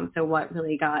 So what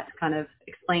really got kind of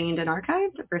explained and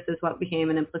archived versus what became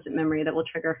an implicit memory that will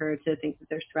trigger her to think that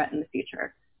there's threat in the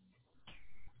future.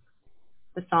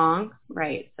 The song,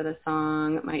 right. So the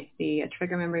song might be a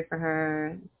trigger memory for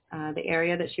her. The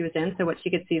area that she was in, so what she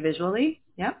could see visually.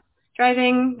 Yep.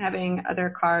 Driving, having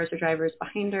other cars or drivers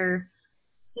behind her.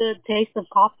 The taste of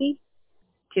coffee.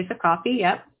 Taste of coffee,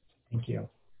 yep. Thank you.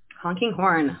 Honking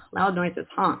horn, loud noises,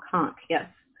 honk, honk, yes.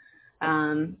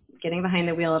 Getting behind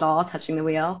the wheel at all, touching the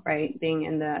wheel, right? Being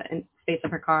in the space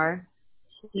of her car.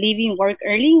 Leaving work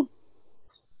early.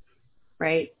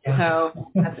 Right.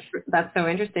 So that's so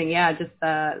interesting. Yeah, just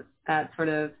that sort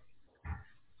of,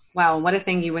 wow, what a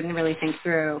thing you wouldn't really think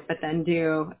through, but then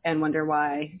do and wonder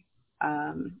why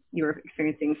you were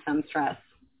experiencing some stress.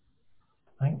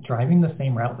 I think driving the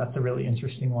same route, that's a really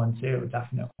interesting one too,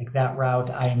 definitely. Like that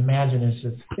route, I imagine, is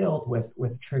just filled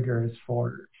with triggers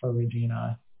for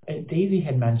Regina. Daisy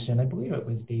had mentioned, I believe it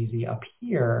was Daisy up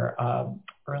here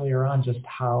earlier on, just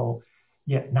how,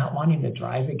 not wanting to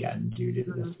drive again due to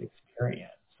this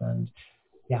experience. And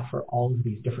for all of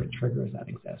these different triggers that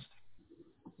exist.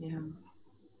 Yeah.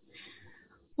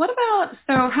 What about,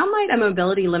 so how might a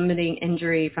mobility limiting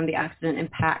injury from the accident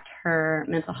impact her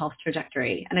mental health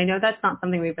trajectory? And I know that's not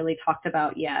something we've really talked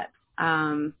about yet.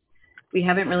 We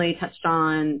haven't really touched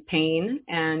on pain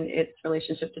and its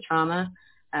relationship to trauma.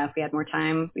 If we had more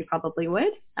time, we probably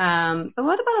would. But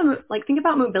what about, think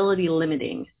about mobility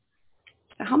limiting.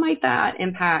 So how might that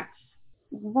impact,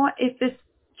 what if this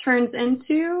turns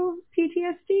into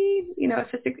PTSD?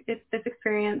 If this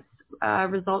experience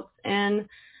results in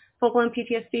full-blown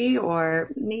PTSD, or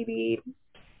maybe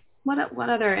what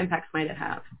other impacts might it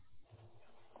have?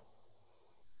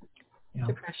 Yeah.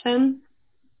 Depression,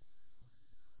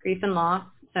 grief and loss.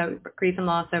 So grief and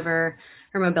loss over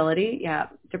her mobility. Yeah,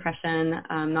 depression.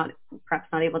 Perhaps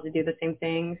not able to do the same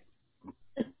things.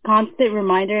 A constant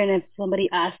reminder, and if somebody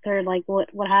asked her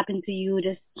what happened to you,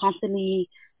 just constantly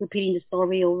repeating the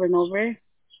story over and over.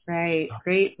 Right.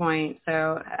 Great point.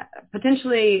 So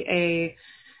potentially a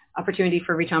opportunity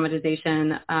for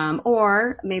re-traumatization,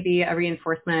 or maybe a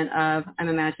reinforcement of, I'm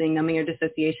imagining, numbing or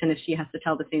dissociation if she has to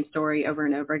tell the same story over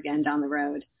and over again down the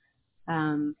road.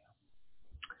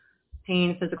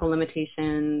 Pain, physical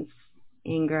limitations,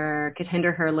 anger could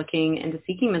hinder her looking into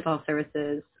seeking mental health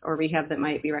services or rehab that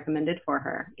might be recommended for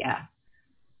her. Yeah.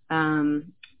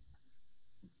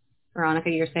 Veronica,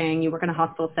 you're saying you work in a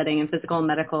hospital setting and physical and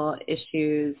medical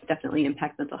issues definitely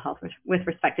impact mental health with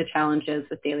respect to challenges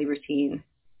with daily routine.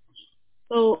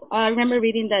 So I remember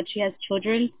reading that she has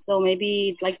children, so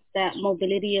maybe like that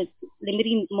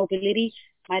limiting mobility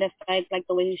might affect like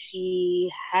the way she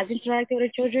has interacted with her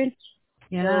children.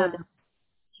 Yeah. So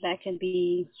that can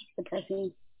be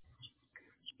depressing.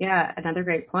 Yeah, another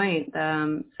great point.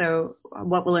 So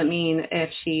what will it mean if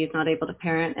she's not able to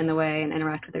parent in the way and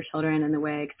interact with her children in the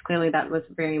way? Because clearly that was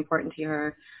very important to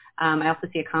her. I also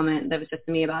see a comment that was just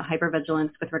to me about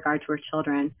hypervigilance with regard to her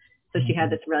children. So she had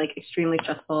this really extremely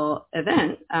stressful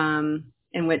event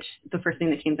in which the first thing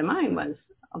that came to mind was,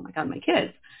 oh my God, my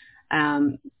kids.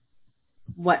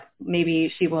 What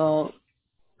maybe she will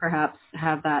perhaps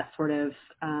have that sort of,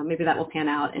 maybe that will pan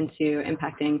out into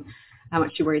impacting how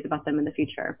much she worries about them in the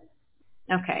future.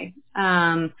 Okay.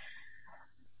 And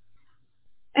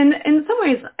in some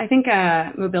ways, I think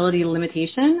mobility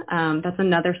limitation, that's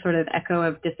another sort of echo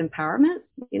of disempowerment,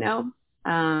 you know.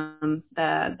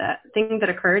 The thing that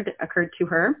occurred to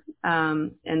her.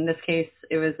 In this case,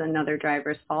 it was another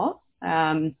driver's fault.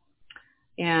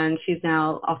 And she's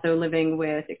now also living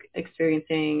with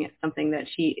experiencing something that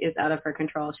she is out of her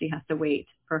control. She has to wait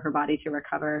for her body to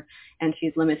recover, and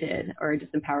she's limited or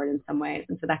disempowered in some ways.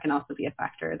 And so that can also be a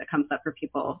factor that comes up for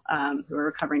people who are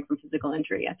recovering from physical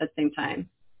injury at the same time.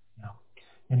 Yeah.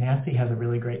 And Nancy has a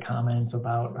really great comment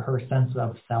about her sense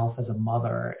of self as a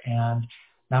mother, and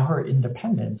now her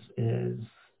independence is,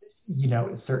 you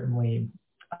know, certainly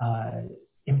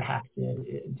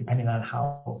impacted depending on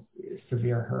how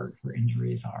severe her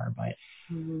injuries are. But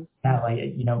that, like,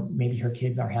 you know, maybe her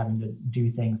kids are having to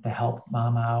do things to help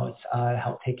mom out,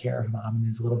 help take care of mom, and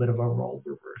there's a little bit of a role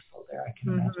reversal there. I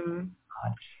can imagine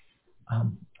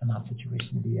an odd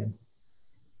situation to be in.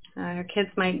 Her kids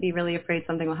might be really afraid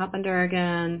something will happen to her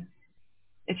again.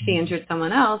 If she injured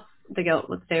someone else, the guilt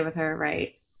would stay with her,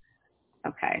 right?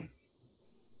 Okay.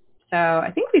 So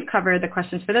I think we've covered the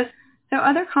questions for this. So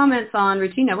other comments on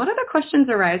Regina, what other questions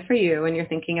arise for you when you're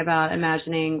thinking about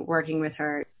imagining working with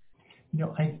her? You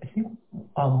know, I think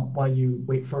while you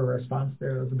wait for a response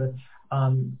there, Elizabeth,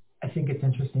 I think it's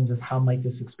interesting just how might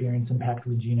this experience impact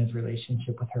Regina's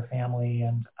relationship with her family.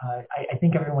 And I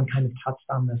think everyone kind of touched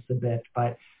on this a bit,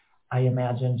 but I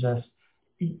imagine just,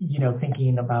 you know,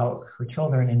 thinking about her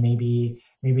children, and maybe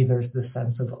there's this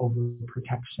sense of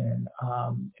overprotection,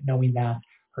 knowing that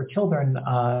her children,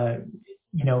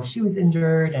 you know, she was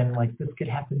injured and like this could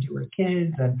happen to her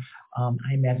kids. And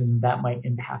I imagine that might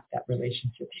impact that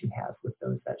relationship she has with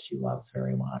those that she loves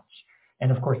very much. And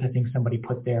of course, I think somebody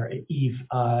put there, Eve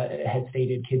had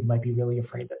stated kids might be really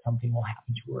afraid that something will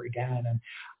happen to her again. And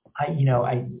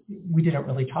we didn't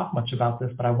really talk much about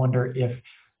this, but I wonder if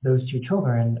those two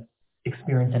children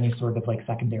experience any sort of like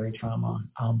secondary trauma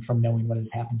from knowing what has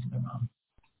happened to their mom.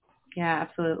 Yeah,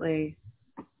 absolutely.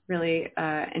 Really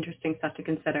interesting stuff to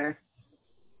consider.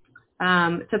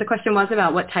 So the question was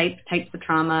about what types of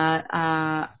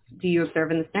trauma do you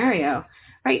observe in the scenario,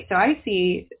 right? So I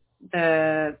see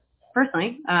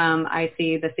personally, I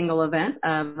see the single event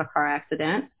of a car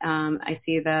accident. I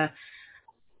see the,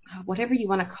 whatever you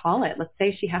want to call it. Let's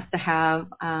say she has to have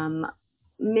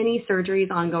many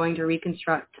surgeries ongoing to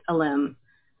reconstruct a limb.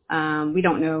 We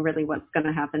don't know really what's going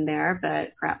to happen there,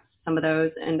 but perhaps some of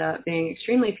those end up being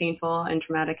extremely painful and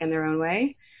traumatic in their own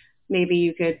way. Maybe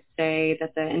you could say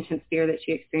that the intense fear that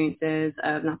she experiences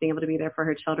of not being able to be there for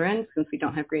her children, since we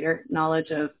don't have greater knowledge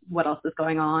of what else is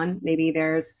going on. Maybe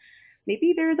there's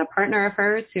a partner of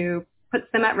hers who puts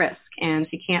them at risk, and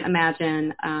she can't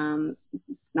imagine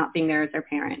not being there as their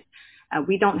parent.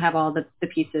 We don't have all the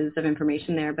pieces of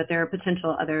information there, but there are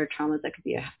potential other traumas that could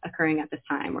be occurring at this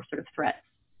time, or sort of threats.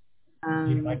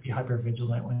 You might be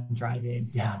hypervigilant when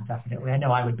driving. Yeah, definitely. I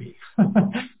know I would be.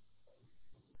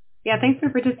 Yeah, thanks for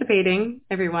participating,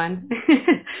 everyone.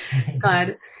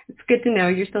 Glad. It's good to know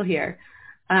you're still here.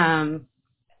 All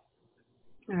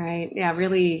right. Yeah,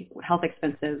 really health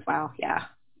expenses. Wow. Yeah.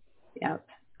 Yeah.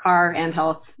 Car and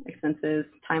health expenses,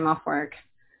 time off work,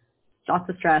 lots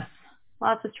of stress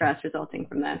resulting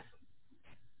from this.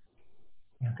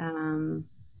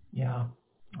 Yeah.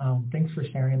 Thanks for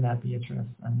sharing that, Beatrice.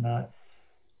 And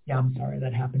yeah, I'm sorry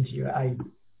that happened to you. I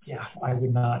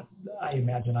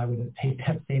imagine I wouldn't take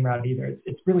that same route either.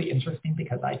 It's really interesting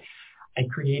because I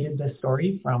created this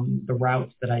story from the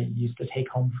routes that I used to take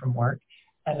home from work.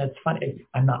 And it's funny,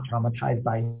 I'm not traumatized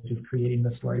by just creating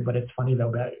the story, but it's funny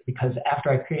though, because after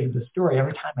I created the story,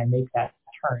 every time I make that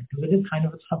turn, because it is kind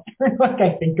of something like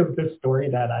I think of this story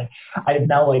that I've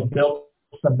now like built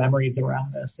some memories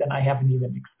around this, and I haven't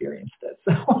even experienced it.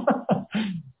 So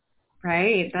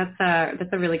Right. That's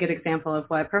a really good example of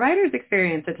what providers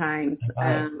experience at times,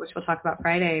 which we'll talk about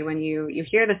Friday when you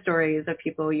hear the stories of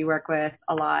people you work with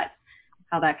a lot,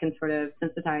 how that can sort of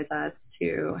sensitize us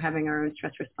to having our own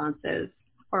stress responses,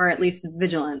 or at least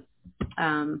vigilance.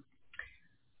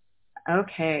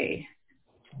 Okay.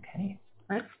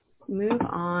 Let's move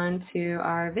on to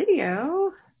our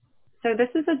video. So this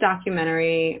is a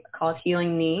documentary called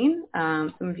Healing Neen.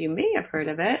 Some of you may have heard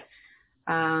of it.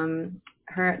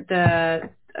 The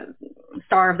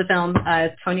star of the film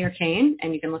is Toni Arcane,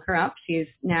 and you can look her up. She's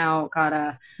now got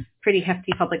a pretty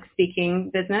hefty public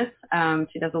speaking business.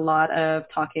 She does a lot of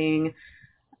talking,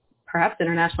 perhaps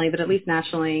internationally, but at least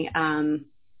nationally,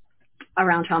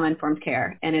 around trauma-informed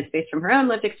care. And it's based from her own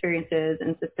lived experiences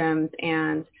and systems.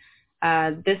 And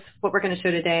what we're going to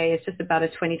show today is just about a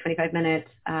 20-25 minute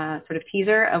sort of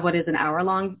teaser of what is an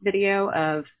hour-long video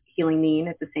of Healing Neen.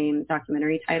 It's the same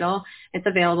documentary title. It's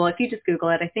available if you just Google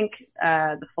it. I think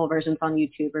the full version's on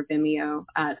YouTube or Vimeo.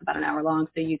 It's about an hour long,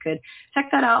 so you could check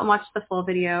that out and watch the full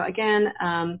video. Again,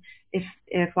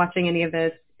 if watching any of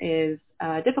this is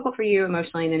difficult for you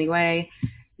emotionally in any way,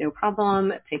 no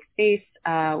problem. Take space.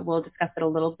 We'll discuss it a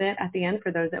little bit at the end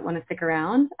for those that want to stick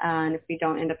around. And if we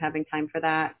don't end up having time for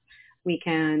that, we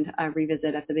can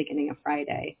revisit at the beginning of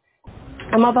Friday.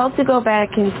 I'm about to go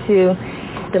back into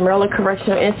the Maryland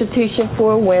Correctional Institution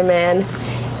for Women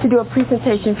to do a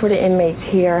presentation for the inmates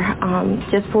here.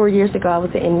 Just 4 years ago, I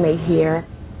was an inmate here.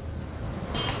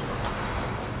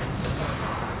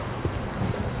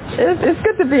 It's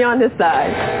good to be on this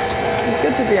side.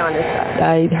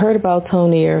 I heard about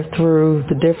Toni through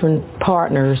the different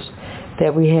partners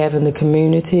that we have in the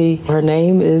community. Her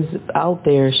name is out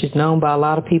there. She's known by a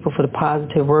lot of people for the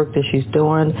positive work that she's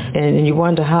doing. And you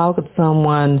wonder, how could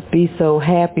someone be so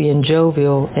happy and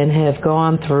jovial and have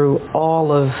gone through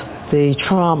all of the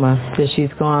trauma that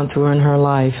she's gone through in her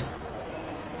life?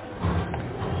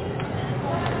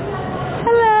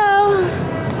 Hello.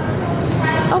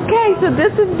 Okay, so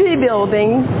this is B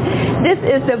Building. This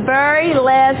is the very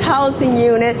last housing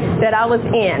unit that I was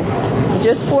in.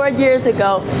 Just 4 years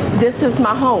ago, this is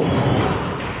my home.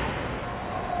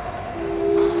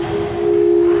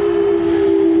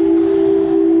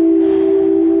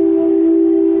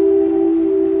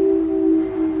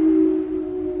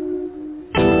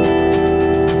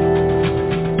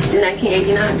 In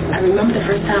 1989, I remember the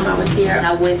first time I was here,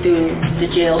 I went through the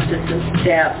jail system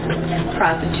steps,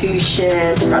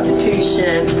 prostitution,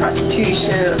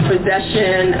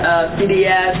 possession of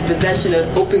CDS, possession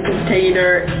of open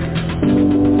container.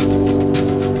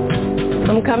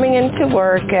 I'm coming into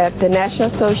work at the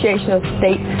National Association of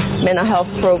State Mental Health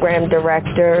Program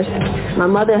Directors. My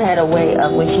mother had a way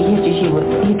of, when she hit you, she would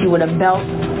hit you with a belt,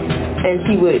 and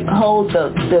she would hold the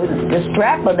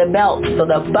strap of the belt, so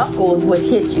the buckles would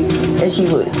hit you, and she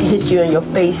would hit you in your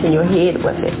face and your head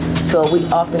with it. So we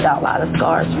often got a lot of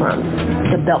scars from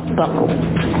the belt buckle.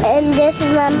 And this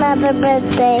is my mother's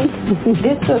birthday.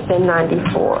 This was in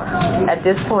 94. At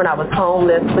this point, I was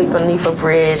homeless, sleeping beneath a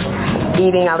bridge,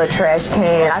 eating out of a trash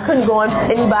can. I couldn't go in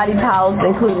anybody's house,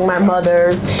 including my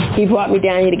mother's. He brought me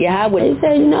down here to get high with it. He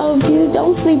said, you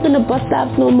don't sleep in the bus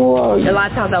stops no more. A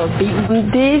lot of times I was beaten.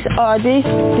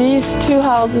 These two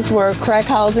houses were crack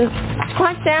houses.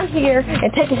 Crunch down here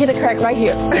and take a hit of crack right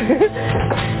here.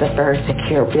 It's a very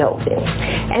secure building.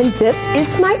 And this is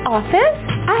my office.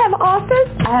 I have an office.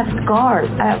 I have scars.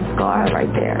 I have a scar right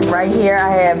there. Right here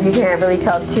I have, you can't really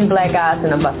tell, 2 black eyes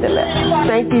and a busted lip.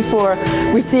 Thank you for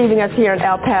receiving us here in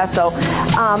El Paso.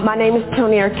 My name is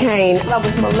Toni Arcane. I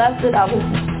was molested. I was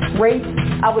raped.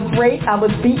 I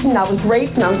was beaten, I was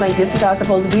raped, and I was like, this is how it's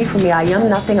supposed to be for me. I am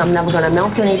nothing, I'm never going to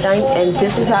amount to anything, and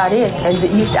this is how it is. And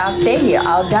I'll stay here,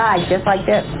 I'll die just like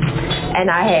this.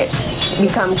 And I had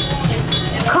become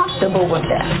comfortable with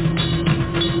that.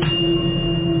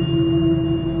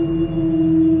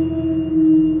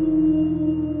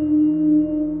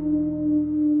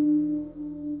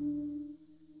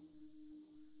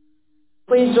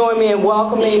 Please join me in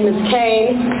welcoming Ms.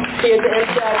 Kane here to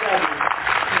NCIW.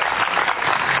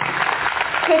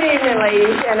 Good evening,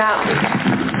 ladies, and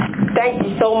thank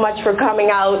you so much for coming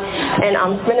out and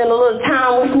spending a little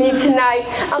time with me tonight.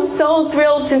 I'm so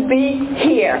thrilled to be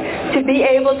here, to be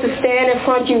able to stand in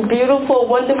front of you beautiful,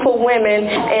 wonderful women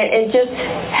and just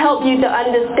help you to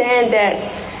understand that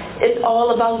it's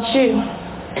all about you.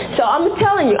 So I'm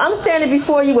telling you, I'm standing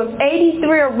before you with 83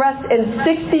 arrests and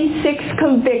 66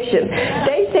 convictions.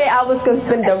 They say I was going to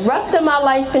spend the rest of my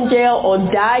life in jail or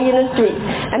die in the street.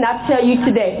 And I tell you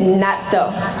today, not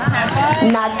so.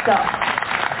 Not so.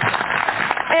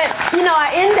 And,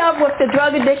 I end up with the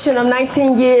drug addiction of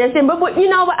 19 years. But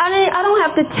I don't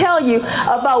have to tell you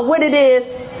about what it is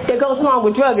that goes along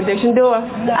with drug addiction, do I?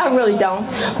 I really don't.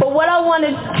 But what I want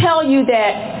to tell you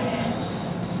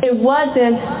that it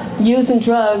wasn't using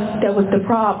drugs that was the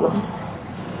problem.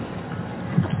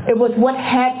 It was what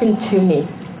happened to me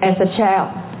as a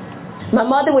child. My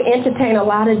mother would entertain a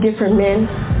lot of different men.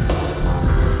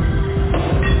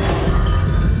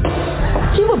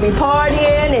 She would be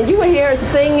partying and you would hear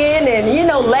her singing and,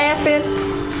 laughing.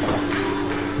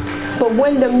 But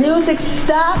when the music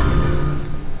stopped,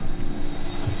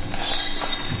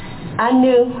 I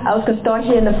knew I was going to start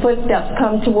hearing the footsteps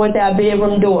come toward our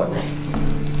bedroom door.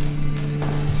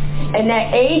 And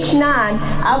at age 9,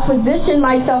 I positioned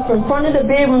myself in front of the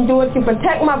bedroom door to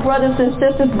protect my brothers and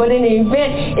sisters, but in the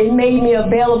event, it made me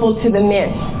available to the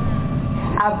men.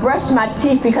 I brushed my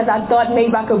teeth because I thought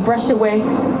maybe I could brush away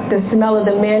the smell of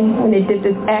the men when they did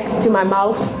this act to my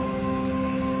mouth.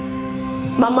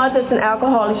 My mother's an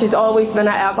alcoholic. She's always been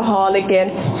an alcoholic,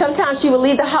 and sometimes she would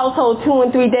leave the household 2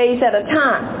 and 3 days at a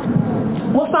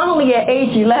time. Well, finally at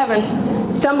age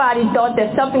 11, somebody thought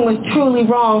that something was truly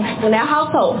wrong in our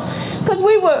household. Because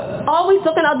we were always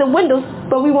looking out the windows,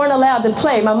 but we weren't allowed to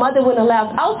play. My mother wouldn't allow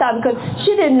us outside because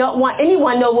she didn't want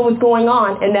anyone to know what was going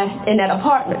on in that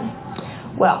apartment.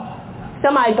 Well,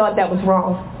 somebody thought that was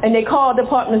wrong, and they called the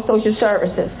Department of Social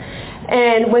Services.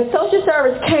 And when social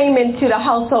service came into the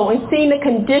household and seen the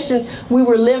conditions we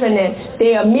were living in,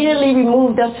 they immediately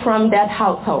removed us from that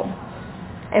household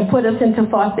and put us into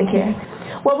foster care.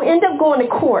 Well, we ended up going to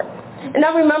court. And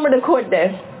I remember the court day.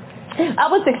 I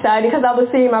was excited because I was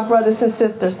seeing my brothers and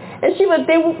sisters. And we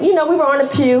were on a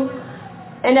pew.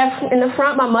 And in the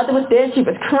front, my mother was there. She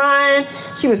was crying.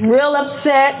 She was real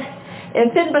upset.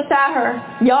 And sitting beside her,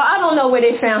 y'all, I don't know where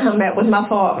they found him at, was my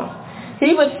father.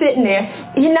 He was sitting there.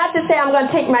 Not to say I'm going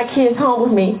to take my kids home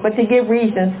with me, but to give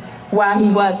reasons why he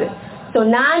wasn't. So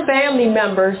 9 family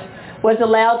members was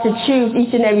allowed to choose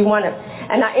each and every one of them.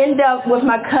 And I ended up with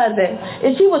my cousin.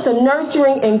 And she was a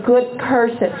nurturing and good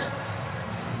person.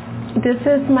 This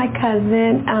is my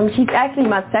cousin. She's actually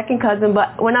my second cousin,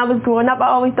 but when I was growing up, I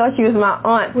always thought she was my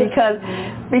aunt because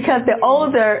the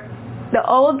older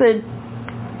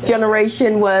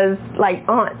generation was like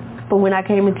aunts. But when I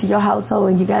came into your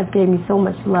household and you guys gave me so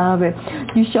much love and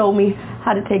you showed me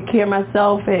how to take care of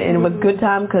myself, and it was a good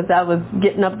time because I was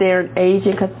getting up there in age,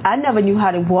 and because I never knew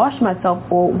how to wash myself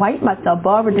or wipe myself.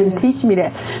 Barbara didn't teach me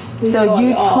that. So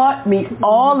you taught me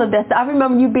all of that. So I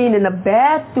remember you being in the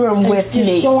bathroom with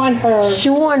me,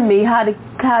 showing me how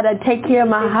to take care of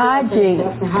my hygiene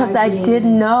because I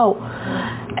didn't know.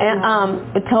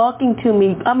 And talking to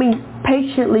me,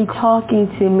 patiently talking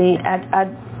to me.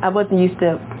 I wasn't used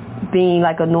to being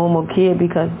like a normal kid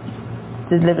because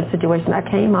the living situation I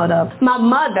came out of. My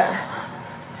mother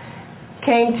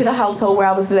came to the household where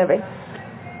I was living,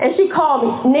 and she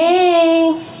called me,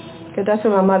 Ning, because that's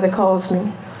what my mother calls me.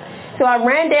 So I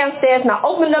ran downstairs and I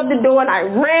opened up the door and I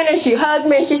ran and she hugged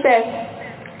me and she said,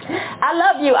 I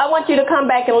love you. I want you to come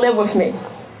back and live with me.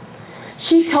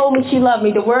 She told me she loved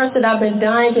me, the words that I've been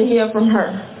dying to hear from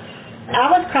her. I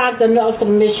was crying because I also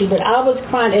miss you, but I was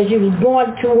crying as you was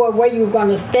going toward where you were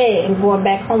going to stay and going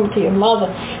back home to your mother.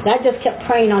 And I just kept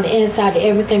praying on the inside that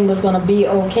everything was going to be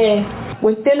okay.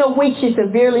 Within a week, she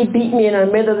severely beat me in the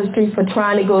middle of the street for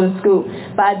trying to go to school.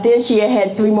 By then, she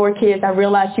had 3 more kids. I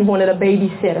realized she wanted a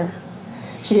babysitter.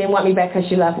 She didn't want me back because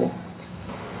she loved me.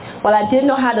 Well, I didn't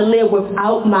know how to live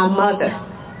without my mother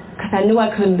because I knew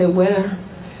I couldn't live with her.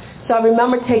 So I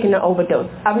remember taking an overdose.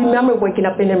 I remember waking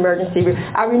up in the emergency room.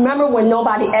 I remember when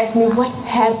nobody asked me, what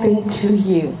happened to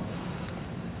you?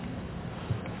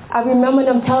 I remember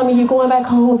them telling me, you're going back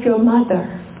home with your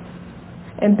mother,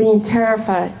 and being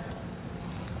terrified.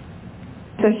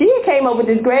 So she came up with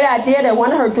this great idea that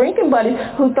one of her drinking buddies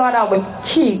who thought I was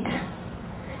cute,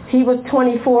 he was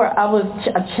 24, I was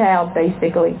a child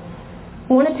basically,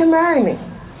 wanted to marry me.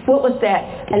 What was that?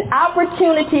 An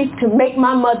opportunity to make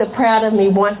my mother proud of me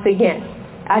once again.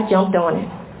 I jumped on it.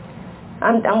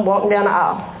 I'm walking down the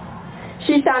aisle.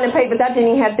 She signed the papers. I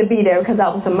didn't even have to be there because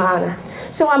I was a minor.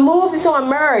 So I moved, so I'm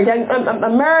married.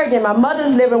 I'm married, and my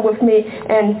mother's living with me,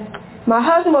 and my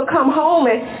husband would come home,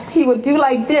 and he would do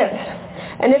like this.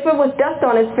 And if it was dust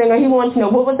on his finger, he wanted to know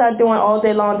what was I doing all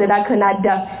day long that I could not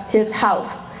dust his house.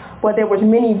 Well, there was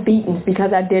many beatings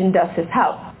because I didn't dust his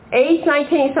house. Age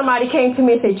 19, somebody came to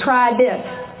me and said, try this.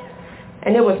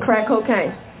 And it was crack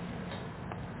cocaine.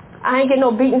 I ain't get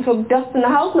no beatings for dusting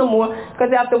the house no more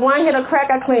because after one hit of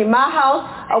crack, I cleaned my house.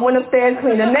 I went upstairs,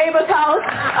 cleaned the neighbor's house.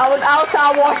 I was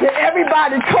outside washing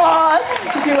everybody's cars.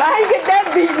 I ain't get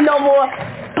that beating no more.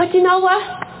 But you know what?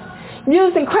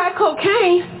 Using crack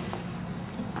cocaine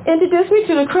introduced me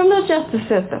to the criminal justice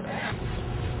system.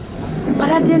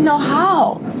 But I didn't know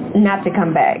how. not to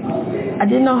come back. I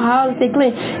didn't know how to stay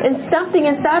clean. And something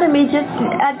inside of me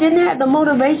I didn't have the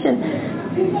motivation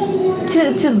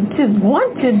to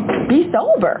want to be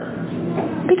sober.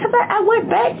 Because I went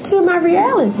back to my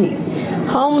reality.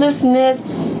 Homelessness,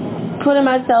 putting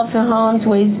myself in harm's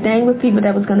way, staying with people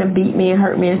that was going to beat me and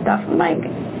hurt me and stuff. I'm like,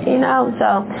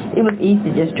 so it was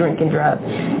easy to just drink and drugs.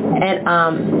 And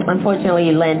unfortunately,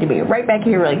 it landed me right back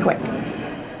here really quick.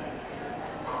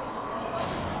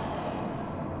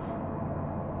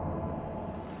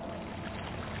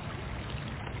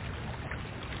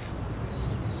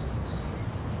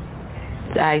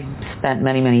 I spent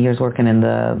many, many years working in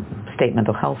the state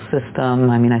mental health system.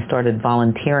 I mean, I started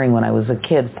volunteering when I was a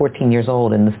kid, 14 years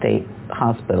old, in the state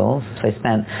hospitals. So I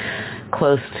spent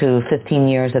close to 15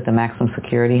 years at the Maximum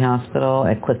Security Hospital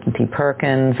at Clifton T.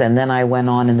 Perkins, and then I went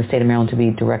on in the state of Maryland to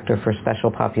be director for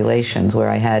special populations, where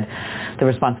I had the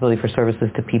responsibility for services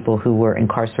to people who were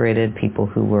incarcerated, people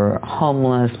who were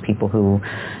homeless, people who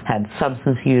had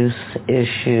substance use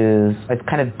issues. I've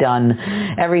kind of done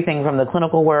everything from the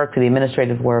clinical work to the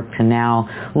administrative work to now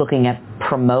looking at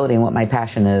promoting what my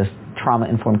passion is,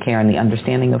 trauma-informed care and the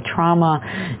understanding of trauma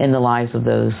in the lives of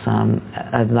those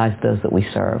that we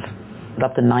serve.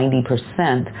 Up to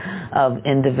 90% of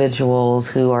individuals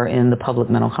who are in the public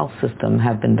mental health system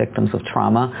have been victims of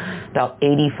trauma. About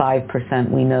 85%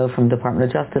 we know from Department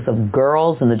of Justice of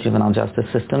girls in the juvenile justice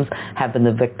systems have been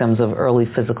the victims of early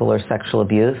physical or sexual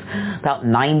abuse. About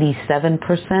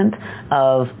 97%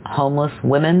 of homeless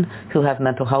women who have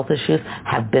mental health issues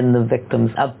have been the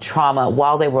victims of trauma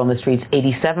while they were on the streets.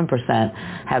 87%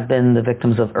 have been the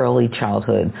victims of early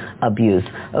childhood abuse.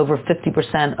 Over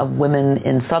 50% of women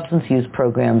in substance use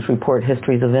programs report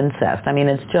histories of incest. I mean,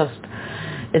 it's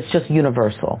just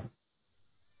universal.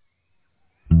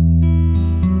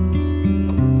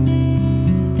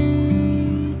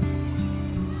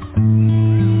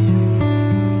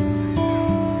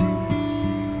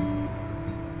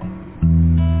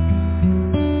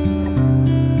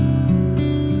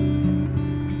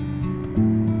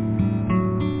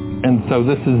 And so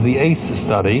this is the ACE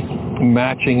study,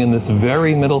 matching in this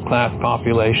very middle-class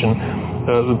population.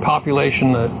 The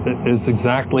population is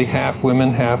exactly half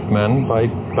women, half men by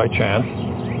chance.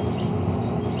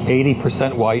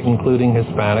 80% white, including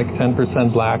Hispanic,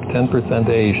 10% black, 10%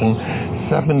 Asian,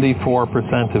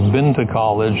 74% have been to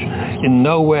college. In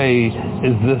no way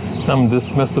is this some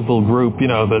dismissible group,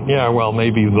 that,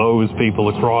 maybe those people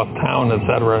across town,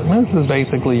 etc. This is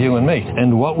basically you and me.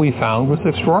 And what we found was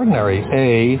extraordinary.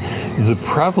 A, the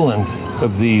prevalence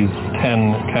of these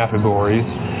 10 categories,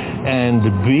 and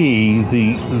B,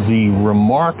 the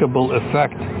remarkable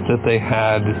effect that they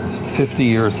had 50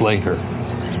 years later.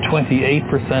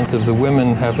 28% of the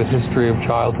women have a history of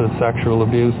childhood sexual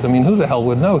abuse. I mean, who the hell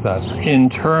would know that? In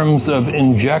terms of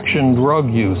injection drug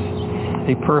use,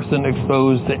 a person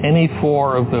exposed to any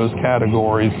four of those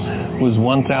categories was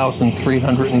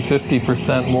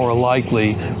 1,350% more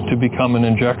likely to become an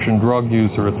injection drug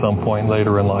user at some point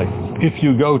later in life. If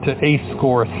you go to ACE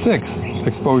score 6,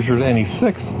 exposure to any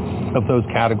 6 of those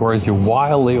categories, you're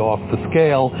wildly off the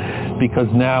scale, because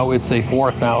now it's a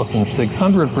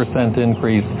 4,600%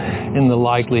 increase in the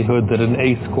likelihood that an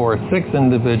ACE score 6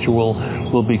 individual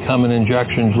will become an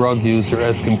injection drug user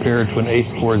as compared to an ACE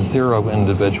score 0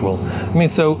 individual. I mean,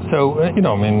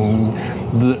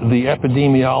 the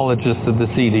epidemiologist of the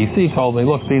CDC told me,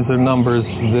 look, these are numbers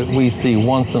that we see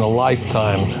once in a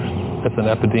lifetime as an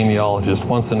epidemiologist,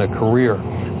 once in a career.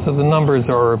 So the numbers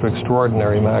are of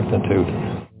extraordinary magnitude.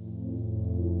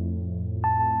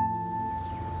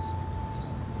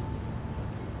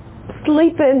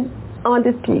 Sleeping on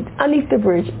the street, underneath the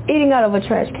bridge, eating out of a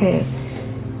trash can,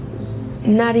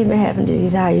 not even having the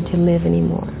desire to live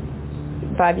anymore.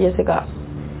 5 years ago,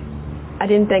 I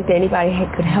didn't think that anybody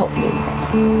could help me.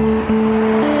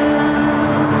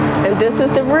 And this is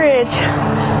the bridge.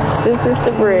 This is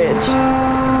the bridge.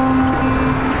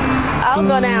 I'll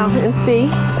go down and see.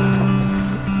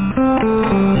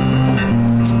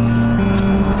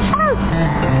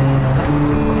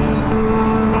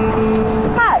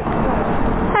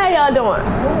 Doing?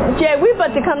 Jay, we're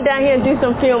about to come down here and do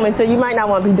some filming, so you might not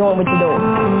want to be doing what you're doing.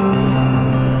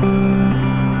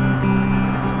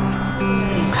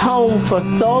 Home for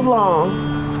so long,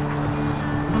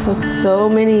 for so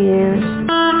many years.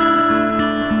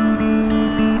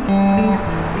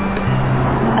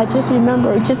 I just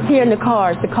remember just hearing the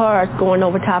cars going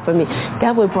over top of me.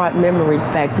 That would brought memories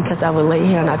back, because I would lay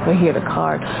here and I could hear the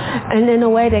cars. And in a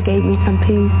way that gave me some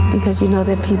peace, because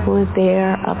that people is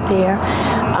there, up there.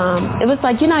 It was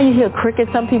like, you hear crickets.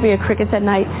 Some people hear crickets at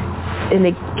night. and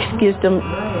it gives them,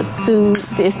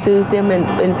 it soothes them and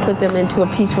puts them into a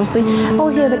peaceful sleep. Oh,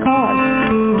 yeah, the cars.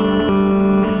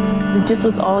 It just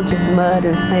was all just mud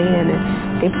and sand,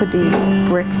 and they put these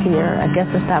bricks here, I guess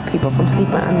to stop people from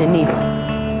sleeping underneath it.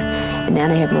 And now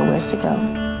they have nowhere to go.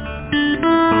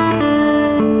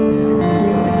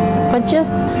 But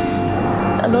just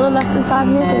a little less than 5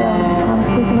 years ago, I was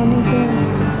sleeping underneath here,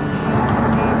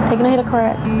 taking a hit of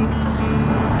crack,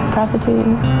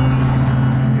 prostituting.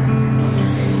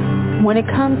 When it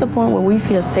comes to a point where we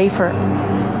feel safer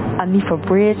underneath a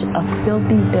bridge, a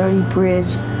filthy, dirty bridge,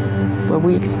 where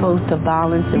we're exposed to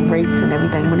violence and rapes and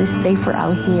everything, when it's safer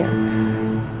out here,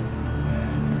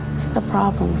 what's the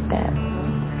problem with that?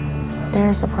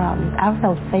 There's a problem. I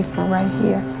felt safer right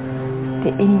here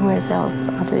than anywhere else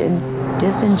other than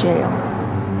just in jail.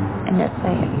 And that's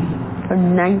it. For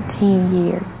 19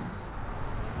 years.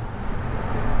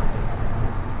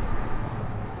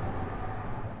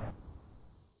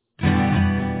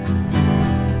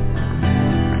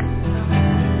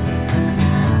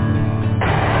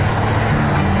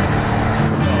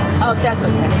 That's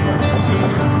okay.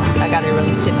 I gotta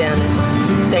really sit down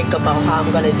and think about how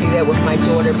I'm gonna do that with my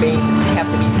daughter being have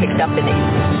to be picked up in the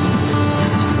evening.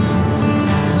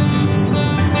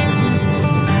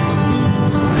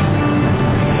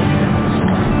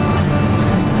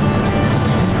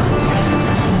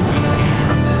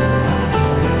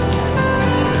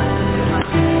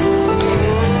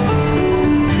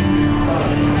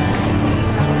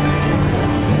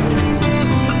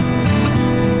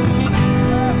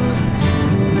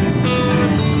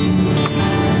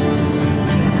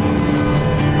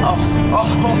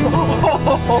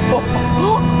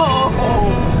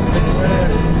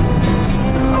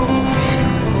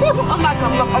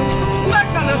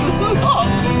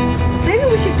 Maybe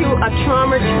we should do a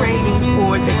trauma training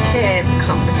for the CAD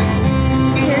company.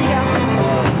 Here you go.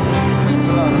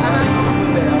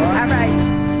 All right.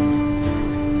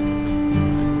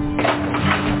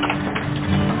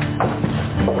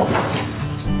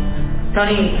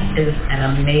 Toni is an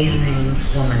amazing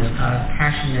woman, a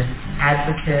passionate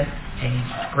advocate, a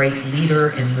great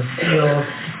leader in the field,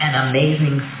 an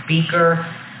amazing speaker.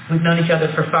 We've known each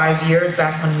other for 5 years,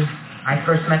 back when I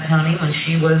first met Toni when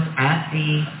she was at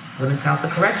the Women's House of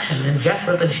Correction in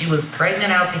Jessup, and she was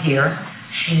pregnant out to here.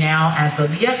 She now, as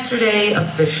of yesterday,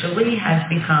 officially has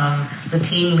become the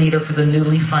team leader for the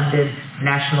newly funded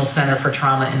National Center for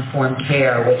Trauma-Informed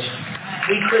Care, which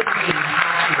we couldn't be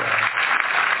happier.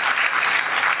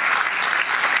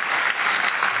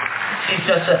 She's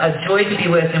just a joy to be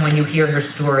with, and when you hear her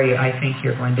story, I think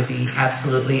you're going to be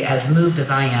absolutely as moved as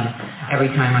I am every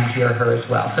time I hear her as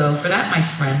well. So for that, my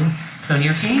friend,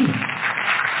 Sonia Kane.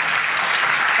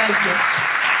 Thank you.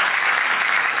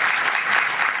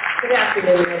 Good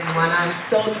afternoon, everyone. I'm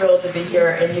so thrilled to be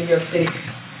here in New York City.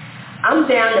 I'm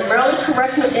down at Maryland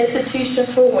Correctional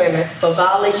Institution for Women for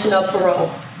violation of parole,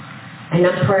 and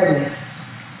I'm pregnant.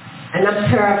 And I'm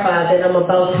terrified that I'm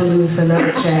about to lose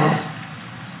another child.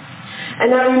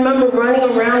 And I remember running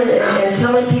around and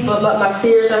telling people about my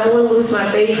fears. I don't want to lose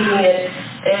my baby, and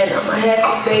I had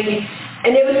this baby.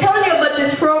 And they were telling me about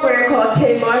this program called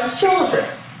Tamar's Children.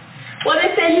 Well,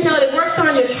 they said, it works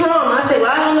on your trauma. I said,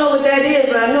 well, I don't know what that is,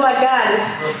 but I know I got it.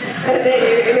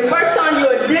 And it works on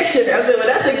your addiction. I said, well,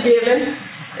 that's a given.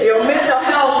 Your mental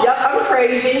health, yep, I'm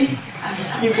crazy.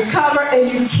 You recover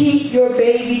and you keep your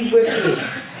baby with you.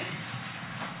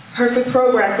 Perfect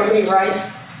program for me,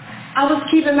 right? I was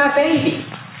keeping my baby.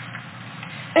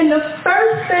 And the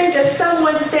first thing that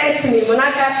someone said to me when I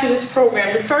got to this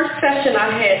program, the first session I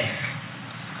had,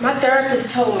 my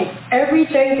therapist told me,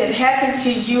 everything that happened to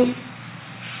you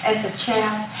as a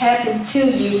child happened to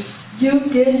you, you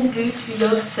didn't do to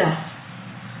yourself.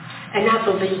 And I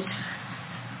believed.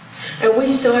 And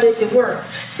we started to work.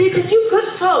 See, because you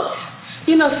good folks,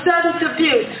 substance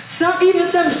abuse,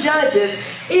 even some judges,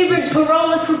 even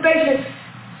parole and probation,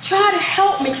 try to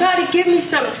help me, try to give me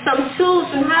some tools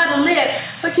on how to live.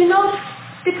 But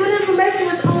the good information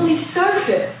was only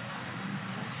surface.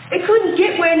 It couldn't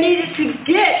get where it needed to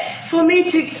get for me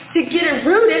to get it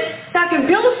rooted so I can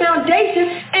build a foundation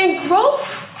and grow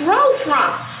from.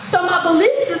 So my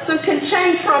belief system can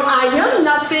change from I am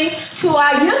nothing to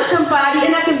I am somebody,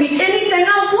 and I can be anything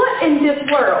I want in this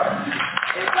world.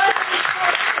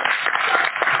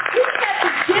 You had to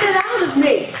get it out of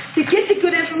me to get the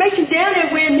good information down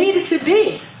there where it needed to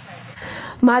be.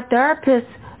 My therapist,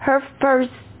 her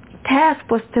first task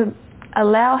was to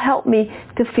help me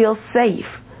to feel safe.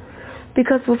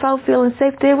 Because without feeling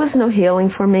safe, there was no healing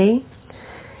for me.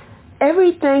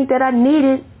 Everything that I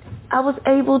needed, I was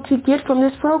able to get from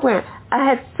this program. I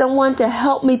had someone to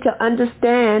help me to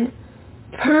understand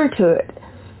parent to it.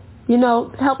 You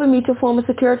know, helping me to form a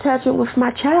secure attachment with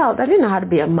my child. I didn't know how to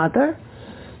be a mother.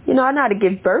 You know, I know how to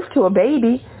give birth to a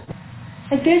baby.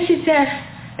 And then she said,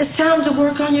 it's time to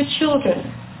work on your children.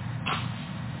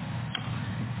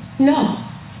 No.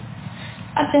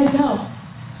 I said, no.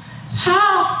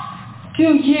 How do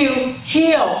you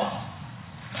heal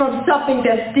from something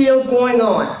that's still going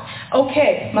on?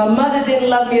 Okay, my mother didn't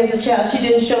love me as a child. She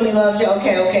didn't show me love.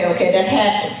 Okay, that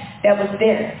happened. That was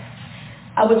then.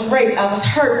 I was raped, I was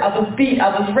hurt, I was beat,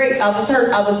 I was raped, I was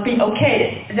hurt, I was beat.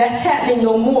 Okay, that's happening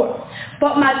no more.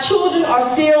 But my children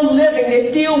are still living.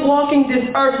 They're still walking this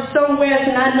earth somewhere,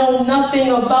 and I know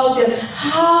nothing about them.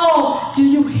 How do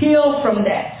you heal from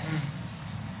that?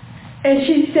 And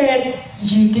she said,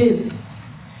 you do,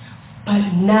 but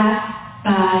not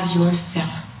by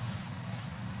yourself.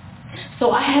 So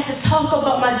I had to talk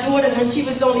about my daughter when she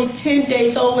was only 10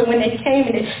 days old, and when they came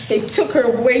and they took her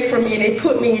away from me and they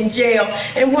put me in jail.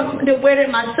 And the way that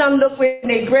my son looked when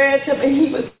they grabbed him and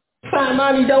he was crying,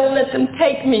 Mommy, don't let them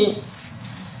take me.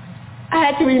 I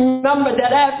had to remember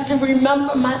that. I had to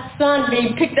remember my son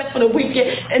being picked up for the weekend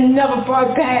and never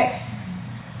brought back.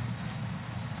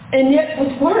 And yet it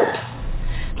was work.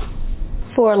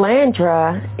 For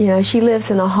Landra, you know, she lives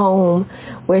in a home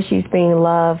where she's being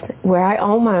loved, where I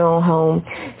own my own home.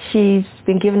 She's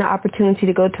been given the opportunity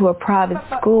to go to a private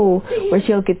school where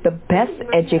she'll get the best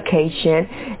education.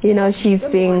 You know, she's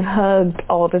being hugged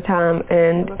all the time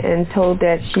and told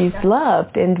that she's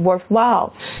loved and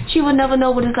worthwhile. She will never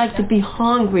know what it's like to be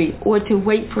hungry or to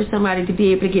wait for somebody to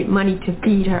be able to get money to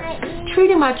feed her.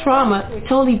 Treating my trauma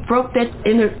totally broke that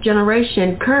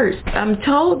intergeneration curse. I'm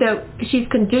told that she's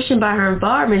conditioned by her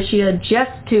environment. She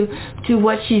adjusts to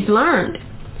what she's learned.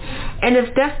 And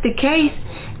if that's the case,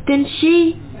 then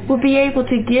she will be able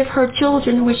to give her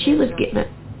children what she was given.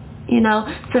 You know,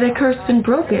 so that curse has been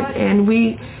broken. And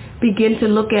we begin to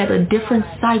look at a different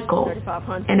cycle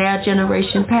in our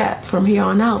generation path from here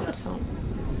on out.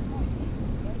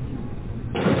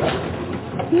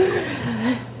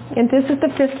 And this is the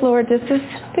 5th floor. This is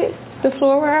the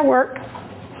floor where I work.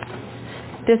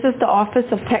 This is the Office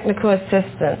of Technical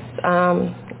Assistance,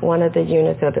 one of the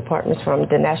units or departments from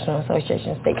the National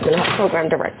Association of State Mental Health Program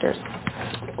Directors.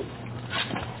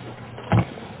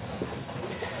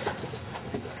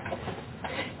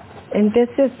 And this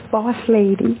is Boss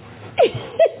Lady.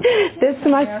 This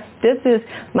is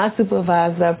my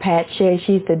supervisor, Pat Shea.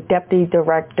 She's the Deputy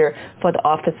Director for the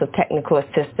Office of Technical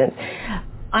Assistance.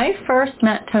 I first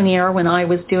met Toniera when I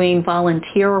was doing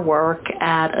volunteer work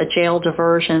at a jail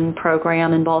diversion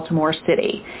program in Baltimore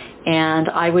City. And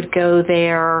I would go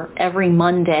there every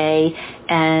Monday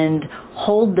and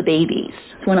hold the babies.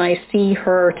 When I see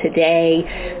her today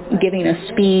giving a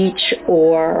speech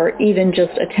or even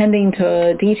just attending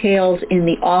to details in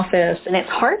the office, and it's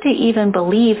hard to even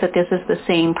believe that this is the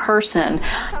same person.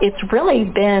 It's really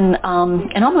been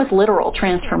an almost literal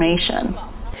transformation.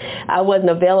 I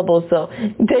wasn't available, so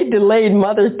they delayed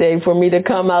Mother's Day for me to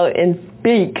come out and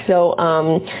speak.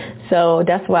 So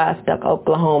that's why I stuck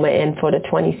Oklahoma in for the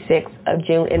 26th of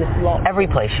June. And it's long. Every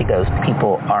place she goes,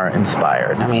 people are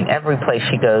inspired. I mean, every place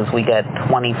she goes, we get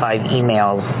 25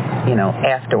 emails, you know,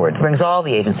 afterwards. It brings all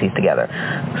the agencies together.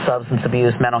 Substance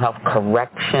abuse, mental health,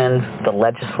 corrections, the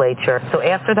legislature. So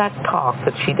after that talk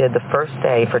that she did the first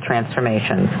day for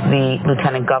transformation, the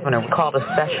Lieutenant Governor called a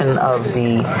session of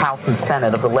the House and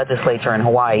Senate of the legislature in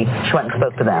Hawaii. She went and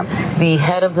spoke to them. The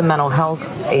head of the mental health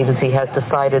agency has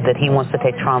decided that he wants to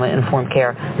take trauma-informed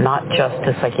care not just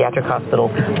to psychiatric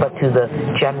hospitals, but to the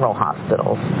general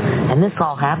hospitals. And this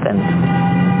all happened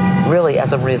really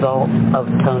as a result of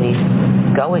Tony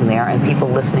going there and people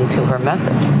listening to her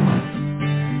message.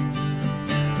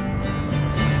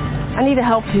 I need to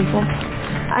help people.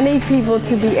 I need people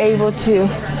to be able to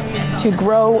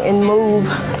grow and move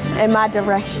in my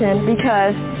direction,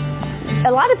 because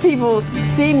a lot of people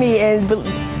see me and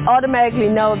automatically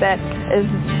know that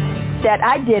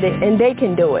I did it and they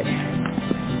can do it.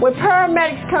 When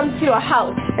paramedics come to a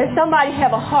house and somebody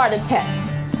have a heart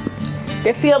attack,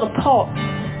 they feel the pulse.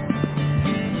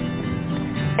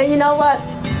 And you know what?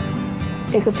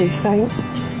 It could be faint.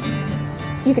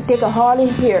 You could take a heart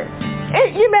in here.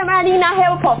 And you might not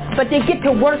have a pulse, but they get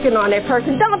to working on that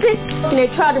person, don't they? And they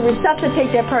try to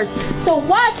resuscitate that person. So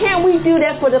why can't we do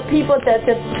that for the people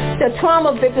the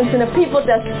trauma victims and the people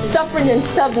that's suffering in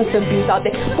substance abuse out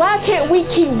there? Why can't we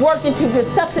keep working to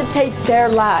resuscitate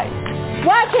their lives?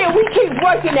 Why can't we keep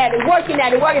working at it? Why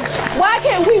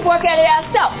can't we work at it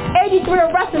ourselves? 83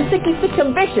 arrests and 66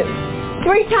 convictions.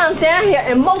 3 times down here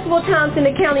and multiple times in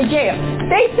the county jail.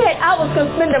 They said I was going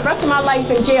to spend the rest of my life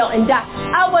in jail and die.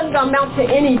 I wasn't going to amount to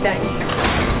anything.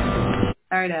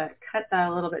 Sorry to cut that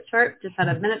a little bit short. Just had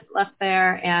a minute left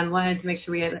there and wanted to make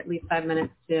sure we had at least 5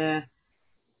 minutes to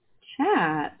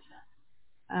chat.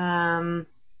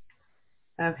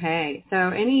 Okay, so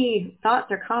any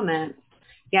thoughts or comments?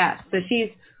 Yeah, so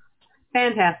she's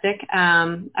fantastic.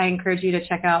 I encourage you to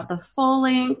check out the full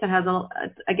link that has,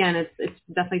 again, it's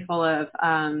definitely full of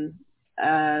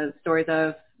stories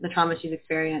of the trauma she's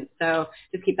experienced. So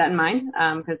just keep that in mind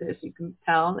because as you can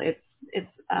tell, it's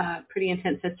pretty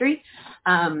intense history,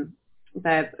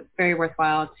 but very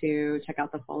worthwhile to check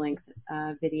out the full length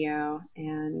video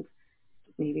and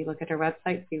maybe look at her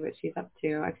website, see what she's up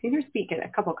to. I've seen her speak at a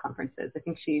couple conferences. I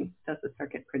think she does the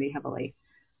circuit pretty heavily.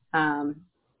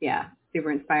 Yeah,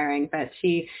 super inspiring. But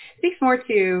she speaks more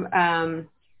to,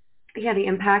 the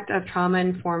impact of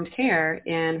trauma-informed care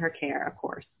in her care, of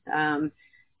course, and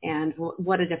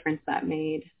what a difference that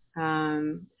made.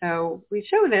 So we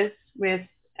show this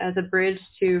as a bridge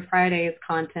to Friday's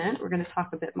content. We're going to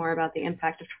talk a bit more about the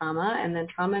impact of trauma and then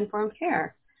trauma-informed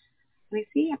care. And I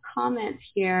see a comment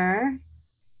here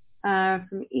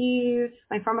from Eve,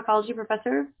 my pharmacology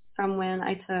professor from when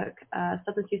I took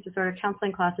substance use disorder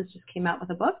counseling classes, just came out with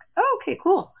a book. Oh, okay,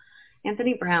 cool.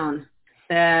 Anthony Brown,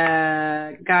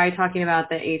 the guy talking about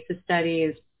the ACEs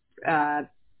studies.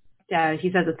 He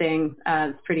says a thing.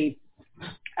 It's pretty.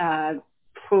 We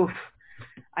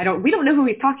don't know who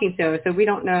he's talking to, so we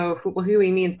don't know who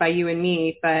he means by you and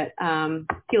me. But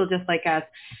people just like us,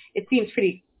 it seems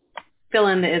pretty. Fill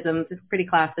in the isms. It's pretty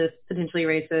classist, potentially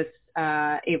racist,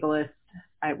 ableist.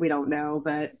 We don't know,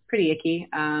 but pretty icky.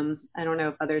 I don't know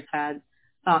if others had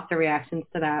thoughts or reactions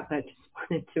to that, but just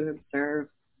wanted to observe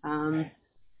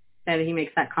that he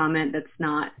makes that comment that's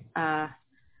not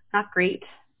great.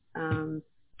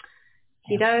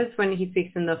 He does, when he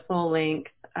speaks in the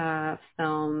full-length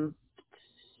film,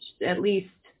 at least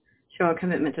show a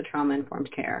commitment to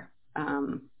trauma-informed care.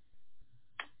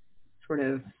 Sort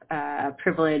of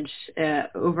privilege,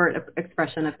 overt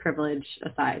expression of privilege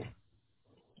aside.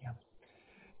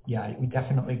 Yeah, we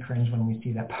definitely cringe when we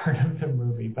see that part of the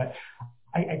movie. But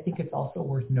I think it's also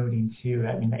worth noting too.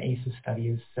 I mean, the ACEs study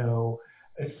is so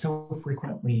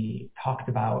frequently talked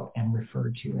about and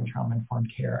referred to in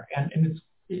trauma-informed care, and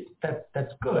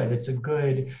that's good. It's a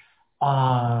good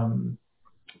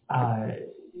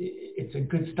it's a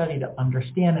good study to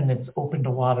understand, and it's opened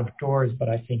a lot of doors. But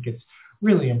I think it's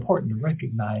really important to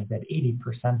recognize that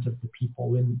 80% of the people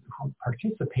who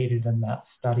participated in that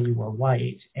study were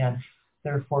white, and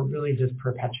therefore really just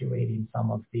perpetuating some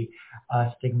of the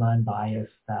stigma and bias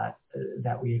that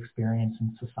we experience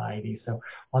in society. So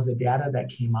while the data that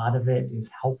came out of it is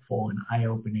helpful and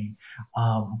eye-opening,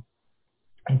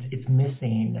 it's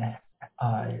missing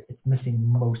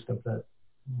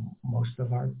most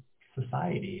of our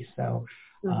society. So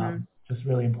just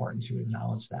really important to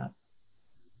acknowledge that.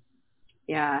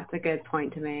 Yeah, it's a good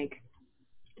point to make.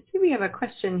 I see we have a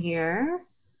question here.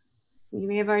 You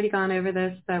may have already gone over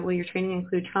this, but will your training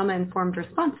include trauma-informed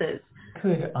responses?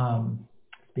 Could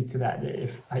speak to that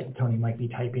if Tony might be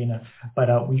typing,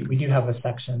 but we do have a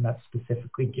section that's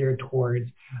specifically geared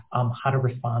towards how to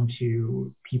respond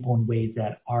to people in ways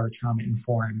that are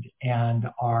trauma-informed and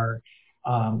are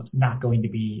not going to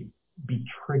be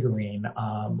triggering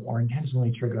or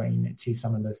intentionally triggering to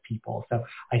some of those people. So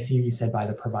I see you said by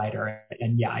the provider,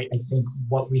 and yeah, I think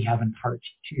what we have in part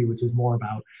 2, which is more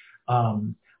about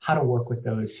how to work with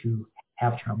those who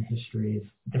have trauma histories,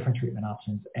 different treatment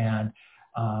options, and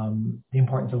the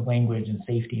importance of language and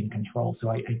safety and control. So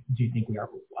I do think we're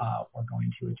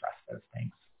going to address those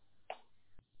things.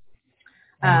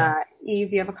 Eve,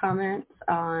 do you have a comment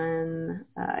on?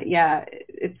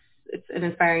 It's an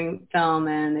inspiring film,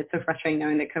 and it's so frustrating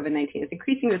knowing that COVID-19 is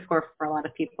increasing the score for a lot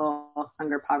of people: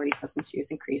 hunger, poverty, substance use,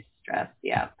 increased stress.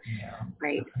 Yeah.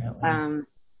 Right.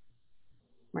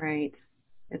 Right.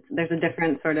 There's a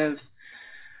different sort of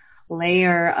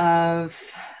layer of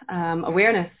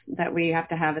awareness that we have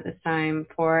to have at this time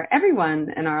for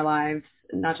everyone in our lives,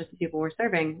 not just the people we're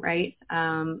serving, right?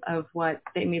 Of what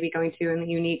they may be going through and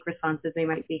the unique responses they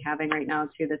might be having right now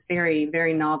to this very,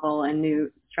 very novel and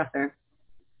new stressor.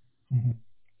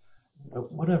 Mm-hmm.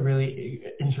 What a really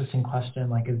interesting question.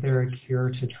 Like, is there a cure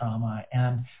to trauma,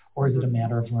 or is it a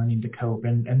matter of learning to cope?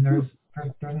 And there's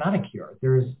not a cure.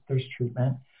 There's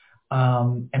treatment.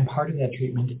 And part of that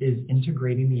treatment is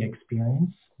integrating the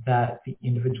experience that the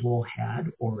individual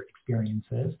had or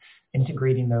experiences,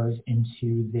 integrating those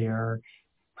into their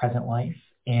present life.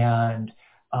 And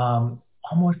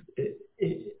almost,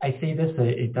 I say this,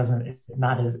 it's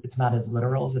not as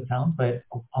literal as it sounds, but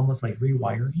almost like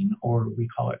rewiring, or we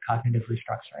call it cognitive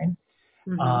restructuring,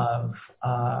 of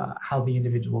how the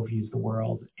individual views the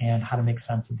world and how to make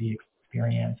sense of the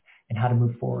experience and how to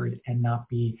move forward and not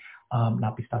be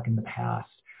stuck in the past.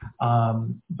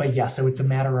 But yeah, so it's a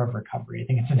matter of recovery. I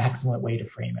think it's an excellent way to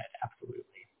frame it. Absolutely.